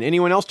Crane,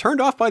 anyone else turned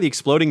off by the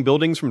exploding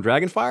buildings from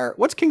Dragonfire?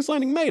 What's King's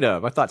Landing made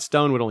of? I thought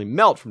stone would only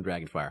melt from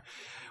Dragonfire.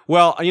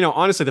 Well,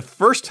 honestly, the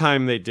first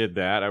time they did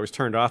that, I was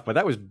turned off by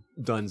that was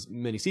done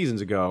many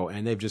seasons ago,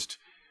 and they've just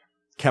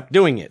kept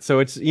doing it. So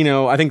it's,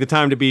 I think the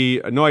time to be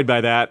annoyed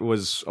by that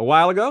was a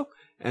while ago,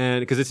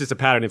 and because it's just a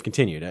pattern they've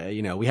continued.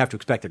 We have to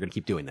expect they're going to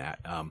keep doing that.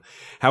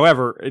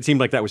 However, it seemed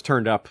like that was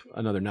turned up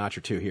another notch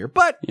or two here.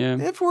 But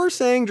if we're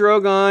saying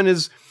Drogon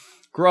is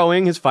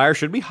growing, his fire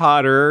should be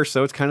hotter,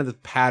 so it's kind of the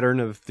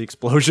pattern of the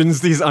explosions.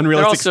 These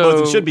unrealistic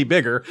explosions should be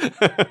bigger.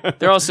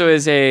 There also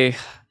is again,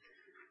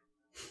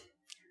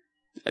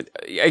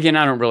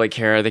 I don't really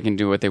care. They can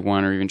do what they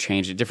want or even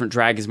change it. Different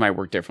dragons might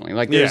work differently.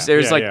 Like there's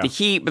the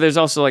heat, but there's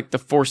also like the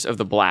force of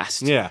the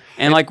blast. Yeah.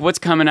 And like what's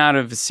coming out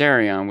of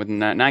Viserion with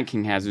Night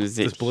King has, is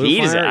it heat?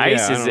 Fire? Is it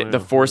ice? Is it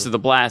the force of the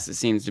blast? It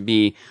seems to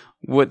be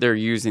what they're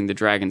using the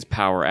dragon's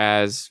power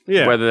as.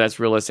 Whether that's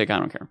realistic, I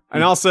don't care.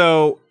 And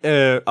also,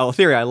 a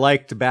theory I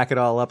like to back it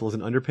all up as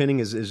an underpinning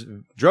is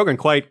Drogon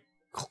quite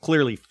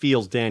clearly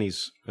feels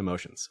Dany's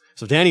emotions.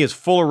 So Dany is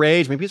full of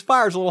rage. Maybe his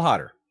fire's a little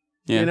hotter.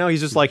 Yeah. He's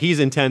just he's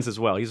intense as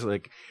well. He's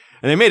like,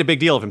 and they made a big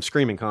deal of him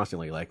screaming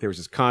constantly. Like there was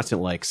this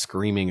constant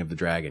screaming of the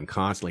dragon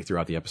constantly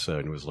throughout the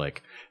episode, and was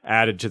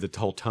added to the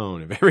whole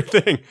tone of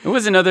everything. It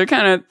was another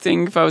kind of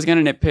thing. If I was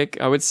going to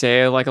nitpick, I would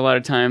say a lot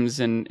of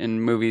times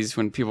in movies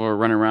when people are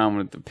running around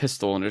with the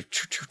pistol and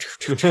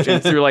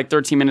through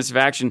 13 minutes of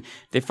action,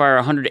 they fire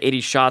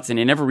 180 shots and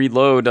they never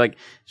reload. Does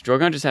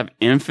Drogon just have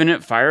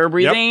infinite fire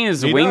breathing?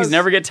 His wings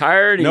never get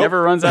tired. He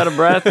never runs out of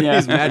breath. Yeah.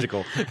 He's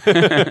magical.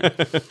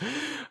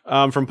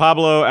 From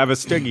Pablo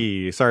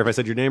Avestegui, sorry if I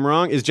said your name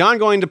wrong. Is John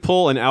going to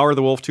pull an Hour of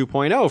the Wolf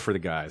 2.0 for the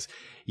guys?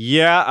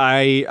 Yeah,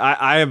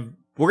 I have.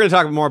 We're going to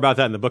talk more about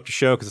that in the book to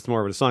show because it's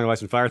more of a Song of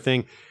Ice and Fire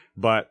thing.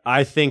 But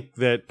I think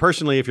that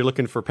personally, if you're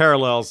looking for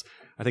parallels,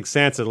 I think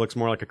Sansa looks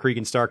more like a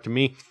Cregan Stark to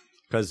me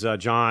because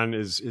John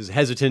is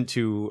hesitant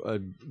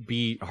to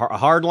be a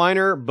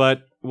hardliner,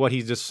 but what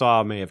he just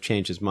saw may have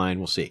changed his mind.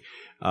 We'll see.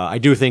 I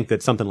do think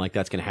that something like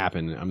that's going to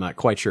happen. I'm not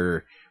quite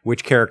sure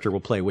which character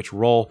will play which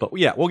role, but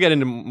yeah, we'll get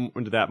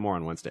into that more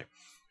on Wednesday.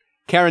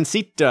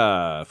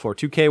 Karencita, for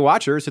 2K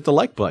watchers, hit the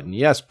like button.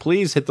 Yes,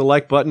 please hit the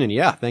like button. And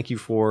yeah, thank you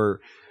for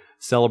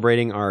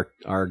celebrating our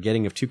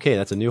getting of 2K.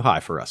 That's a new high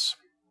for us.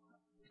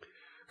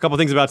 A couple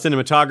things about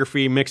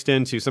cinematography mixed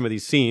into some of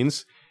these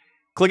scenes.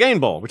 Clegane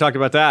Bowl, we talked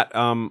about that.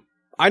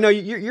 I know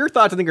your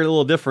thoughts, I think, are a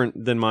little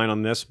different than mine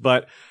on this,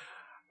 but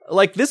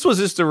like this was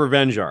just a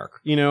revenge arc.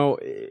 You know,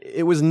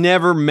 it was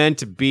never meant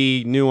to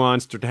be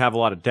nuanced or to have a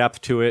lot of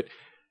depth to it.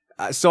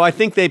 So I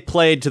think they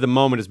played to the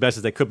moment as best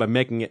as they could by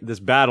making this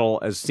battle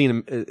as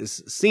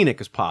scenic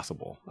as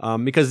possible.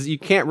 Because you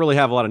can't really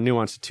have a lot of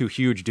nuance to two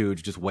huge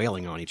dudes just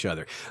wailing on each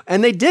other.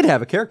 And they did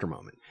have a character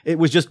moment. It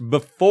was just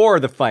before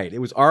the fight. It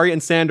was Arya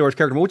and Sandor's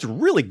character moment, which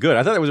is really good.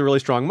 I thought that was a really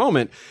strong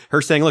moment.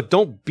 Her saying, look,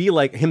 don't be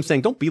like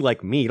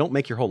me. Don't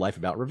make your whole life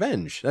about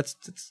revenge.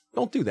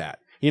 Don't do that.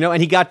 You know,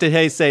 and he got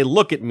to say,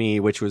 look at me,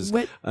 which was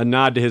a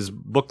nod to his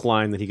book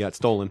line that he got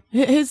stolen.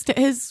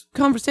 His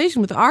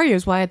conversation with Arya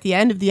is why at the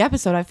end of the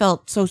episode I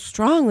felt so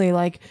strongly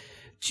like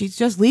she's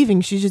just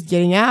leaving. She's just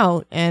getting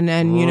out.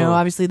 And you know,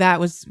 obviously that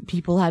was,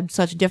 people had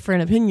such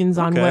different opinions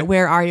on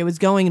where Arya was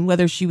going and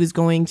whether she was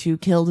going to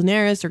kill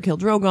Daenerys or kill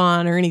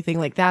Drogon or anything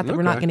like that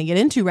we're not going to get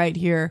into right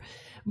here.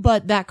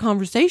 But that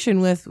conversation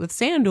with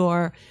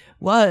Sandor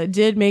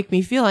did make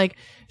me feel like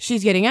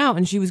she's getting out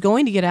and she was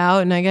going to get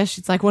out. And I guess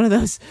it's like one of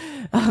those,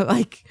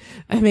 like,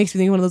 it makes me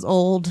think of one of those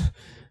old,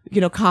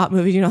 you know, cop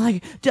movies, you know,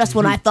 like, just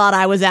when I thought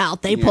I was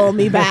out, they pulled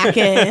me back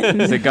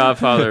in. It's a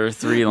Godfather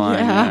 3 line.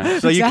 Yeah.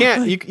 So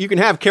exactly. you can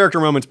have character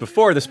moments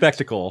before the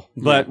spectacle,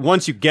 but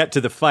once you get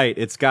to the fight,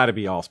 it's got to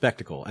be all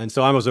spectacle. And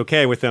so I was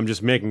okay with them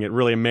just making it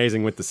really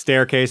amazing with the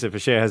staircase. If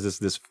Ashaya has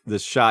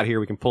this shot here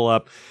we can pull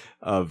up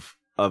of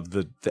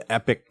the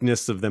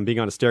epicness of them being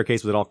on a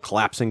staircase with it all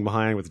collapsing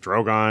behind with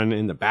Drogon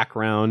in the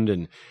background.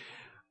 And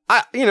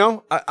I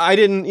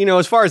didn't, you know,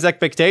 as far as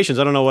expectations,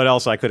 I don't know what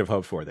else I could have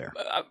hoped for there.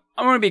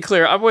 I want to be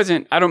clear.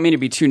 I don't mean to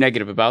be too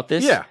negative about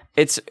this. Yeah.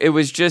 It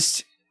was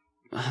just,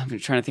 I'm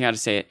trying to think how to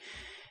say it.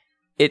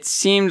 It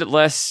seemed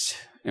less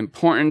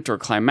important or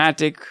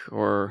climactic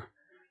or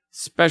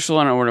special.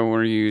 I don't know what I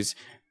want to use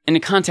in the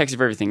context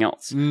of everything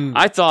else.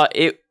 I thought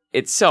it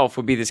itself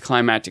would be this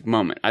climactic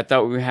moment. I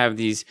thought we would have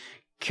these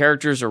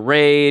characters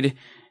arrayed.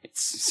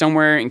 It's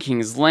somewhere in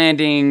King's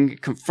Landing,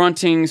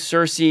 confronting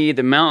Cersei,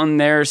 the mountain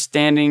there,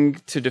 standing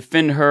to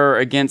defend her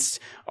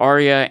against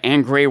Arya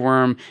and Grey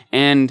Worm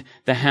and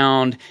the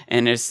Hound.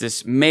 And it's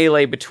this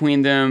melee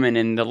between them. And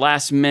in the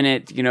last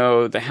minute, you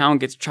know, the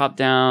Hound gets chopped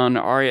down.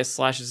 Arya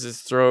slashes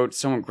his throat.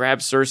 Someone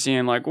grabs Cersei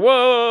and like,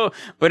 whoa.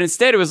 But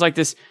instead, it was like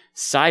this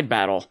side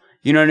battle.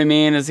 You know what I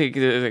mean? It's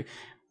like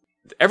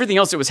everything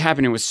else that was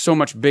happening was so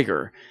much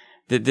bigger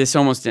that this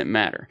almost didn't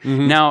matter.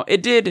 Now,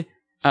 it did.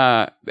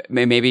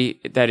 Maybe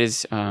that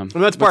is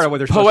that's part of what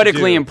they're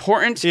poetically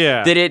important.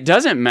 Yeah. That it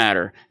doesn't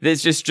matter.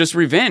 That it's just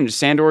revenge.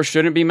 Sandor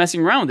shouldn't be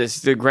messing around with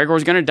this. That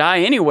Gregor's going to die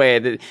anyway.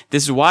 That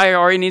this is why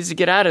Arya needs to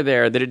get out of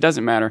there. That it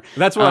doesn't matter.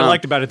 That's what I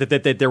liked about it.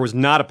 That there was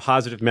not a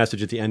positive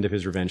message at the end of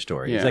his revenge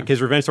story. It's like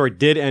his revenge story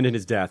did end in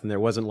his death, and there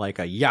wasn't like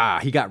he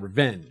got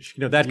revenge.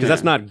 You know that because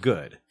that's not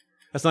good.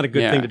 That's not a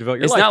good thing to devote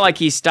your life to. It's not like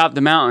he stopped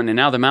the mountain and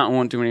now the mountain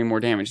won't do any more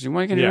damage.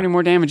 Why can it do any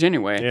more damage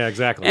anyway? Yeah,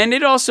 exactly. And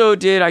it also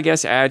did, I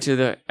guess, add to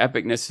the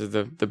epicness of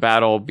the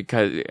battle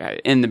because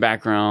in the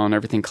background,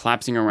 everything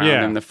collapsing around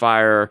them, the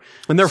fire.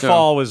 And their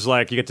fall was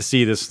like, you get to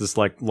see this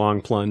like long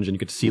plunge and you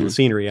get to see the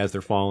scenery as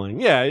they're falling.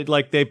 Yeah,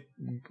 like they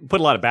put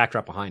a lot of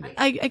backdrop behind it.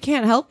 I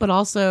can't help but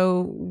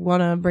also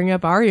want to bring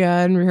up Arya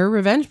and her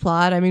revenge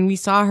plot. I mean, we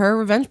saw her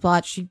revenge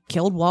plot. She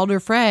killed Walder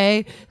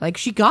Frey. Like,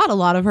 she got a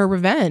lot of her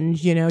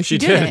revenge, you know. She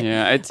did it.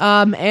 Yeah,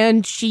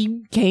 and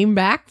she came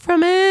back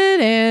from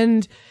it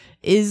and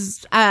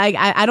is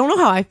I don't know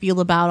how I feel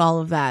about all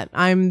of that.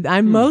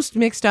 I'm most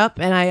mixed up,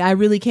 and I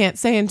really can't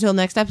say until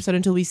next episode,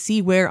 until we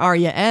see where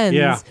Arya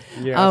ends,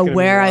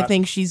 where I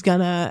think she's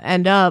gonna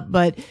end up.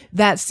 But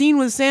that scene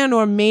with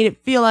Sandor made it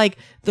feel like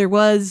there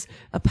was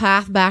a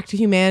path back to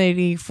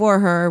humanity for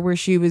her, where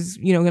she was,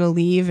 you know, gonna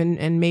leave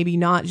and maybe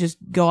not just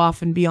go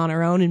off and be on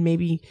her own and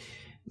maybe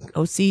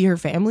go see her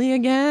family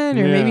again,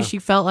 or maybe she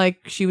felt like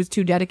she was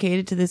too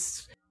dedicated to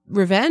this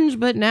revenge,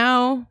 but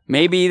now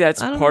maybe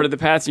that's part of the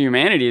path to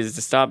humanity is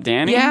to stop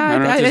Dany. Yeah, I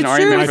don't know if there's an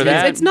argument for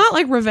that. It's not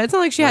like revenge. It's not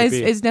like she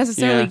is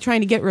necessarily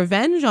trying to get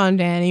revenge on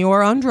Dany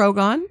or on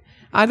Drogon.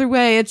 Either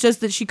way, it's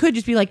just that she could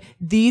just be like,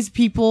 these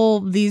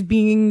people, these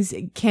beings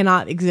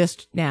cannot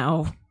exist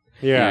now.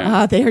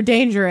 Yeah, they are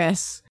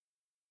dangerous.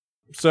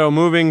 So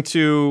moving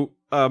to,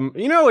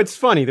 you know, it's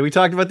funny that we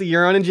talked about the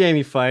Euron and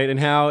Jaime fight and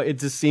how it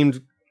just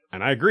seemed,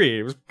 and I agree,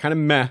 it was kind of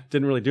meh,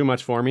 didn't really do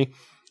much for me,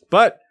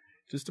 but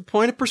just a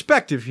point of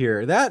perspective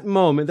here. That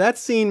moment, that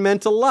scene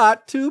meant a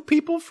lot to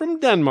people from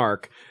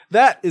Denmark.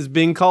 That is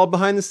being called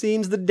behind the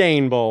scenes the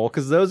Dane Bowl,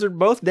 because those are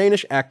both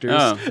Danish actors.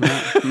 Oh.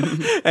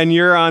 And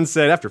Euron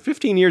said, after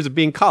 15 years of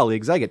being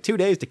colleagues, I get 2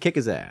 days to kick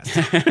his ass.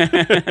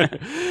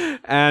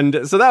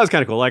 And so that was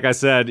kind of cool. Like I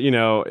said,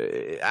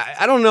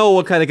 I don't know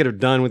what kind of could have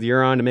done with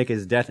Euron to make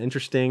his death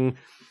interesting.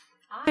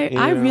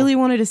 I really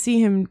wanted to see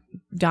him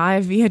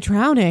die via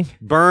drowning.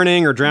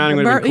 Burning or drowning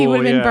would have been cool. He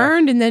would have been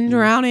burned and then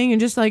drowning,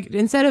 and just like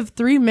instead of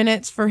 3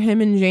 minutes for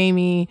him and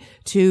Jaime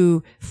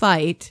to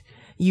fight,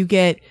 you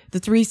get the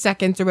 3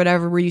 seconds or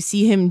whatever where you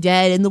see him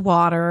dead in the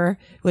water,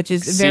 which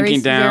is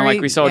sinking down,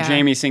 like we saw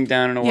Jaime sink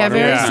down in the water. Yeah,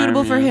 very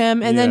suitable for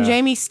him. And then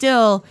Jaime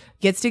still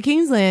gets to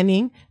King's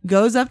Landing,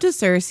 goes up to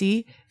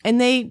Cersei, and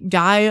they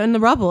die in the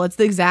rubble. It's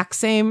the exact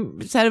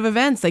same set of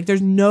events. Like,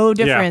 there's no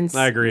difference.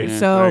 Yeah, I agree.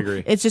 So I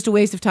agree. it's just a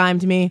waste of time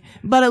to me.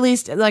 But at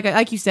least,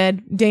 like you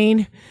said,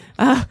 Dane.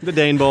 The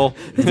Dane Bowl.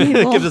 The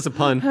Dane Bowl. Gives us a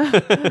pun.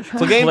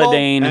 So Game Bowl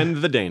and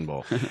the Dane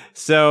Bowl.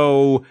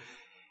 So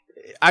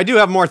I do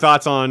have more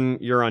thoughts on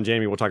Euron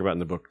Jaime we'll talk about in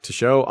the book to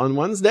show on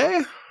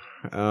Wednesday.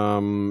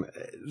 So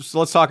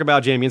let's talk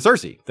about Jaime and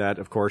Cersei. That,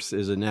 of course,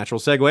 is a natural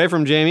segue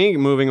from Jaime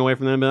moving away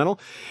from the middle.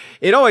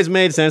 It always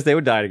made sense they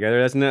would die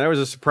together. That was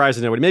a surprise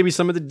to nobody. Maybe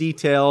some of the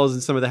details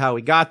and some of how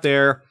he got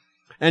there.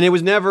 And it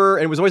was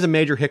always a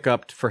major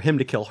hiccup for him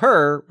to kill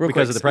her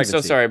because of the pregnancy.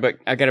 I'm so sorry, but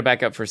I got to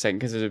back up for a second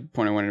because there's a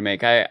point I wanted to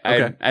make.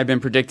 I've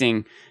been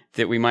predicting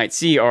that we might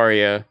see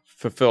Arya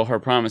fulfill her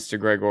promise to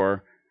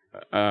Gregor,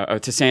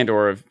 to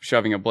Sandor, of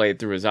shoving a blade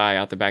through his eye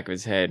out the back of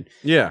his head.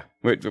 Yeah.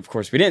 Of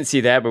course, we didn't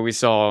see that, but we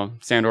saw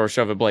Sandor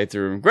shove a blade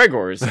through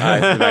Gregor's eye.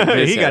 Through the back of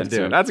his he head, got to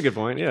do it. That's a good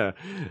point. Yeah.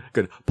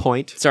 Good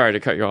point. Sorry to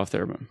cut you off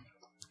there, but.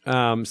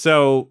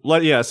 So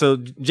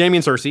Jaime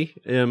and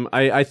Cersei.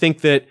 I think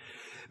that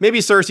maybe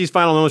Cersei's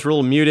final moments were a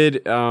little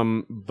muted,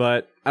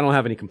 but I don't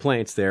have any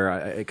complaints there.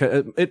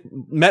 It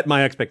met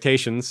my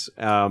expectations.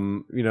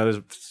 There's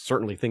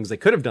certainly things they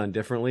could have done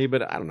differently,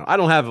 but I don't know. I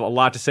don't have a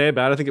lot to say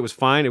about it. I think it was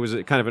fine. It was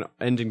kind of an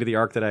ending to the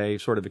arc that I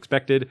sort of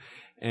expected,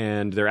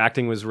 and their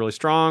acting was really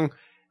strong.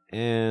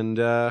 And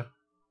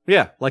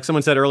like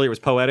someone said earlier, it was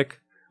poetic.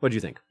 What did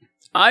you think?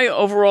 I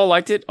overall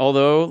liked it,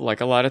 although,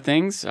 like a lot of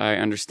things, I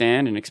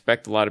understand and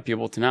expect a lot of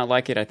people to not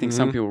like it. I think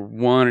some people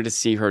wanted to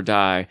see her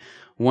die,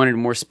 wanted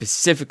more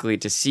specifically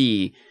to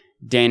see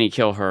Dany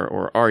kill her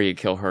or Arya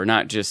kill her,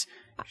 not just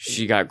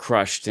she got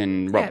crushed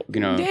and rubble,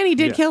 Dany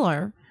did kill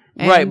her.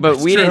 Right, but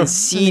we didn't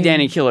see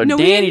Dany kill her. No,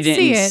 Dany didn't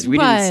see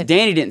it,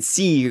 Dany didn't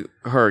see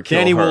her kill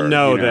her. Dany will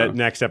know that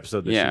next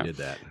episode that she did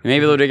that.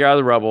 Maybe they'll dig her out of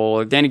the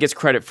rubble. Dany gets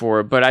credit for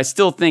it, but I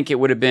still think it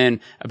would have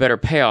been a better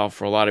payoff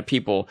for a lot of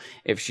people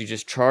if she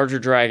just charged her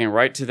dragon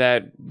right to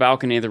that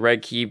balcony of the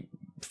Red Keep,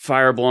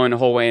 fire blowing the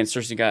whole way, and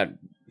Cersei got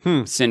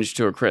singed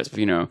to a crisp,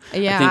 Yeah, I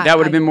think that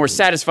would have been more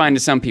satisfying to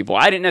some people.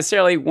 I didn't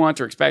necessarily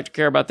want or expect or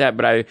care about that,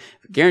 but I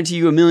guarantee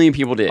you 1 million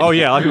people did. Oh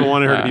yeah, a lot of people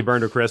wanted her to be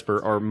burned to a crisp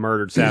or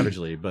murdered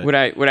savagely. But what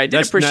I did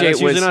appreciate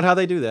that's was usually not how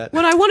they do that.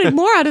 What I wanted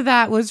more out of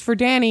that was for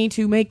Dany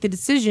to make the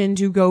decision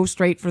to go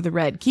straight for the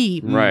Red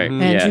Keep, right?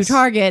 And to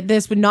target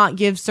this would not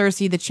give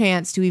Cersei the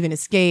chance to even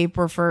escape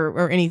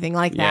or anything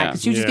like that,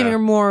 because she was just giving her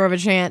more of a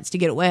chance to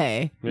get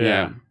away.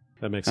 Yeah.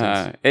 That makes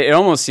sense. It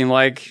almost seemed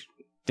like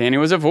Dany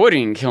was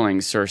avoiding killing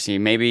Cersei.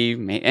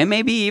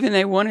 Maybe even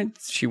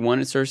she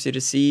wanted Cersei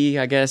to see,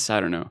 I guess. I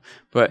don't know.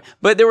 But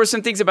there were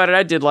some things about it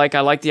I did like.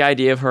 I liked the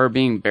idea of her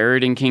being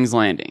buried in King's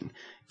Landing.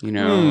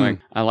 Like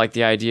I liked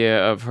the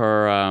idea of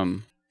her,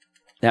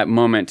 that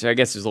moment. I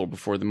guess it was a little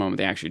before the moment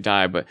they actually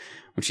die, but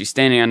when she's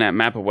standing on that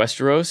map of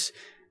Westeros.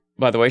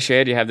 By the way,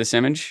 Shea, do you have this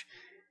image?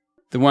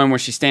 The one where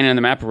she's standing on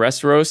the map of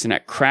Westeros and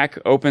that crack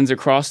opens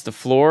across the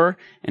floor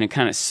and it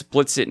kind of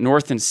splits it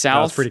north and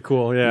south. That's pretty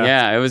cool, yeah.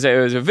 Yeah, it was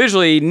a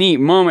visually neat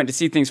moment to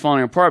see things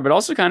falling apart, but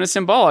also kind of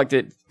symbolic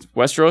that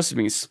Westeros is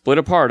being split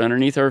apart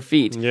underneath our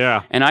feet.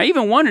 Yeah. And I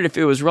even wondered if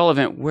it was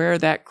relevant where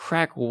that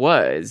crack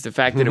was. The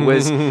fact that it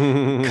was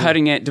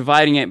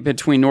dividing it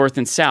between north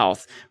and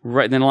south.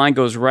 Right, then the line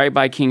goes right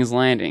by King's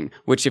Landing,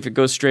 which if it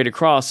goes straight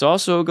across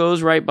also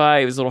goes right by,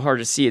 it was a little hard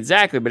to see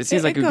exactly, but it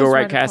seems like it would go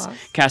right past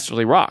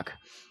Casterly Rock.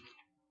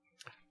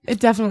 It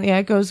definitely,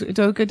 it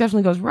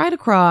definitely goes right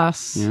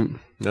across. Yeah.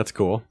 That's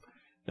cool.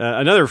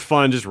 Another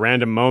fun, just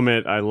random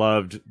moment I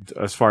loved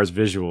as far as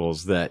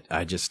visuals that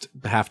I just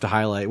have to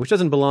highlight, which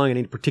doesn't belong in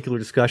any particular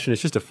discussion.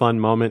 It's just a fun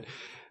moment.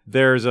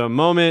 There's a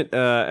moment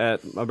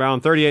at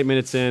around 38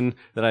 minutes in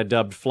that I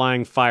dubbed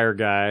Flying Fire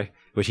Guy,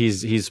 which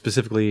he's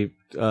specifically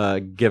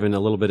given a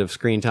little bit of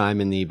screen time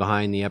in the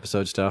behind the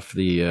episode stuff,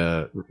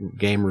 the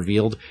game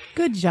revealed.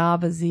 Good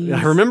job, Aziz.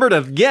 I remembered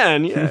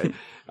again.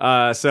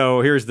 Yeah.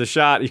 So here's the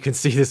shot. You can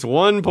see this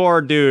one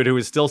poor dude who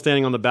is still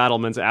standing on the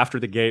battlements after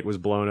the gate was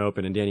blown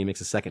open, and Dany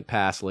makes a second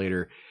pass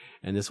later.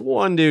 And this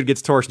one dude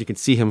gets torched. You can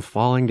see him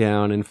falling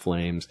down in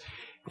flames.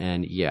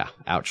 And yeah,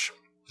 ouch.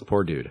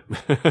 Poor dude.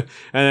 And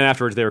then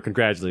afterwards, they were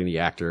congratulating the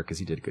actor because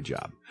he did a good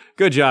job.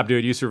 Good job,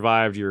 dude. You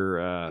survived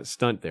your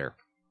stunt there.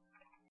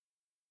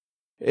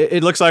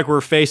 It looks like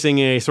we're facing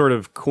a sort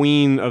of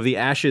Queen of the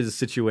Ashes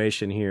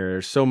situation here.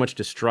 There's so much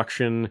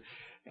destruction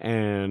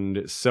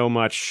and so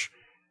much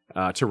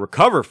to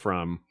recover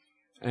from.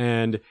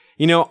 And,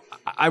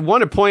 I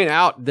want to point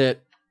out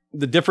that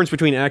the difference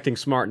between acting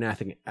smart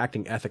and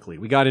acting ethically.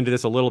 We got into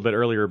this a little bit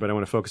earlier, but I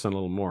want to focus on a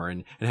little more,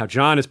 and how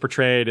John is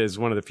portrayed as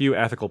one of the few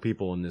ethical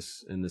people in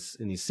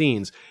these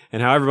scenes,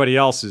 and how everybody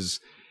else is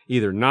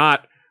either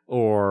not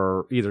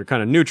or either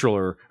kind of neutral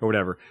or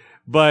whatever.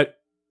 But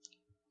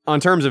on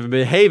terms of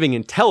behaving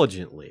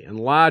intelligently and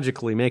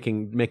logically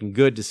making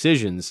good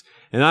decisions,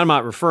 and I'm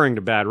not referring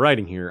to bad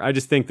writing here. I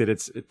just think that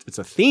it's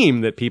a theme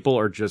that people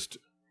are just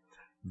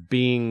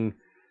being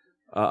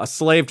a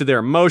slave to their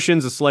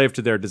emotions, a slave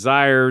to their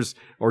desires,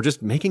 or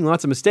just making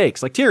lots of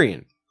mistakes. Like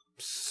Tyrion.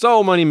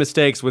 So many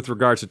mistakes with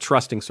regards to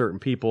trusting certain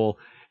people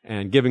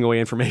and giving away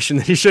information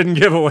that he shouldn't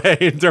give away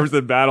in terms of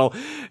the battle,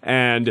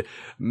 and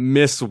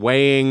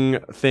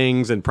misweighing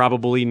things, and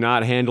probably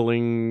not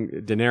handling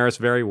Daenerys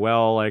very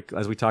well, like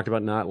as we talked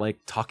about, not like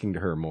talking to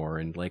her more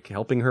and like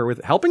helping her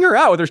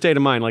out with her state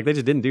of mind. Like they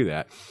just didn't do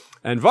that.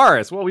 And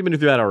Varys, well, we've been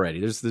through that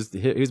already.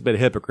 He's been a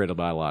hypocrite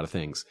about a lot of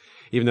things,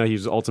 even though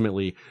he's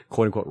ultimately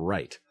quote unquote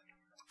right.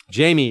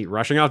 Jaime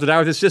rushing off to die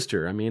with his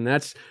sister. I mean,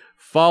 that's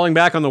falling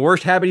back on the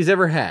worst habit he's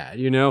ever had,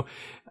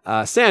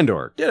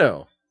 Sandor,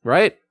 ditto,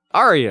 right?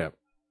 Arya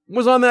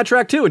was on that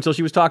track too until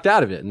she was talked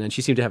out of it. And then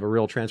she seemed to have a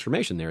real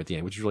transformation there at the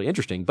end, which is really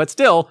interesting. But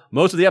still,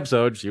 most of the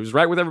episode, she was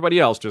right with everybody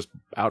else, just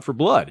out for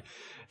blood.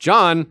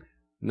 Jon,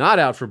 not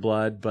out for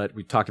blood, but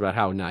we talked about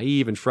how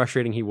naive and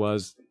frustrating he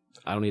was.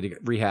 I don't need to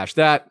rehash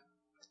that.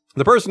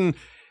 The person,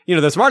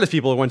 the smartest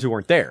people are the ones who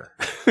weren't there,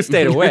 who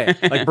stayed away.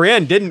 Like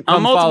Brienne didn't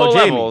come follow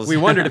Jaime. We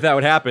wondered if that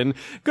would happen.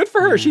 Good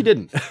for her. She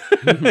didn't.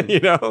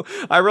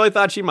 I really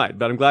thought she might,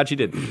 but I'm glad she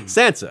didn't.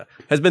 Sansa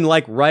has been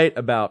right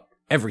about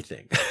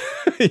everything.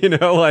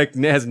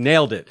 Has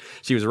nailed it.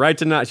 She was right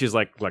to not. She was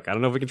like, look, I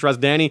don't know if we can trust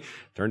Dany.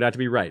 Turned out to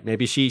be right.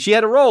 Maybe she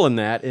had a role in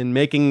that, in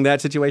making that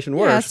situation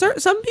worse. Yeah,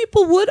 some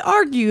people would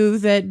argue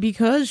that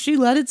because she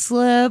let it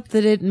slip,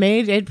 that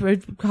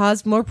it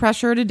caused more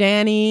pressure to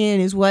Dany,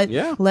 and is what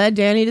led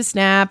Dany to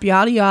snap,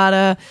 yada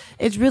yada.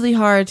 It's really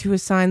hard to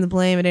assign the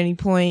blame at any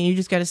point. You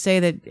just got to say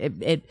that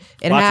it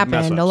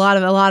happened. A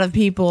lot of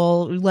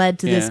people led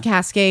to this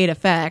cascade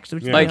effect.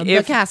 Which,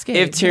 if cascade.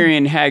 If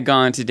Tyrion had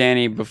gone to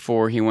Dany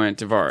before he went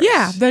to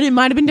Varys, then it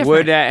might have been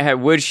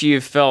different. Would she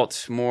have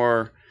felt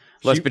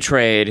less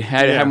betrayed,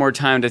 had more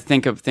time to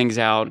think of things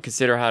out,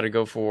 consider how to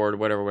go forward,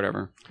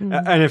 whatever. Mm-hmm.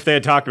 And if they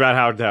had talked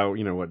about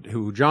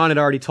who Jon had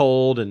already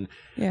told, and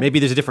maybe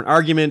there's a different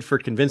argument for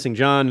convincing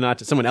Jon not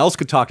to, someone else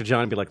could talk to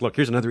Jon and be like, look,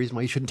 here's another reason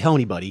why you shouldn't tell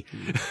anybody.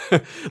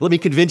 Let me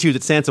convince you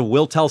that Sansa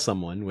will tell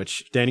someone,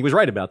 which Dany was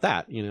right about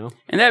that,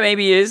 And that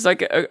maybe is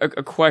like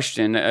a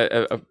question,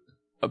 an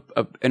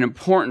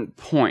important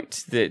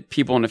point that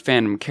people in the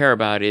fandom care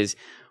about is,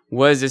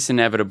 was this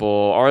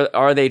inevitable?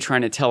 Are they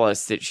trying to tell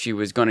us that she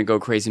was going to go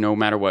crazy no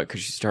matter what because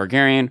she's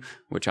Targaryen,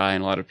 which I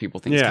and a lot of people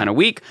think is kind of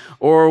weak?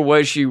 Or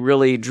was she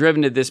really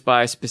driven to this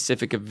by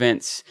specific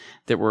events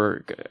that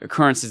were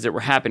occurrences that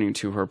were happening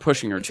to her,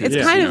 pushing her to it's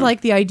this? It's kind of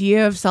like the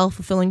idea of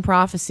self-fulfilling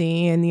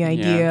prophecy and the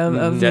idea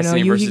of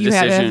destiny versus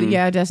decision.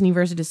 Destiny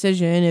versus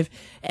decision. If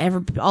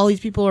all these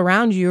people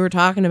around you are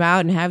talking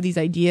about and have these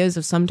ideas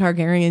of some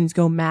Targaryens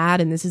go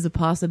mad and this is a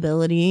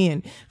possibility,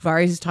 and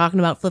Varys is talking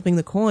about flipping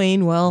the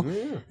coin,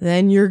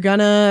 then you're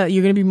gonna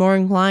be more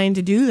inclined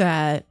to do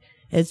that.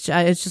 It's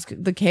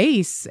just the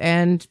case,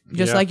 and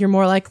just like you're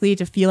more likely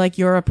to feel like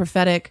you're a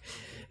prophetic,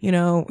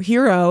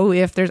 hero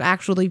if there's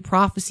actually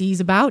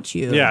prophecies about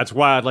you. Yeah, it's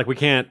wild. Like we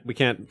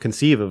can't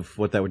conceive of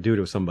what that would do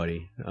to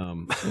somebody. How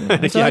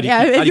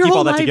do you keep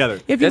all that together?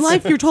 If your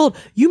life you're told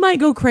you might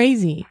go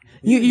crazy.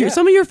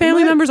 Some of your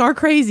family members are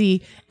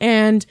crazy,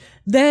 and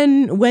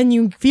then when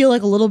you feel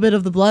like a little bit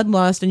of the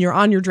bloodlust and you're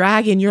on your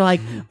dragon, you're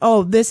like,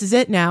 oh, this is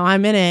it now.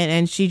 I'm in it.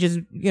 And she just,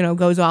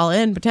 goes all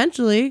in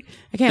potentially.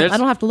 I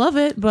don't have to love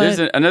it, but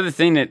there's another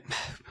thing that,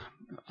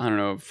 I don't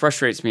know,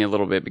 frustrates me a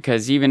little bit,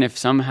 because even if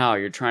somehow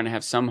you're trying to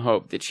have some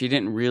hope that she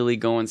didn't really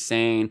go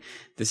insane,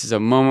 this is a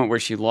moment where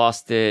she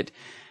lost it.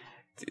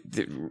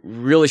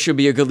 Really should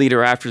be a good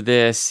leader after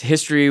this.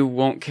 History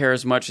won't care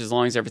as much as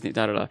long as everything,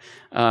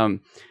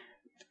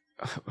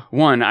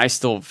 One, I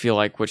still feel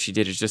like what she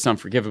did is just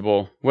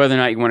unforgivable. Whether or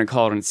not you want to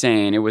call it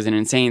insane, it was an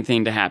insane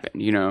thing to happen,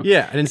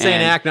 Yeah, an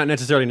insane act, not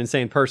necessarily an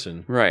insane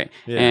person. Right.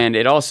 Yeah. And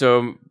it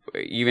also,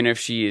 even if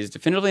she is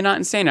definitively not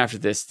insane after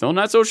this, still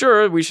not so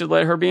sure we should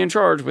let her be in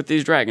charge with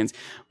these dragons.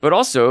 But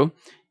also,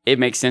 it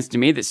makes sense to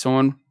me that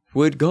someone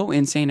would go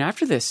insane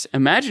after this.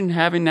 Imagine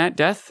having that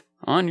death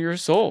on your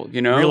soul,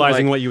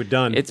 Realizing what you had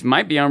done. It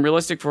might be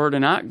unrealistic for her to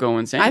not go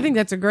insane. I think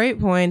that's a great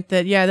point,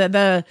 that,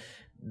 that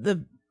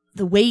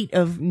the weight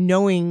of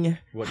knowing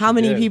how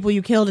many people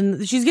you killed,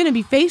 and she's going to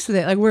be faced with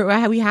it. Like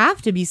we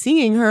have to be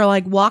seeing her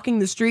walking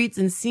the streets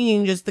and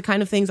seeing just the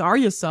kind of things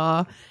Arya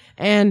saw,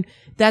 and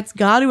that's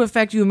got to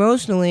affect you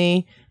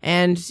emotionally.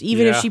 And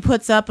even if she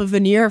puts up a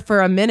veneer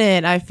for a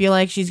minute, I feel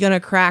like she's going to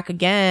crack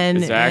again.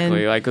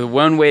 Exactly. Like the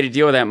one way to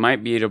deal with that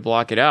might be to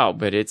block it out,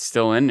 but it's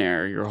still in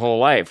there your whole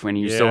life when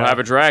you still have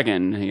a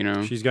dragon,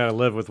 She's got to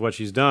live with what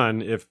she's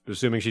done.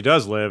 Assuming she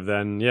does live,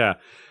 then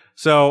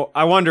So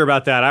I wonder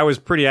about that. I was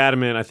pretty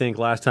adamant, I think,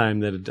 last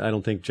time that I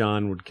don't think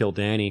Jon would kill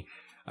Dany.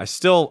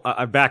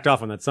 I backed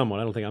off on that somewhat.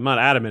 I'm not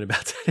adamant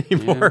about that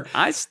anymore. Yeah.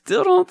 I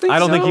still don't think. I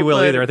don't think he will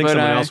but, either. I think but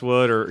someone else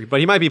would, but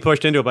he might be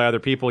pushed into it by other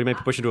people. He might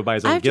be pushed into it by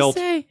his own I have guilt.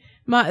 to say,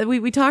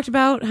 we talked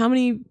about how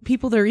many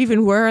people there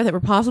even were that were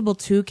possible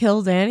to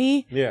kill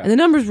Danny. Yeah. And the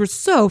numbers were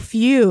so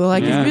few.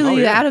 Like, Yeah. it's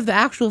really, Oh, yeah. out of the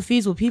actual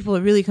feasible people,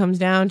 it really comes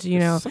down to,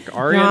 It's like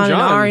Arya and Jon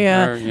Jon.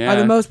 Arya are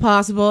the most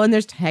possible. And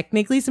there's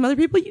technically some other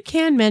people you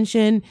can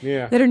mention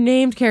Yeah. that are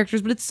named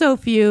characters, but it's so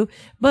few.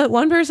 But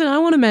one person I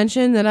want to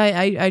mention that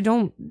I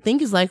don't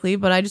think is likely,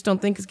 but I just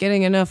don't think is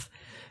getting enough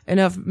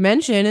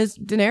mention is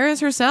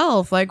Daenerys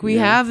herself. Like, we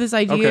have this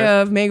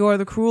idea of Maegor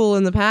the Cruel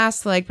in the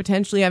past, like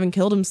potentially having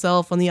killed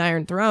himself on the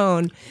Iron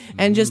Throne,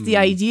 and just the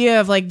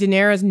idea of like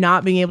Daenerys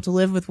not being able to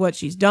live with what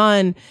she's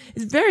done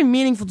is very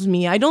meaningful to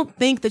me. I don't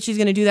think that she's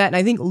going to do that, and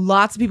I think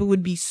lots of people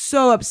would be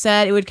so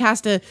upset. It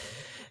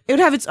would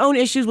have its own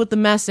issues with the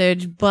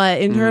message, but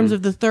in terms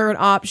of the third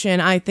option,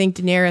 I think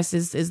Daenerys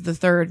is the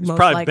third most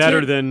Probably likely.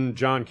 better than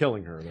Jon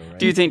killing her, though, right?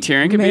 Do you think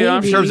Tyrion could be Maybe. an in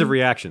option? terms of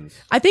reactions?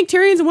 I think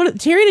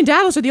Tyrion and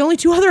Davos are the only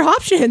two other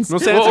options. No,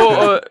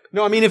 Sansa.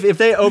 No, I mean if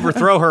they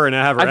overthrow her and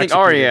have her, I think executed.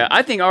 Arya.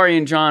 I think Arya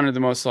and Jon are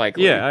the most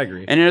likely. Yeah, I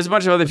agree. And there's a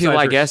bunch of other people,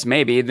 I her- guess,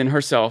 maybe than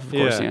herself, of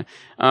course. Yeah.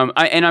 Yeah.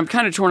 I'm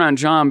kind of torn on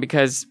Jon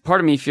because part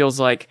of me feels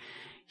like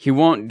he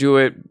won't do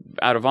it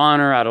out of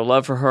honor, out of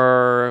love for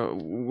her,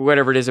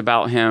 whatever it is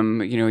about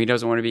him. You know, he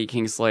doesn't want to be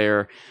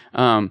Kingslayer.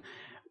 And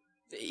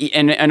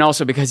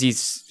also because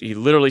he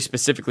literally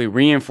specifically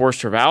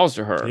reinforced her vows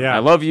to her. Yeah. I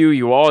love you.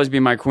 You will always be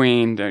my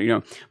queen. You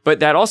know,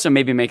 but that also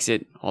maybe makes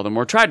it all the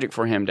more tragic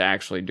for him to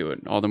actually do it,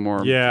 all the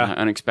more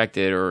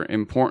unexpected or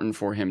important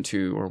for him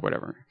to, or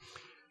whatever.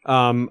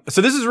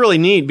 So this is really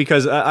neat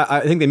because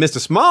I think they missed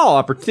a small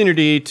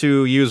opportunity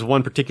to use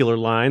one particular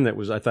line that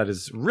I thought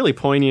is really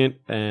poignant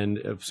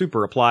and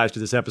super applies to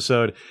this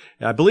episode.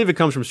 I believe it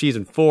comes from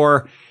season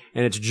 4,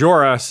 and it's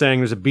Jorah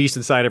saying there's a beast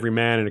inside every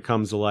man and it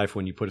comes to life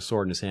when you put a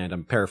sword in his hand.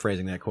 I'm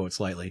paraphrasing that quote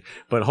slightly,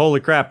 but holy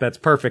crap, that's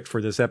perfect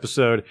for this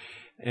episode.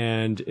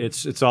 And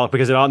it's all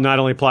because it all not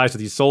only applies to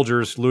these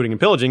soldiers looting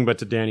and pillaging, but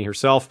to Dany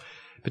herself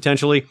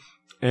potentially.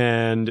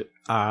 And,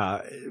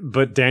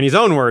 but Dany's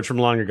own words from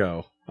long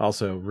ago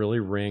also really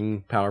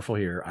ring powerful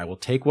here. I will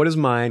take what is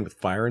mine with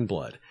fire and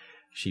blood.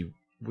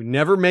 We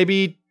never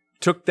maybe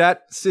took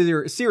that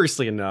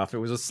seriously enough. It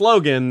was a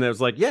slogan that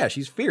was like, yeah,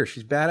 she's fierce,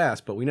 she's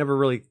badass, but we never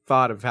really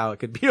thought of how it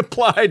could be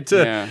applied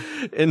to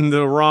in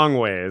the wrong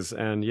ways.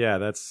 And yeah,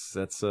 that's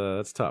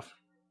tough.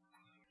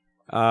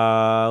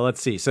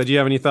 Let's see. So do you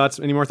have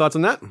any more thoughts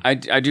on that?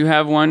 I do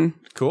have one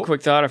Cool.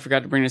 quick thought. I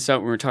forgot to bring this up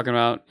when we were talking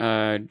about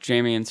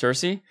Jaime and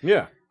Cersei.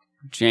 Yeah.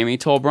 Jaime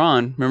told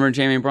Bronn, remember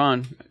Jaime and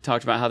Bronn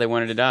talked about how they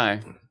wanted to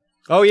die.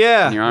 Oh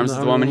yeah. In your arms of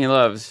the woman he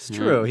loves. It's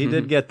true. He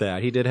did get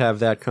that. He did have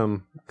that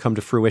come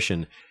to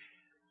fruition.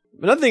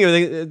 Another thing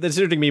that's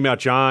interesting to me about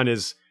Jon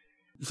is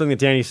something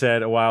that Dany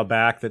said a while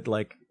back, that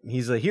like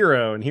he's a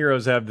hero and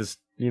heroes have this,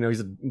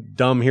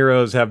 dumb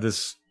heroes have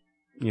this,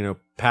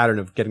 pattern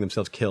of getting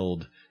themselves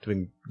killed,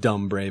 doing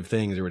dumb, brave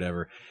things or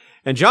whatever.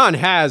 And Jon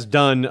has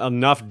done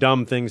enough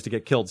dumb things to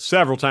get killed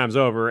several times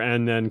over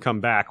and then come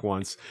back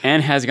once.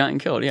 And has gotten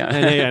killed, yeah.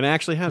 and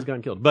actually has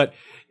gotten killed. But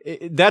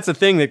that's a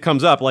thing that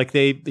comes up. Like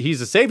he's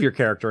a savior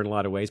character in a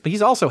lot of ways, but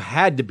he's also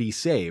had to be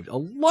saved a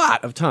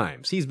lot of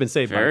times. He's been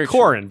saved Very by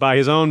Corran, by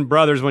his own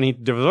brothers when he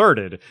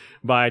deserted,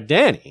 by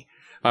Dany.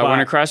 By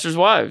one of Craster's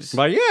wives.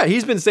 But yeah,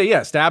 he's been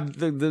stabbed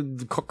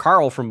the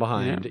Carl from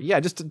behind. Yeah,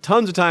 just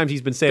tons of times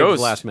he's been saved at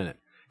the last minute.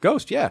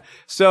 Ghost, yeah.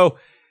 So,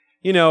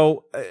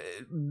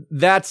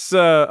 that's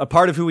a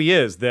part of who he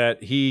is,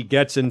 that he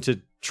gets into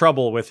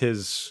trouble with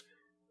his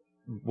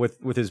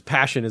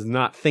passion is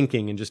not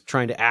thinking and just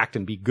trying to act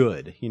and be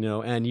good,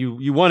 and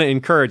you want to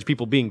encourage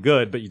people being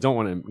good, but you don't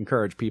want to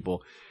encourage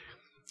people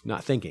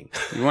not thinking.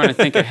 You want to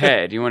think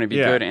ahead. You want to be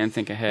good and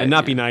think ahead. And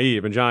not be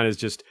naive. And Jon is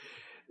just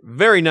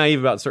very naive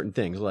about certain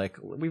things. Like,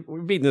 we've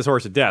beaten this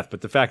horse to death,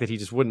 but the fact that he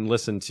just wouldn't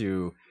listen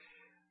to,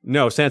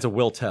 no, Sansa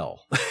will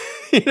tell.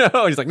 He's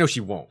like, no, she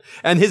won't.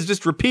 And his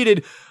just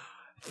repeated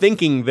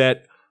thinking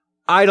that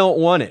I don't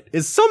want it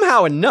is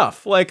somehow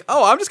enough. Like,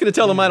 oh, I'm just going to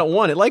tell them I don't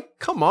want it. Like,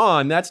 come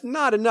on, that's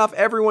not enough.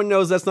 Everyone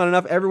knows that's not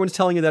enough. Everyone's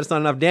telling you that's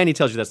not enough. Dany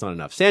tells you that's not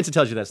enough. Sansa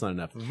tells you that's not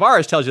enough.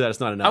 Varys tells you that's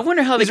not enough. I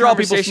wonder how these are all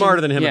people smarter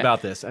than him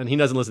about this, and he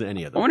doesn't listen to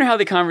any of them. I wonder how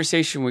the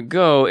conversation would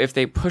go if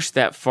they pushed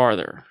that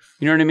farther.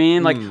 You know what I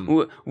mean? Like,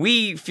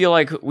 we feel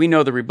like we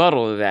know the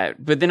rebuttal to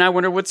that, but then I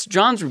wonder what's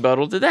Jon's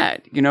rebuttal to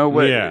that?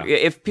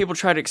 If people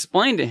try to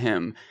explain to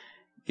him,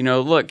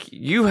 look,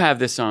 you have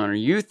this honor,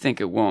 you think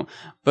it won't,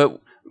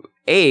 but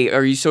A,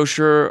 are you so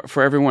sure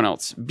for everyone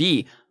else?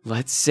 B,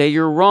 let's say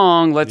you're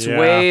wrong. Let's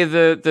weigh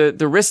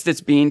the risk that's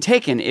being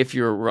taken if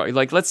you're right.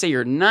 Like, let's say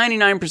you're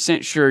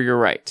 99% sure you're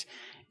right.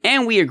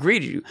 And we agree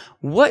to you.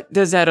 What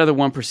does that other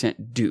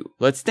 1% do?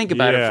 Let's think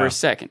about it for a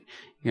second.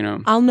 You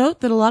know, I'll note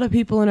that a lot of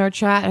people in our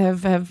chat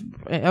have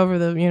over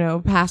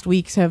the past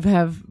weeks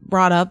have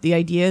brought up the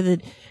idea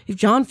that if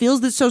Jon feels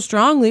this so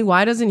strongly,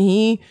 why doesn't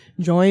he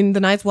join the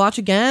Night's Watch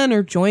again,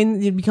 or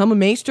become a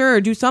maester,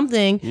 or do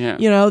something? Yeah.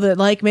 That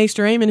like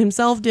Maester Aemon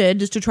himself did,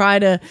 just to try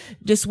to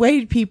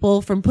dissuade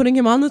people from putting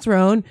him on the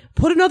throne.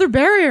 Put another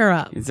barrier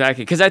up.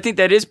 Exactly, because I think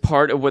that is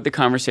part of what the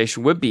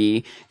conversation would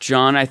be.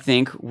 Jon, I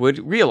think,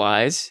 would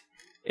realize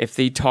if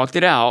they talked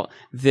it out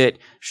that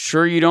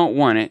sure you don't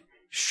want it.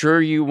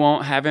 Sure, you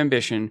won't have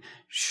ambition.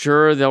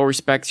 Sure, they'll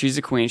respect she's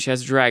a queen, she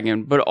has a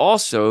dragon, but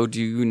also do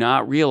you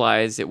not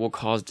realize it will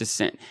cause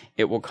dissent?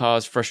 It will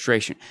cause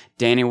frustration.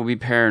 Dany will be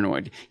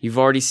paranoid. You've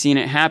already seen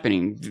it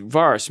happening.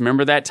 Varys,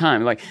 remember that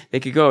time? Like,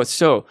 they could go,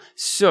 so,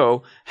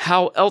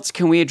 how else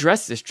can we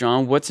address this,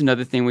 Jon? What's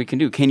another thing we can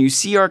do? Can you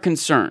see our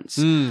concerns?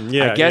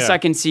 I guess I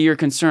can see your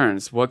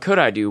concerns. What could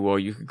I do? Well,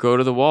 you could go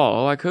to the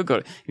wall. Oh, I could go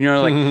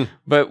to,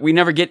 but we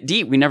never get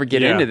deep. We never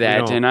get into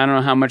that. And I don't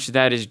know how much of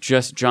that is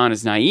just Jon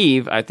is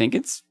naive. I think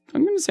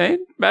I'm going to say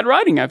bad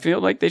writing. I feel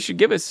like they should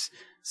give us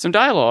some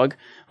dialogue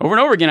over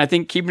and over again. I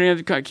think keep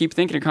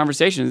thinking of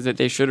conversations that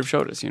they should have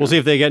showed us. We'll see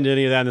if they get into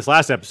any of that in this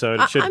last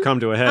episode. It should come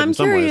to a head in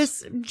some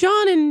ways. I'm curious.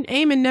 Jon and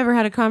Aemon never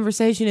had a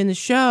conversation in the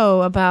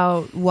show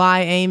about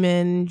why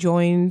Aemon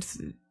joined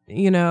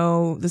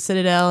the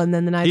Citadel and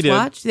then the Night's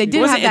Watch. They did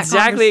it wasn't have that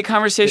exactly a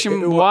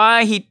conversation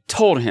why he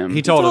told him.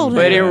 He told him.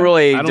 But he didn't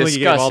really I don't think he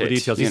gave all the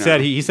discuss details.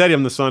 it, He said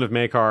I'm the son of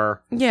Maekar.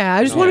 Yeah,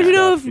 I just wanted to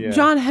know if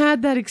Jon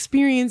had that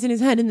experience in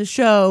his head in the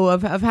show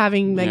of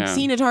having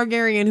seen a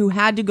Targaryen who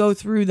had to go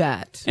through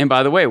that. And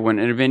by the way,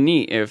 wouldn't it have been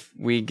neat if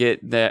we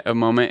get a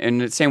moment in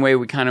the same way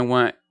we kind of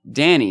want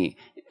Dany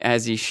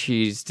as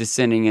she's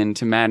descending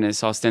into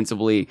madness,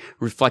 ostensibly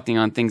reflecting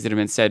on things that have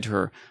been said to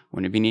her.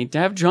 Wouldn't it be neat to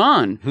have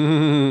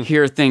Jon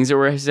hear things that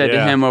were said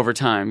to him over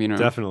time?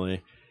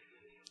 Definitely.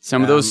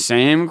 Some of those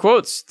same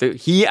quotes that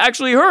he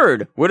actually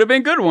heard would have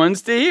been good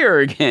ones to hear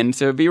again,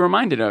 to be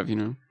reminded of.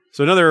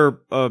 So another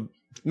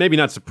maybe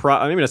not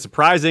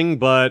surprising,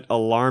 but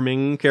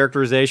alarming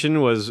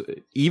characterization was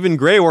even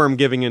Grey Worm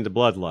giving into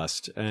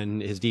bloodlust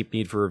and his deep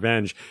need for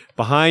revenge.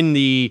 Behind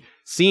the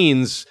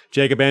scenes,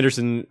 Jacob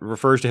Anderson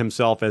refers to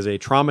himself as a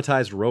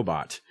traumatized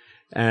robot.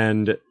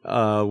 And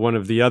one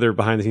of the other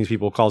behind-the-scenes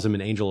people calls him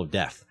an angel of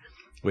death,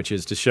 which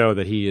is to show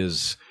that he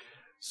is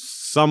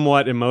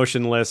somewhat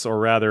emotionless, or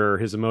rather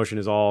his emotion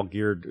is all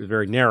geared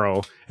very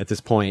narrow at this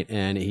point,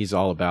 and he's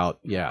all about,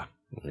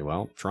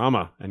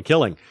 trauma and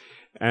killing.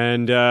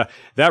 And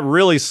that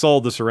really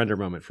sold the surrender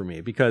moment for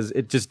me, because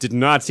it just did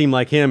not seem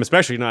like him,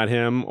 especially not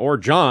him, or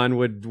Jon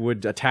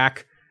would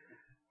attack,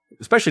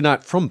 especially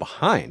not from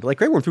behind. Like,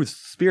 Grey Worm threw a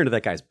spear into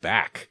that guy's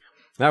back.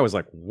 That was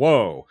like,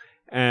 whoa.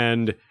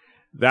 And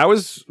that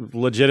was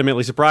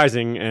legitimately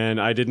surprising,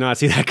 and I did not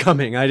see that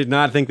coming. I did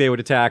not think they would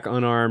attack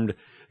unarmed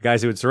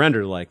guys who would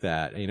surrender like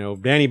that.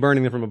 Dany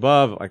burning them from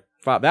above, I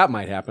thought that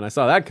might happen. I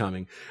saw that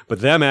coming. But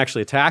them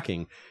actually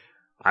attacking,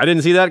 I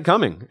didn't see that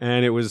coming,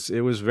 and it was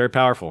very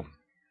powerful.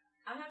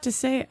 I have to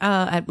say,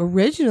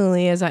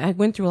 originally, as I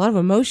went through a lot of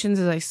emotions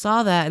as I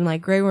saw that,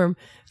 and Grey Worm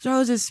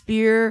throws his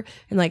spear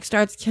and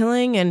starts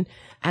killing, and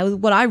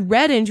what I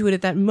read into it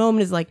at that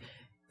moment is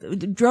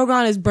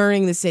Drogon is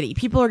burning the city.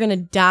 People are going to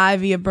die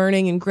via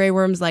burning, and Grey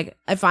Worm's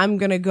if I'm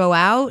going to go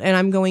out and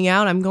I'm going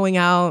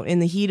out in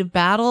the heat of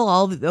battle,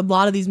 a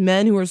lot of these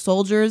men who are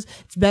soldiers,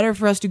 it's better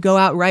for us to go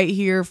out right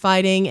here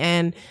fighting,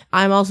 and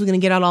I'm also going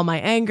to get out all my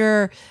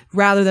anger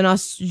rather than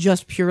us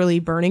just purely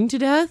burning to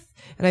death.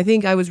 And I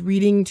think I was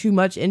reading too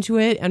much into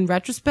it in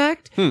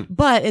retrospect,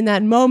 but in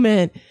that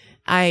moment,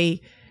 I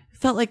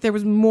felt like there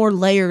was more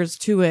layers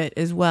to it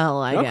as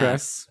well, I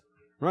guess.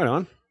 Right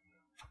on.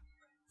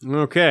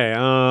 Okay,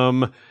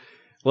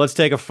 let's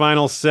take a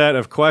final set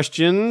of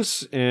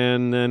questions,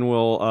 and then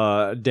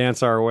we'll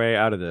dance our way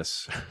out of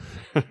this.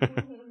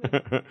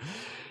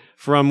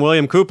 From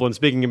William Coupland,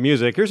 speaking of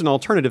music, here's an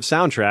alternative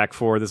soundtrack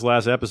for this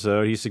last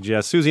episode. He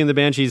suggests Susie and the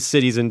Banshees,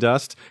 Cities in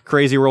Dust,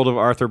 Crazy World of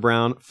Arthur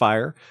Brown,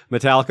 Fire,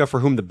 Metallica,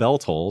 For Whom the Bell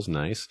Tolls,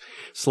 nice,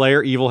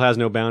 Slayer, Evil Has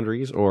No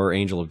Boundaries, or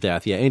Angel of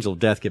Death. Yeah, Angel of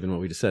Death, given what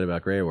we just said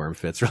about Grey Worm,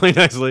 fits really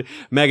nicely.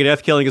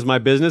 Megadeth, Killing Is My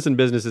Business, and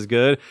Business Is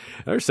Good.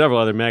 There's several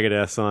other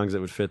Megadeth songs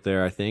that would fit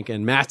there, I think.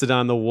 And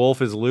Mastodon, The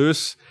Wolf Is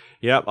Loose.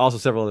 Yep, also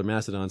several other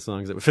Mastodon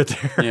songs that would fit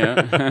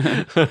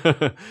there.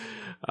 Yeah.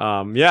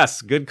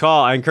 Yes, good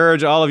call. I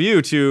encourage all of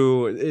you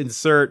to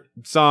insert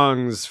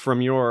songs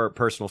from your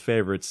personal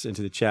favorites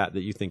into the chat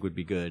that you think would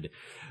be good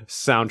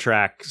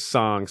soundtrack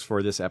songs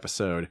for this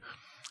episode.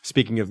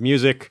 Speaking of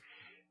music,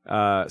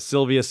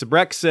 Sylvia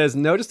Sabrek says,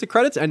 notice the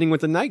credits ending with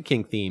the Night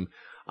King theme.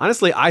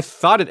 Honestly, I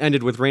thought it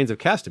ended with Reigns of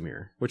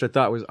Castamere, which I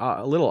thought was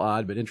a little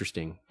odd but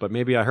interesting. But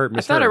maybe I misheard.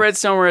 I thought I read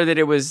somewhere that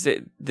it was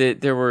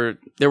that there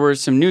were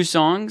some new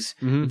songs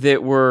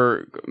that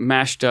were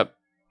mashed up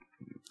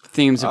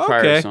themes of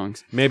prior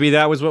songs. Maybe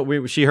that was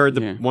what she heard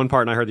the one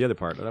part and I heard the other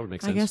part. That would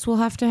make sense. I guess we'll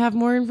have to have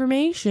more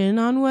information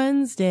on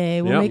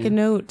Wednesday. We'll make a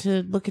note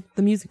to look at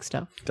the music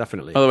stuff.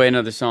 Definitely. By the way,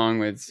 another song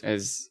with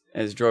as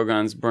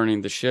Drogon's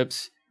burning the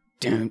ships.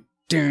 Dun,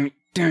 dun,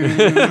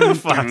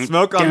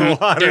 Smoke on the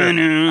water.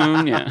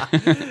 Yeah.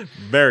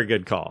 Very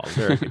good call.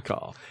 Very good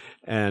call.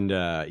 And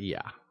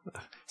yeah.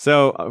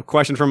 So, a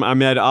question from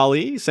Ahmed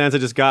Ali. Sansa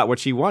just got what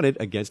she wanted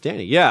against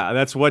Dany. Yeah,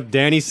 that's what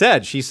Dany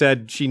said. She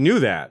said she knew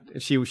that.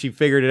 She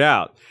figured it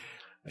out.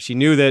 She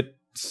knew that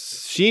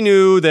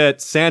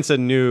Sansa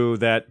knew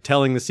that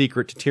telling the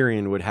secret to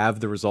Tyrion would have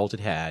the result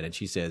it had. And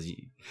she says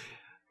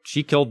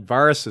she killed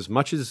Varys as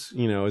much as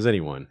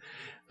anyone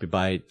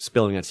by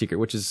spilling that secret,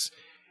 which is.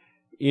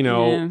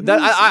 That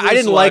I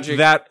didn't like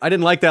that. I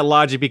didn't like that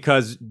logic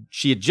because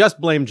she had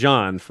just blamed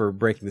Jon for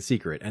breaking the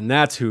secret, and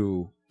that's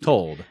who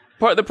told.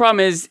 The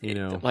problem is,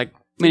 like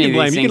many of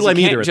these things,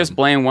 you can't just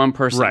blame one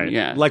person. Right.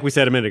 Yeah. Like we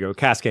said a minute ago,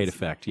 cascade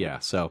effect. Yeah.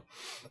 So,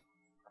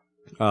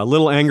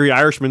 Little Angry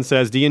Irishman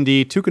says,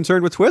 D&D too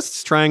concerned with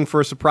twists, trying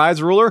for a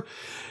surprise ruler.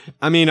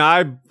 I mean,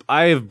 I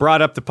have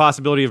brought up the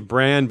possibility of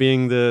Bran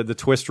being the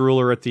twist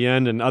ruler at the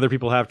end, and other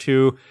people have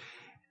too.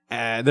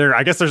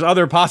 I guess there's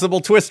other possible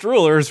twist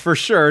rulers for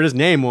sure. Just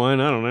name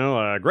one. I don't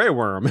know. Grey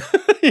Worm.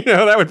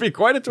 That would be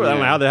quite a twist. Yeah. I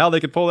don't know how the hell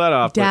they could pull that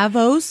off.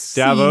 Davos.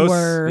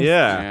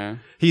 Yeah.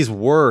 He's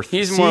more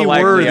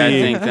likely, I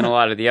think, than a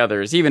lot of the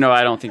others, even though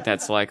I don't think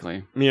that's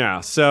likely.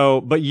 Yeah.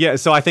 So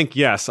I think,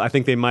 I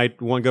think they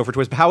might want to go for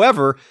twist.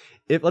 However,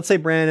 if let's say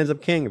Bran ends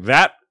up king,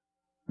 that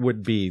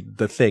would be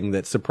the thing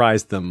that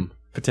surprised them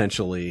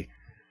potentially.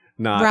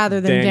 Not rather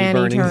than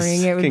Dany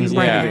turning, it would be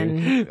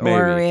Bran.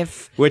 Or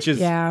if... Which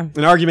is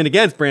an argument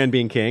against Bran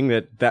being king,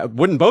 that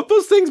wouldn't both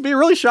those things be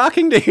really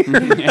shocking to hear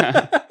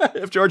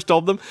if George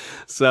told them.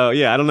 So,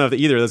 I don't know if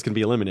either of those can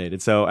be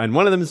eliminated. So, and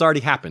one of them has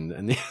already happened.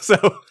 And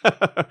so...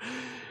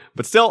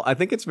 But still, I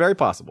think it's very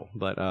possible.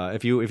 But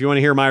if you want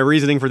to hear my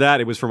reasoning for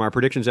that, it was from our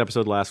predictions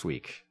episode last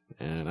week.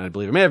 And I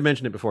believe I may have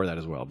mentioned it before that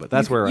as well. But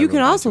that's where you can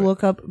also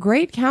look up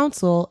Great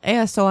Council,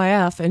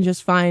 ASOIF, and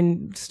just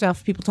find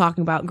stuff people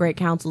talking about great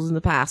councils in the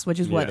past, which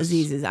is what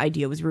Aziz's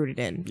idea was rooted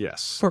in.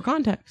 Yes. For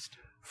context.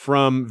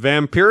 From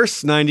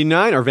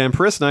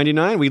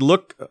Vampiris99, we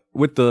look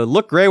with the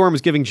look Grey Worm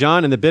was giving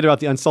Jon and the bit about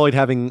the Unsullied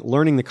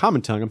learning the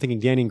common tongue. I'm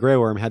thinking Dany and Grey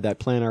Worm had that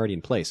plan already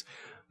in place.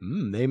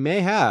 They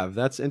may have.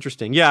 That's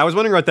interesting. Yeah, I was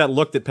wondering about that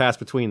look that passed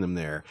between them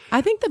there.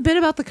 I think the bit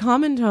about the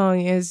common tongue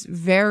is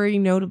very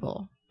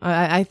notable.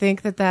 I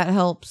think that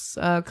helps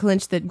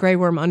clinch that Grey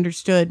Worm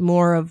understood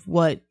more of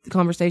what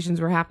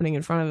conversations were happening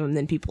in front of him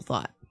than people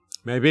thought.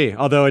 Maybe.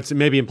 Although it's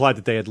maybe implied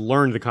that they had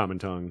learned the common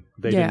tongue.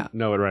 They didn't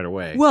know it right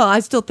away. Well, I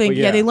still think,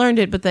 they learned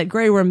it, but that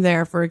Grey Worm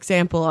there, for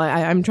example,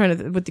 I'm trying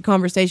to, what the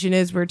conversation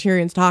is where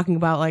Tyrion's talking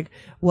about, like,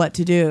 what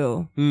to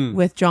do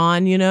with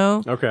Jon,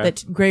 Okay.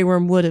 That Grey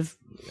Worm would have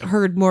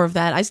heard more of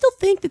that. I still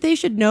think that they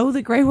should know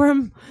that Grey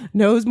Worm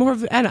knows more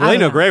of it. They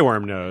know Grey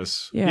Worm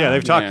knows. Yeah,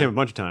 they've talked to him a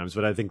bunch of times,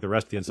 but I think the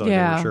rest of the Unsullied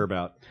I'm not sure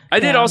about.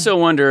 I did also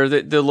wonder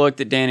the look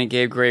that Dany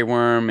gave Grey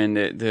Worm and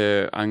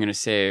the I'm going to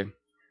say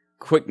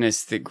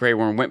quickness that Grey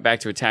Worm went back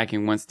to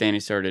attacking once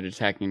Dany started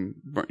attacking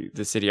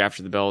the city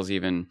after the bells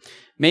even.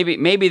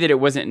 Maybe that it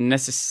wasn't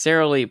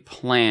necessarily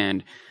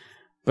planned,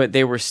 but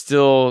they were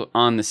still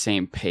on the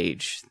same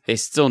page. They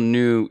still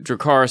knew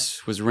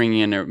Dracarys was ringing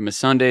in their...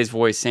 Missandei's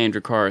voice saying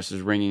Dracarys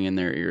was ringing in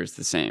their ears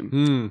the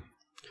same.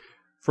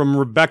 From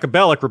Rebecca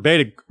Bellick,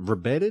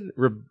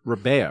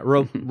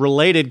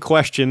 related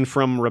question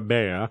from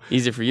Rebea.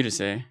 Easy for you to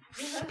say.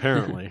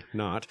 Apparently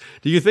not.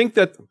 Do you think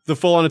that the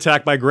full-on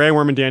attack by Grey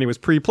Worm and Dany was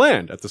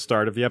pre-planned? At the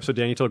start of the episode,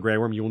 Dany told Grey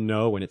Worm, "You'll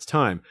know when it's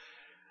time."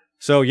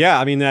 So yeah,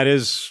 I mean that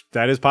is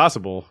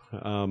possible.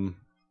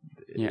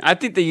 I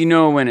think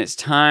that when it's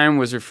time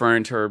was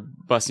referring to her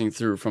busting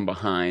through from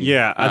behind.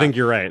 Yeah, I think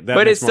you're right.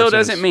 But it still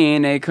doesn't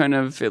mean they couldn't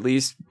have at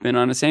least been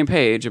on the same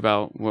page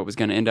about what was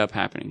going to end up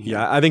happening here.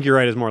 Yeah, I think you're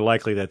right. It's more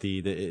likely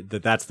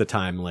that that's the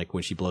time, like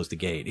when she blows the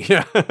gate.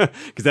 Yeah,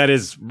 because that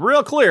is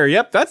real clear.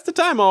 Yep, that's the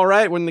time, all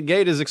right, when the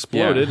gate is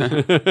exploded.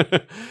 Yeah.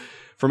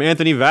 From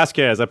Anthony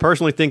Vasquez, I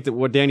personally think that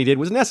what Dany did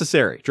was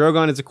necessary.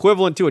 Drogon is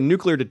equivalent to a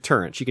nuclear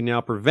deterrent. She can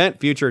now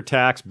prevent future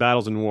attacks,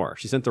 battles, and war.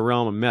 She sent the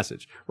realm a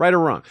message. Right or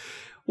wrong?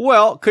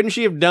 Well, couldn't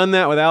she have done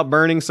that without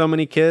burning so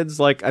many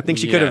kids? Like, I think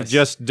she could have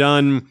just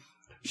done...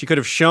 She could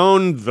have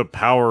shown the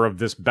power of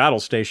this battle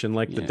station,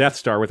 like the Death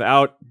Star,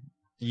 without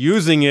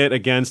using it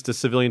against a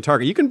civilian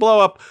target. You can blow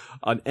up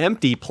an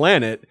empty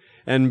planet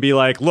and be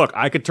like, look,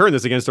 I could turn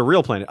this against a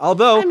real planet.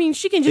 Although... I mean,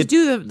 she can just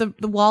do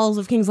the walls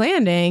of King's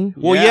Landing.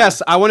 Well,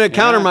 yes, I want to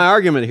counter my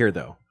argument here,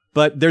 though.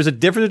 But there's a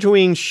difference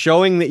between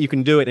showing that you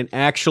can do it and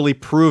actually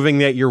proving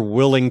that you're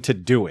willing to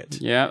do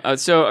it. Yeah.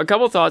 So a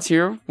couple thoughts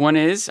here. One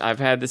is I've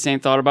had the same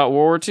thought about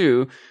World War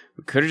II.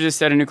 We could have just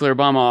set a nuclear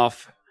bomb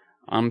off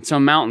on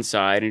some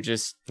mountainside and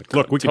just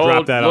look, we could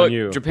drop that on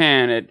you.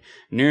 Japan at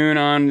noon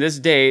on this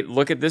date.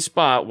 Look at this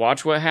spot.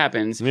 Watch what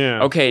happens.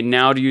 Yeah. Okay,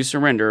 now do you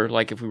surrender?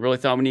 Like if we really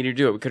thought we needed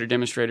to do it, we could have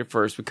demonstrated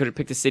first. We could have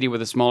picked a city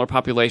with a smaller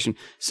population.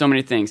 So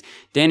many things.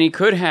 Dany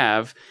could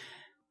have...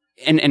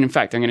 And in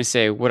fact, I'm going to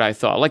say what I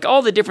thought. Like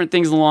all the different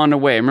things along the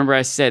way. Remember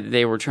I said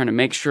they were trying to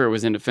make sure it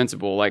was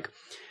indefensible. Like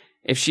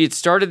if she had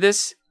started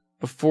this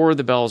before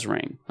the bells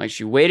rang, like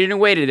she waited and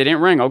waited, they didn't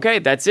ring. Okay,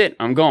 that's it.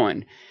 I'm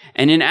going.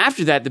 And then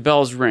after that, the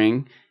bells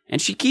ring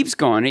And she keeps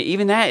going.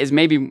 Even that is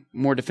maybe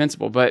more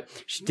defensible, but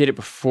she did it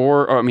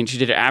before, she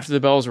did it after the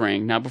bells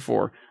rang, not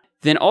before.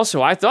 Then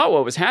also, I thought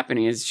what was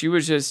happening is she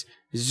was just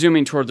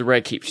zooming toward the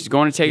Red Keep. She's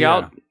going to take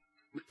out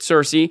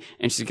Cersei,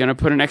 and she's going to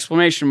put an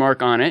exclamation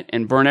mark on it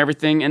and burn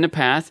everything in the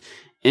path,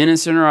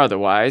 innocent or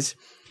otherwise.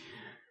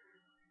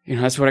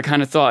 That's what I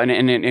kind of thought.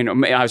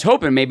 And I was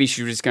hoping maybe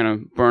she was just going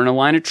to burn a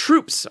line of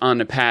troops on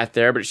the path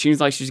there, but it seems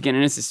like she's getting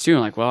innocence too.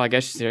 I'm like, well, I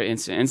guess she's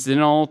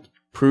incidental,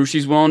 prove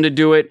she's willing to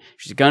do it.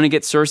 She's going to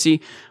get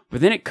Cersei. But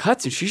then it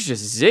cuts and she's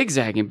just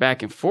zigzagging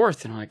back and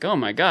forth. And I'm like, oh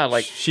my God.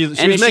 Like,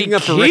 she's making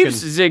up for Rickon. She keeps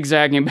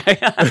zigzagging back.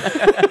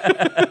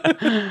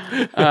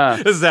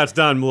 This is how it's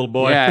done, little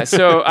boy. Yeah,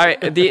 so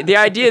the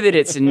idea that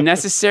it's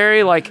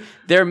necessary, like,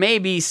 there may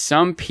be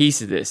some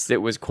piece of this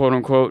that was quote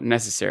unquote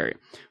necessary.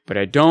 But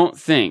I don't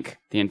think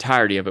the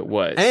entirety of it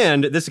was.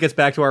 And this gets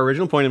back to our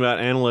original point about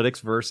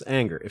analytics versus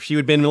anger. If she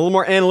had been a little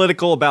more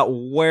analytical about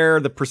where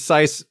the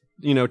precise,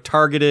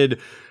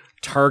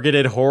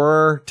 targeted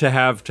horror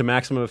to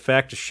maximum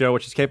effect to show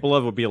what she's capable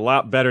of would be a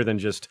lot better than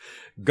just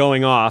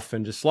going off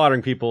and just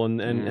slaughtering people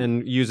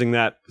and using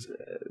that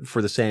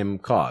for the same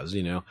cause.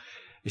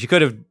 She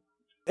could have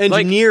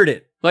engineered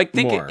it. Like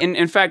more,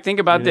 in fact, think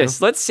about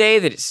this. Let's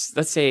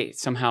say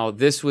somehow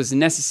this was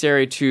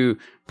necessary to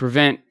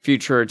prevent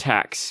future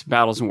attacks,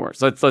 battles, and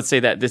wars. Let's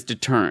say that this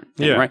deterrent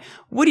thing, right?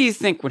 What do you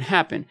think would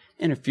happen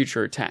in a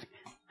future attack?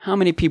 How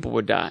many people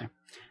would die?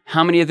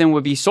 How many of them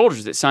would be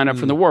soldiers that signed up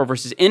for the war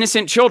versus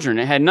innocent children?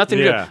 It had nothing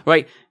to do,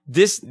 right?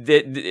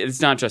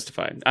 It's not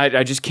justified.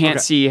 I just can't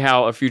see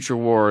how a future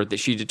war that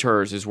she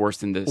deters is worse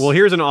than this. Well,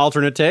 here's an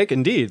alternate take.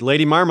 Indeed,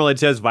 Lady Marmalade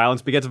says,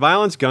 violence begets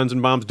violence. Guns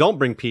and bombs don't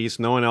bring peace.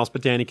 No one else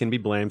but Dany can be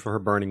blamed for her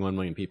burning 1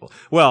 million people.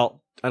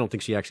 Well, I don't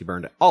think she actually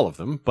burned all of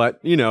them, but,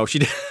 she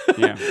did.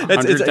 Yeah,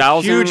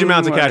 it's huge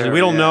amounts of casualties. We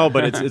don't know,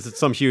 but it's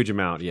some huge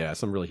amount. Yeah,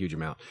 some really huge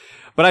amount.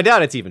 But I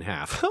doubt it's even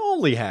half.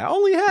 Only half.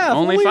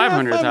 Only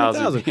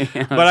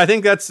 500,000. But I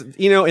think that's,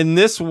 in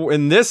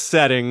this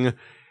setting,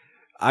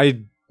 I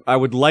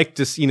would like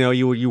to,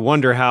 you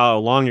wonder how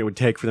long it would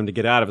take for them to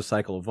get out of a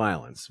cycle of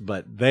violence.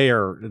 But they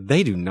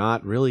do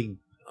not really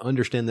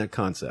understand that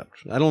concept.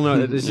 I don't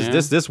know. It's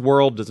just this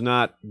world does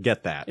not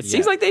get that. It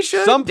seems like they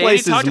should. Some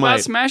places talked might.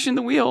 About smashing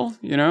the wheel,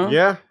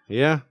 Yeah,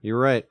 you're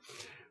right.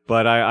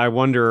 But I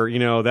wonder,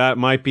 that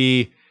might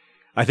be.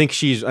 I think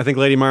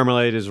Lady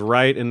Marmalade is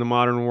right in the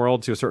modern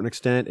world to a certain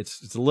extent.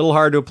 It's a little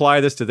hard to apply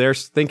this to their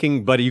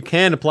thinking, but you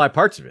can apply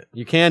parts of it.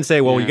 You can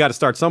say, well, you got to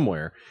start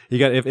somewhere. You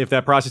got if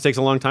that process takes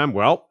a long time,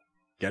 well,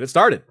 get it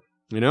started.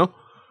 From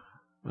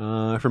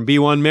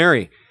B1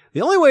 Mary.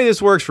 The only way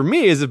this works for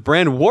me is if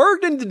Bran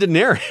warged into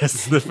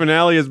Daenerys. The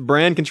finale is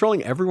Bran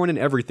controlling everyone and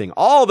everything.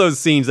 All those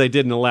scenes they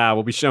didn't allow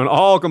will be shown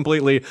all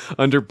completely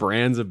under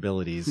Bran's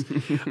abilities.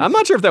 I'm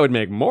not sure if that would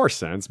make more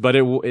sense, but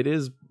it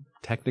is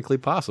technically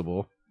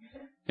possible.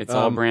 It's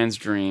all Bran's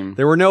dream.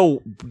 There were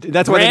no.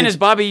 That's why Bran is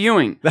Bobby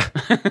Ewing.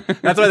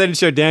 That's why they didn't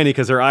show Dany,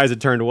 because her eyes had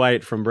turned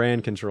white from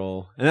Bran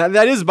control, and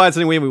that is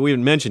something we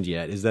haven't mentioned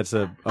yet. Is that's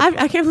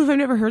I can't believe I've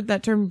never heard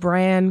that term.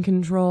 Brain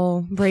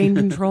control. Brain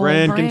control.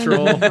 Brain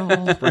control.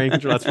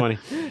 That's funny.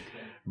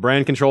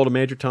 Bran control to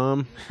Major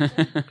Tom,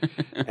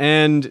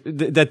 and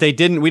that they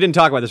didn't. We didn't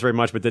talk about this very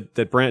much, but that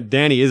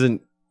Dany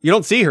isn't. You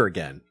don't see her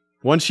again.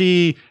 Once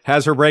she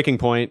has her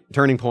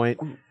turning point.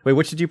 Wait,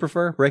 which did you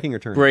prefer? Breaking or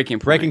turning?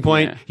 Breaking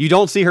point. Yeah. You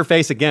don't see her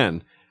face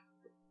again.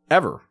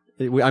 Ever.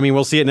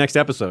 We'll see it next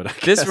episode.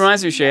 This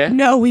reminds me, Shaya.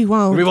 No, we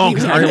won't. We won't.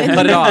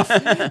 Cut it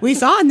off. We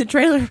saw it in the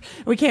trailer.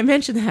 We can't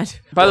mention that.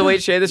 By the way,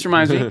 Shaya, this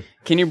reminds me.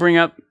 Can you bring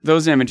up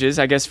those images?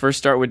 I guess first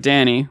start with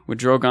Dany,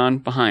 with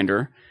Drogon behind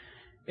her.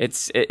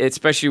 It's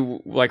especially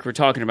like we're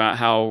talking about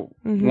how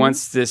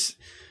once this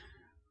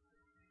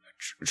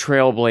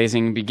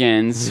trailblazing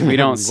begins, we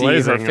don't see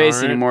her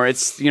face anymore.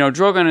 It's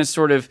Drogon is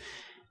sort of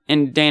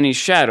in Dany's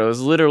shadows,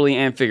 literally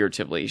and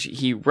figuratively.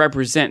 He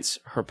represents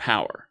her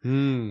power,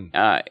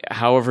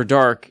 however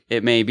dark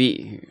it may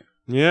be.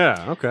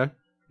 Yeah. Okay.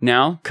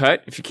 Now,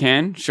 cut if you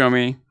can.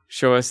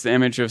 Show us the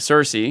image of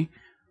Cersei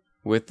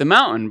with the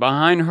mountain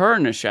behind her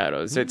in the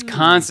shadows. It's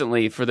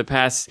constantly for the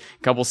past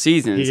couple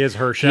seasons. He is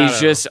her shadow.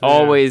 He's just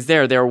always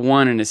there. They're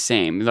one and the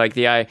same. Like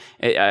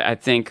I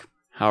think.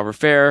 However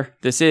fair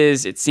this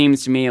is, it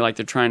seems to me like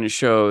they're trying to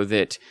show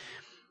that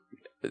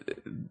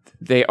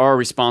they are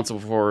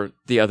responsible for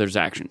the other's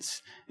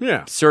actions.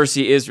 Yeah.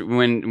 Cersei is,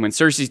 when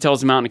Cersei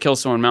tells the mountain to kill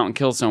someone, mountain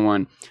kills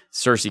someone,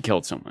 Cersei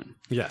killed someone.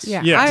 Yes.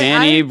 Yeah. Yes.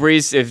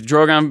 If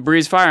Drogon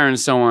breathes fire on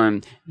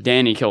someone,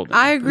 Dany killed him.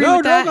 I agree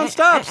with that. No,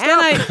 stop.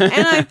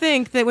 And I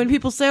think that when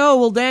people say, "Oh,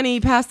 well,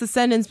 Dany passed the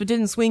sentence but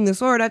didn't swing the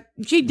sword,"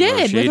 she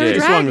did with her dragon. She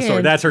swung the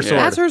sword. That's her sword.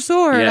 That's her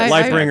sword. Yeah.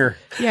 Lightbringer.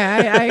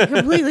 I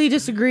completely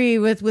didisagree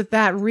with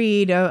that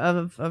read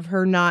of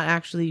her not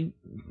actually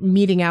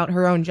meting out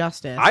her own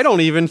justice. I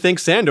don't even think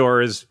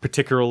Sandor is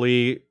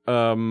particularly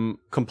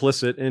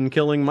complicit in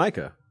killing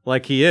Micah.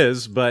 Like he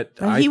is, but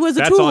he was a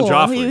that's tool. on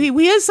Joffrey. He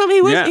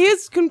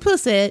is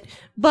complicit,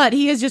 but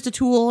he is just a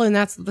tool, and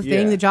that's the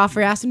thing that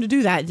Joffrey asked him to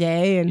do that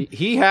day. And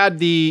he had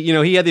the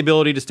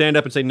ability to stand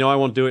up and say, "No, I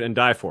won't do it," and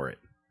die for it.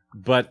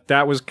 But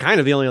that was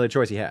kind of the only other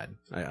choice he had.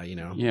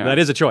 Yeah. That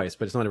is a choice,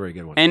 but it's not a very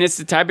good one. And it's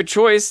the type of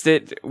choice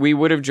that we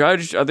would have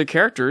judged other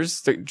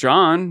characters. That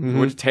John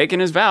would have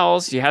taken his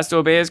vows. He has to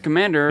obey his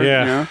commander. Yeah.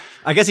 You know?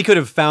 I guess he could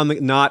have found he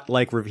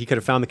could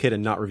have found the kid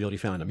and not revealed he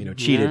found him.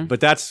 Cheated. Yeah. But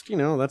that's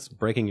that's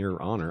breaking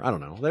your honor. I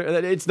don't know.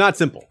 It's not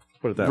simple.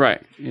 Put it that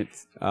Right. way.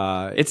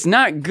 It's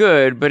not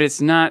good, but it's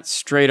not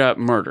straight up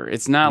murder.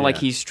 It's not like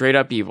he's straight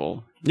up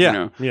evil.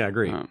 Yeah. Yeah.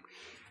 Agree.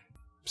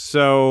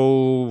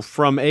 So,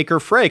 from Acre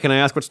Frey, can I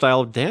ask what style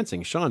of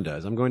dancing Sean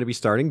does? I'm going to be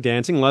starting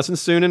dancing lessons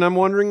soon, and I'm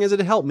wondering, is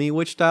it help me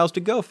which styles to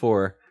go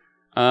for?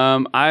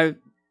 I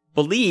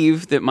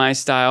believe that my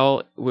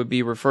style would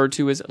be referred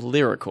to as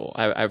lyrical.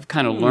 I've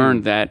kind of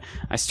learned that.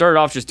 I started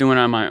off just doing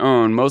it on my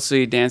own,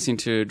 mostly dancing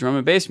to drum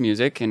and bass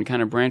music, and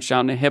kind of branched out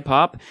into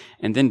hip-hop,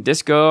 and then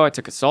disco. I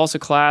took a salsa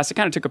class. I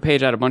kind of took a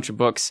page out of a bunch of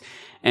books,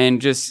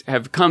 and just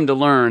have come to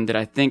learn that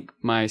I think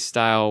my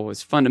style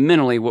was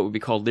fundamentally what would be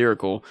called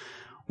lyrical,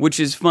 which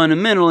is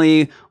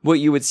fundamentally what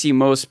you would see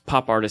most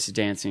pop artists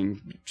dancing,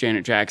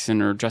 Janet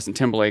Jackson or Justin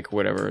Timberlake or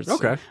whatever.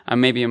 Okay.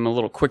 Maybe I'm a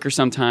little quicker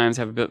sometimes,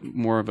 have a bit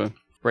more of a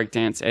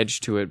breakdance edge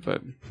to it,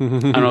 but I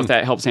don't know if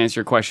that helps answer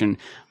your question.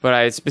 But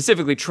I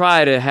specifically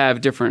try to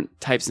have different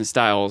types and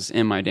styles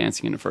in my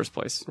dancing in the first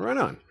place. Right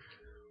on.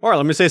 All right,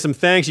 let me say some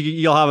thanks.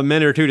 You'll have a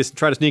minute or two to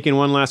try to sneak in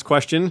one last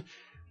question.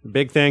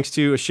 Big thanks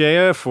to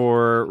Ashaya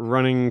for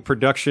running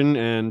production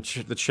and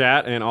the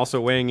chat and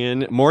also weighing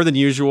in more than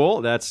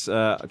usual. That's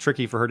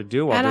tricky for her to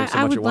do while doing so much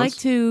at once. I would like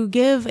to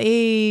give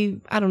a,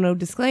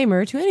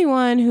 disclaimer to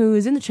anyone who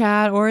is in the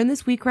chat or in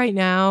this week right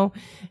now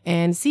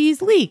and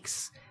sees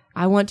leaks.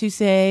 I want to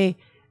say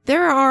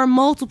there are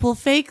multiple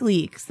fake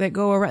leaks that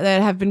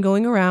have been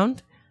going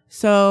around.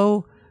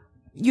 So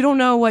you don't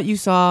know what you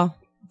saw.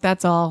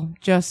 That's all.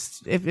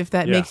 Just if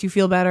that makes you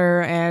feel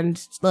better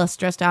and less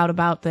stressed out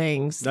about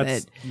things.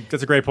 That's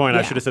a great point.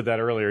 I should have said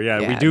that earlier.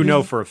 Yeah, we do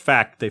know for a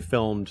fact they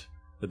filmed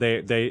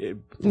that they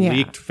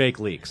leaked fake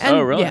leaks. And,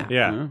 oh, really?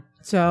 Yeah.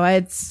 So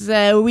it's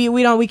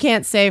we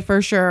can't say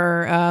for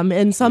sure.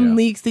 In some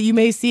leaks that you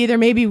may see, there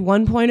may be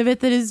 1 point of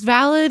it that is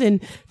valid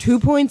and 2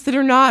 points that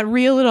are not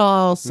real at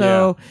all.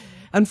 So. Yeah.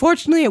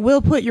 Unfortunately, it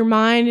will put your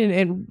mind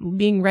in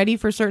being ready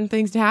for certain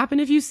things to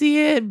happen if you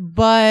see it,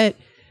 but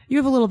you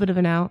have a little bit of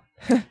an out.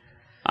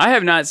 I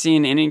have not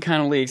seen any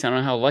kind of leaks. I don't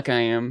know how lucky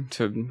I am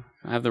to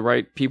have the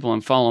right people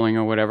I'm following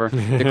or whatever.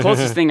 The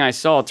closest thing I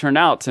saw turned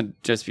out to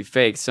just be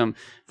fake. The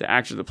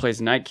actor that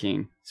plays Night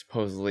King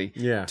supposedly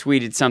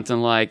tweeted something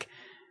like,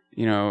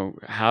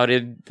 how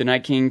did the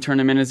Night King turn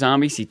them into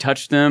zombies? He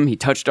touched them. He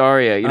touched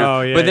Arya,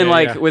 But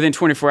then within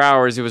 24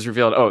 hours, it was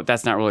revealed,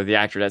 that's not really the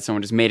actor. That's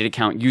someone just made an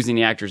account using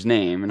the actor's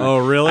name. And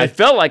really? I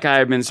felt like I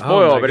had been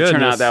spoiled, but it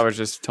turned out that was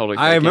just totally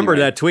fake. I remember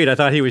that tweet. I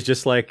thought he was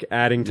just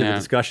adding to the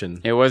discussion.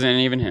 It wasn't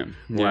even him.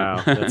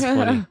 Wow, that's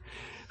funny.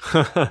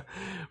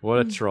 What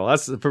a troll.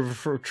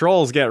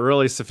 Trolls get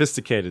really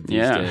sophisticated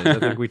these days. I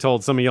think we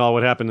told some of y'all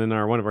what happened in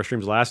one of our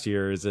streams last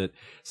year is that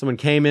someone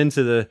came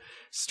into the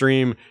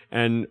stream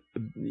and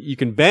you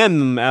can ban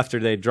them after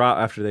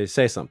they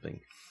say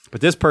something.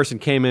 But this person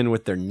came in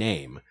with their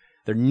name.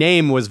 Their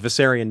name was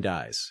Viserion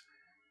Dies.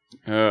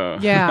 Oh.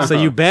 Yeah. So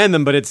you ban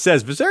them, but it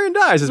says Viserion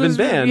Dies has been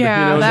banned.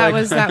 Yeah,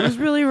 that was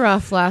really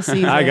rough last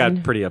season. I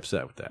got pretty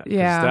upset with that.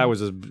 Yeah. That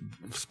was a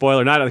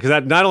spoiler, because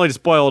that not only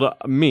spoiled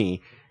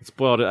me, it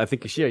spoiled, I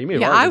think, you may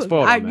have already been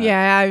spoiled on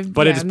that.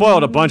 But it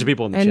spoiled a bunch of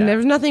people in the chat. And there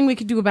was nothing we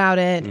could do about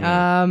it.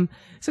 Yeah.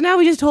 So now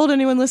we just told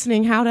anyone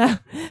listening how to...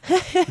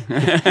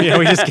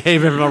 we just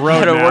gave him a roadmap.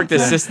 How to work the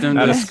system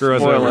to screw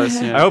us over.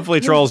 Yeah. Hopefully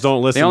trolls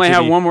don't listen. They only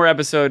have one more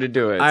episode to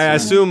do it. I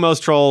assume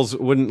most trolls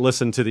wouldn't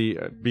listen to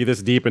be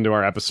this deep into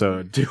our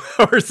episode 2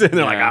 hours in.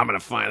 They're like,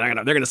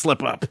 they're going to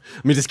slip up.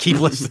 Let me just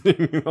keep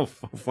listening. I'll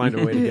find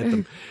a way to get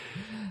them.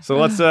 So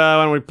let's,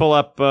 why don't we pull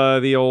up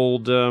the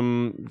old,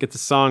 get the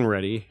song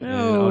ready. And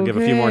I'll give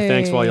a few more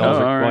thanks while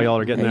y'all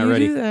are getting that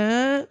ready. Do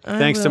that?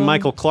 Thanks to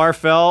Michael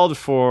Klarfeld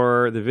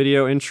for the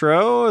video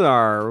intro,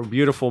 our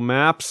beautiful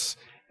maps,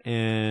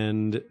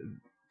 and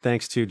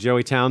thanks to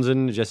Joey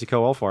Townsend, Jesse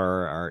Coel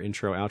for our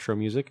intro, outro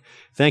music.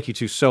 Thank you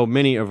to so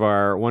many of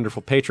our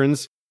wonderful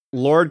patrons.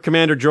 Lord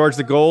Commander George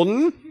the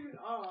Golden,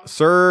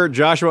 Sir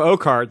Joshua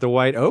Oakhart, the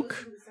White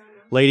Oak,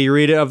 Lady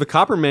Rita of the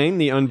Coppermane,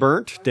 the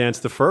Unburnt, Dance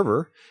the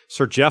Fervor,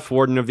 Sir Jeff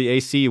Warden of the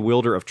AC,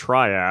 Wielder of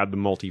Triad, the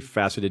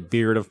multifaceted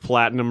beard of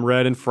Platinum,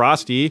 Red and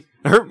Frosty,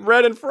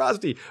 Red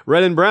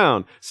and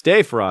Brown,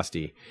 Stay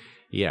Frosty.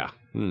 Yeah,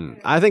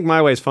 I think my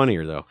way's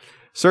funnier, though.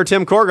 Sir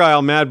Tim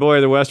Corgyle, Mad Boy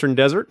of the Western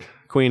Desert,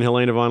 Queen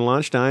Helena von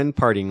Lonstein,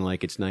 partying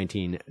like it's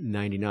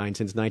 1999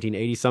 since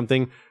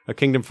 1980-something, a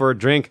kingdom for a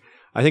drink.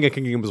 I think a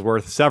kingdom was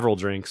worth several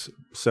drinks,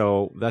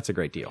 so that's a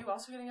great deal. Are you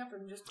also getting up or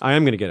just... I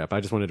am going to get up.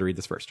 I just wanted to read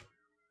this first.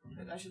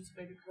 I should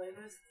maybe play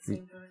this at the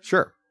same time?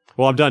 Sure.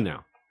 Well, I'm done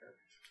now.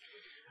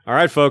 All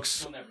right,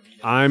 folks.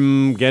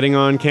 I'm getting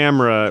on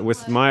camera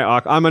with my.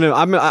 I'm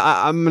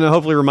gonna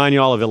hopefully remind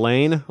you all of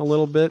Elaine a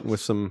little bit with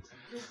some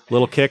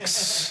little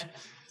kicks,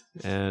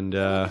 and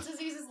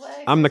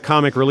I'm the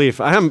comic relief.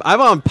 I'm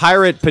on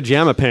pirate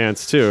pajama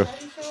pants too.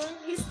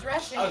 He's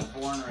stretching. I was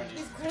born ready.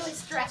 He's clearly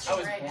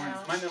stretching right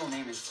now. My middle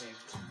name is saved.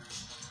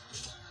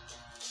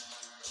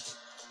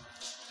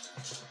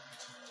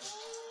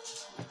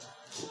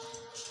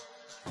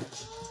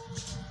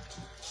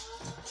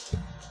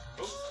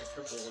 Oops, I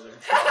tripped over there.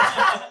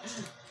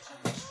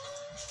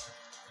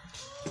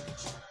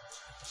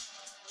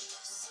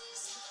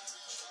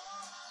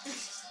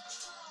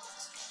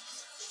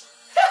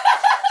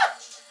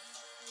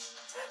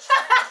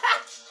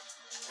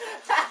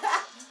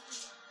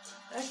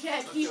 I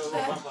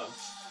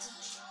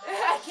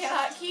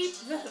cannot keep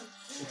the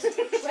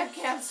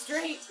webcam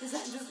straight because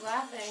I'm just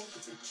laughing.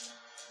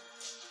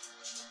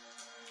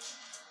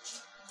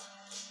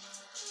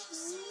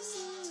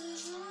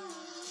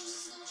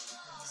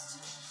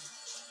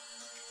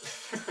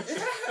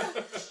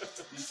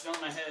 You still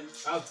in my head?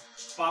 I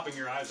was popping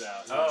your eyes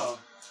out. Oh.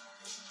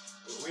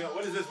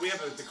 What is this? We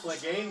have the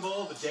Clegane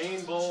Bowl, the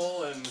Dane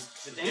Bowl, and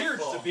The Dance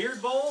Bowl. The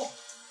Beard Bowl?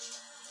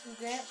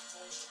 Dance.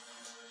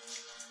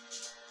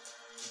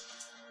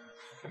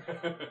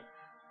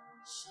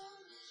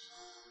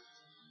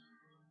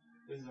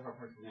 This is the hard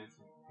part to dance.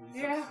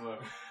 Yeah.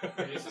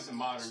 Do something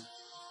modern.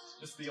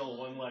 Just the old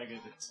one-legged.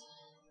 Is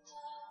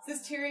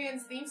this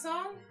Tyrion's theme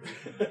song?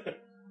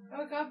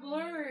 Oh, it got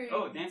blurry.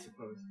 Oh, dancer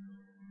pose.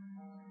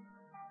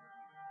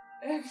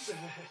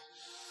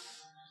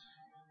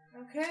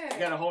 Okay. You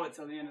gotta hold it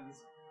till the end of this.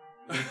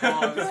 It's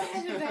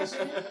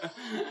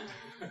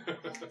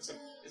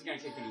gonna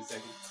kick in a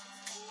second.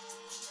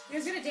 You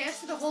guys gonna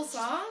dance to the whole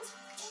song?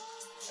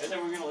 Is that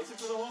we're gonna listen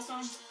to the whole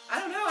song? I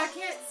don't know. I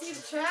can't see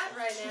the chat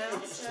right now,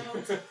 so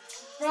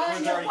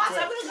Everyone's already watch.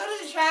 quit. I'm gonna go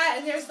to the chat,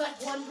 and there's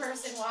like one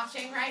person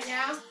watching right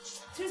now.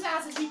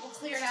 2,000 people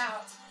cleared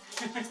out.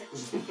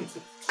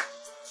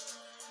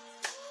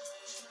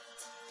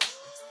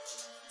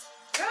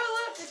 Oh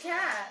look, the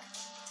cat.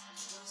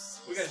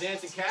 We got a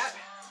dancing cat?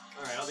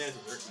 Alright, I'll dance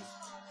with Ricky.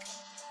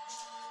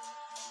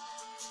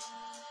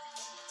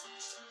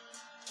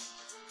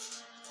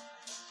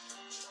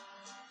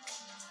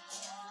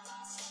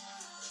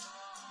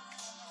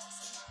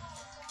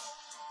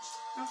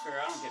 Not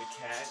fair, I don't get a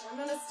cat. I'm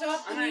gonna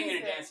stop the I'm not even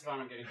music. gonna dance if I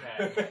don't get a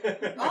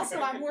cat.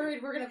 Also, I'm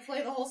worried we're gonna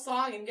play the whole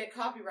song and get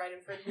copyright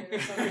infringement or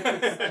something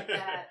just like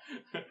that.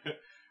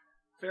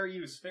 Fair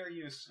use, fair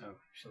use. Oh,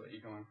 should let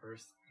you go on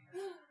first.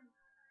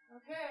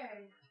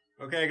 Okay.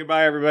 Okay,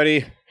 goodbye,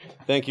 everybody.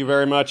 Thank you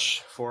very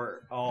much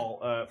for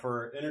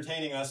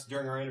entertaining us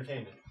during our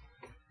entertainment.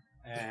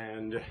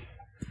 And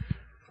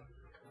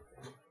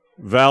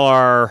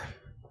Valar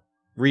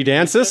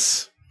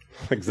redances?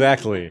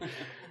 Exactly.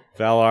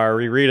 Valar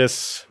reread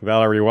us.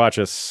 Valar rewatch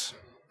us.